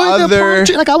have other...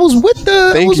 I was with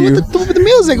the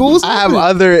music. I have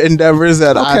other endeavors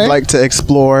that I'd like to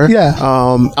explore. Yeah.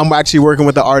 I'm actually working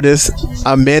with the artist.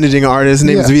 I'm managing an artist. His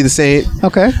name is V the Saint.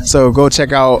 Okay. So go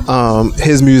check out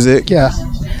his music. Yeah.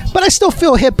 But I still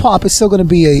feel hip hop is still going to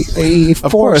be a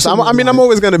of course. I'm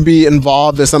always going to be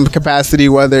involved in some capacity,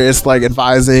 whether it's like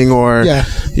advising or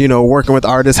working with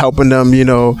artists, helping them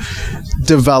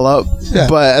develop. Yeah.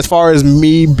 But as far as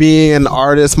me being an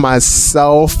artist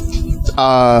myself,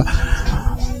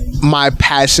 my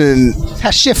passion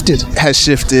has shifted.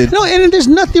 No, and there's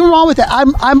nothing wrong with that.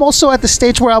 I'm also at the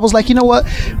stage where I was like, you know what?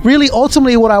 Really,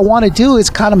 ultimately, what I want to do is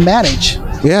kind of manage.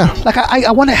 Yeah. Like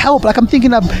I want to help. Like I'm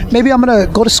thinking of maybe I'm gonna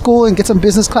go to school and get some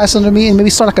business class under me and maybe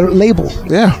start like a label.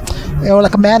 Yeah. Or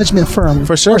like a management firm.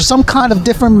 For sure. Or some kind of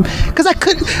different. Because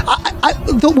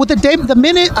the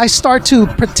minute I start to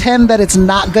pretend that it's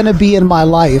not gonna be in my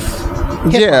life. I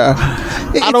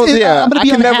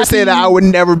can never say that I would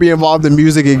never be involved in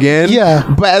music again. Yeah.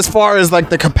 But as far as like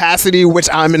the capacity which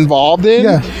I'm involved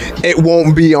in, it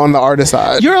won't be on the artist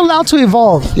side. You're allowed to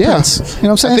evolve. Yes. You know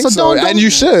what I'm saying? I think so. And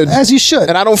you should. As you should.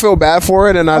 And I don't feel bad for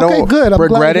it, and I don't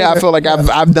regret it. I feel like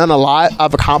I've done a lot.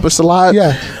 I've accomplished a lot.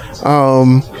 Yeah.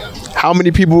 How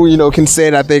many people, can say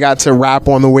that they got to rap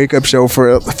on the Wake Up Show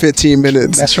for 15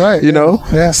 minutes? That's right.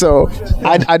 Yeah. So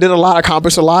I did a lot,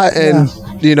 accomplished a lot, and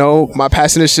my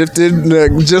passion has shifted.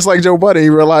 Just like Joe Budden, he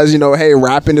realized, hey,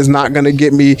 rapping is not going to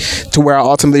get me to where I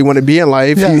ultimately want to be in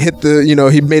life. Yeah. He hit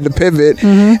he made the pivot,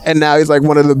 and now he's like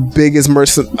one of the biggest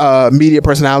media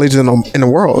personalities in the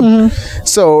world.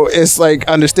 So it's like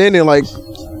understanding, like,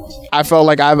 I felt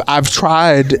like I've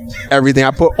tried everything.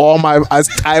 I put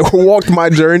I walked my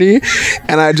journey,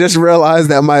 and I just realized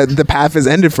that the path has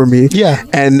ended for me. Yeah.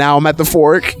 And now I'm at the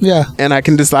fork. Yeah. And I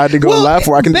can decide to go left,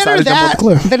 or I can decide to jump off the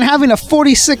cliff. Than having a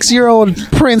 46-year-old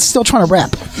Prynce still trying to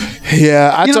rap.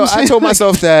 Yeah, I told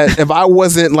myself that if I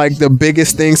wasn't like the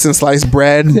biggest thing since sliced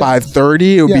bread by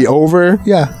 30, it would be over.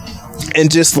 Yeah.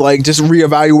 And just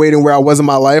reevaluating where I was in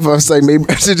my life, I was like, maybe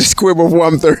I should just quit before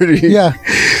I'm 30. Yeah.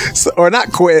 So, or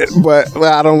not quit, but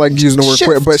I don't like using the word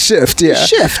quit, but shift. Yeah.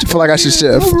 Shift. I feel like I should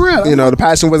shift. For real. The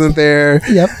passion wasn't there.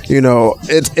 Yep.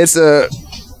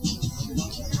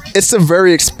 It's a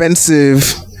very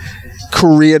expensive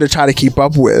career to try to keep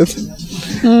up with.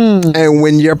 And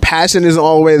when your passion isn't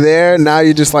all the way there, now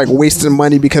you're just like wasting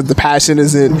money because the passion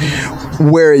isn't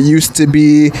where it used to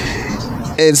be.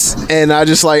 And I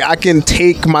just like, I can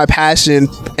take my passion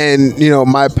and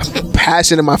my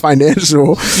passion and my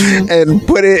financial and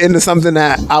put it into something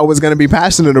that I was going to be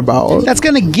passionate about. That's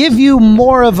going to give you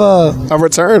more of a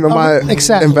return on my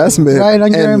investment, right?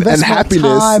 On your investment, and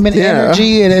happiness, time and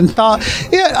energy and thought.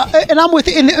 Yeah, and I'm with.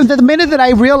 And the minute that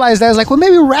I realized that, I was like, well,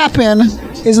 maybe rapping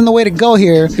isn't the way to go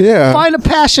here. Yeah, find a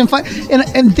passion.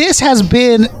 And this has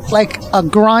been like a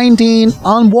grinding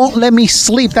on. Won't let me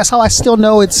sleep. That's how I still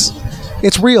know it's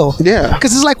real. Yeah,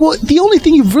 because it's like, well, the only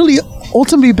thing you've really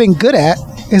ultimately been good at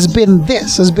has been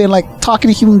like talking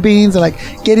to human beings and like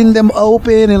getting them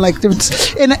open and like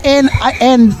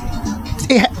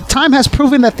time has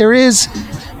proven that there is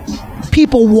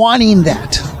people wanting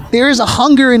that. There is a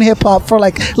hunger in hip hop for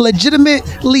like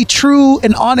legitimately true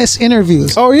and honest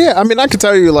interviews. Oh yeah, I mean, I could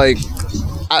tell you, like,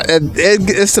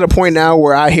 it's to the point now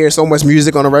where I hear so much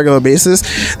music on a regular basis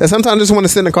that sometimes I just want to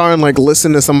sit in the car and like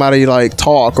listen to somebody like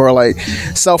talk or like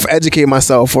self-educate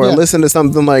myself or listen to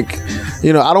something like,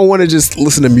 you know, I don't want to just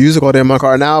listen to music all day in my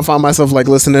car. Now I find myself like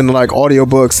listening to like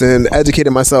audiobooks and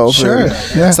educating myself and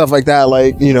stuff like that.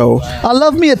 Like, you know, I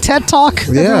love me a TED Talk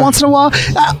every once in a while.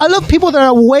 I love people that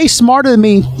are way smarter than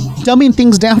me dumbing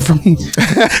things down for me,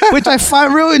 which I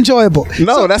find real enjoyable.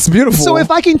 No, that's beautiful. So if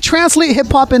I can translate hip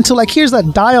hop into like, here's a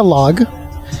dialogue,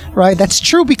 right? That's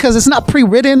true because it's not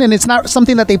pre-written and it's not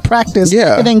something that they practiced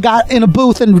and then got in a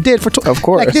booth and did for. Of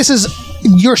course, like this is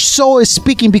your soul is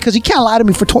speaking because you can't lie to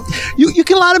me for you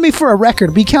can lie to me for a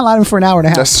record, but you can't lie to me for an hour and a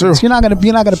half. That's true. You're not gonna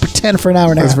pretend for an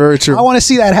hour and a half. That's very true. I want to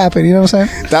see that happen. You know what I'm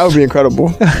saying? That would be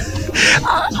incredible.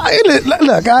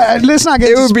 Look, let's not get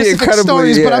into specific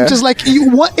stories, but I'm just like,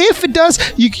 if it does,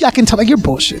 I can tell like you're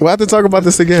bullshit. We'll have to talk about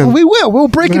this again. We will. We'll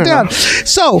break it down.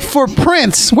 So for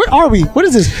Prynce, where are we? What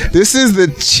is this? This is the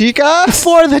Chicas.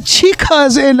 For the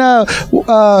Chicas in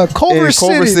Culver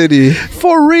City.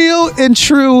 For real and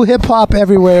true hip hop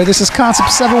everywhere. This is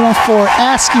Concept 714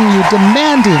 asking you,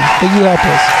 demanding that you help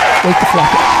us wake the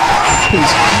flock up.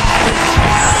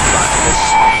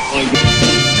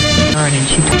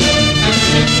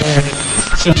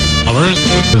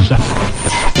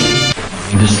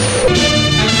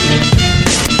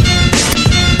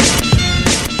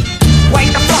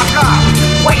 Wake the fuck up!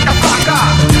 Wake the fuck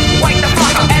up! Wake the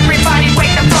fuck up! Everybody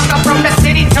wake the fuck up! From the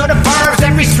city to the burbs,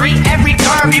 every street, every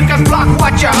curve, you can block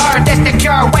what you heard. That's the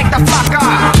cure. Wake the fuck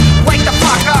up!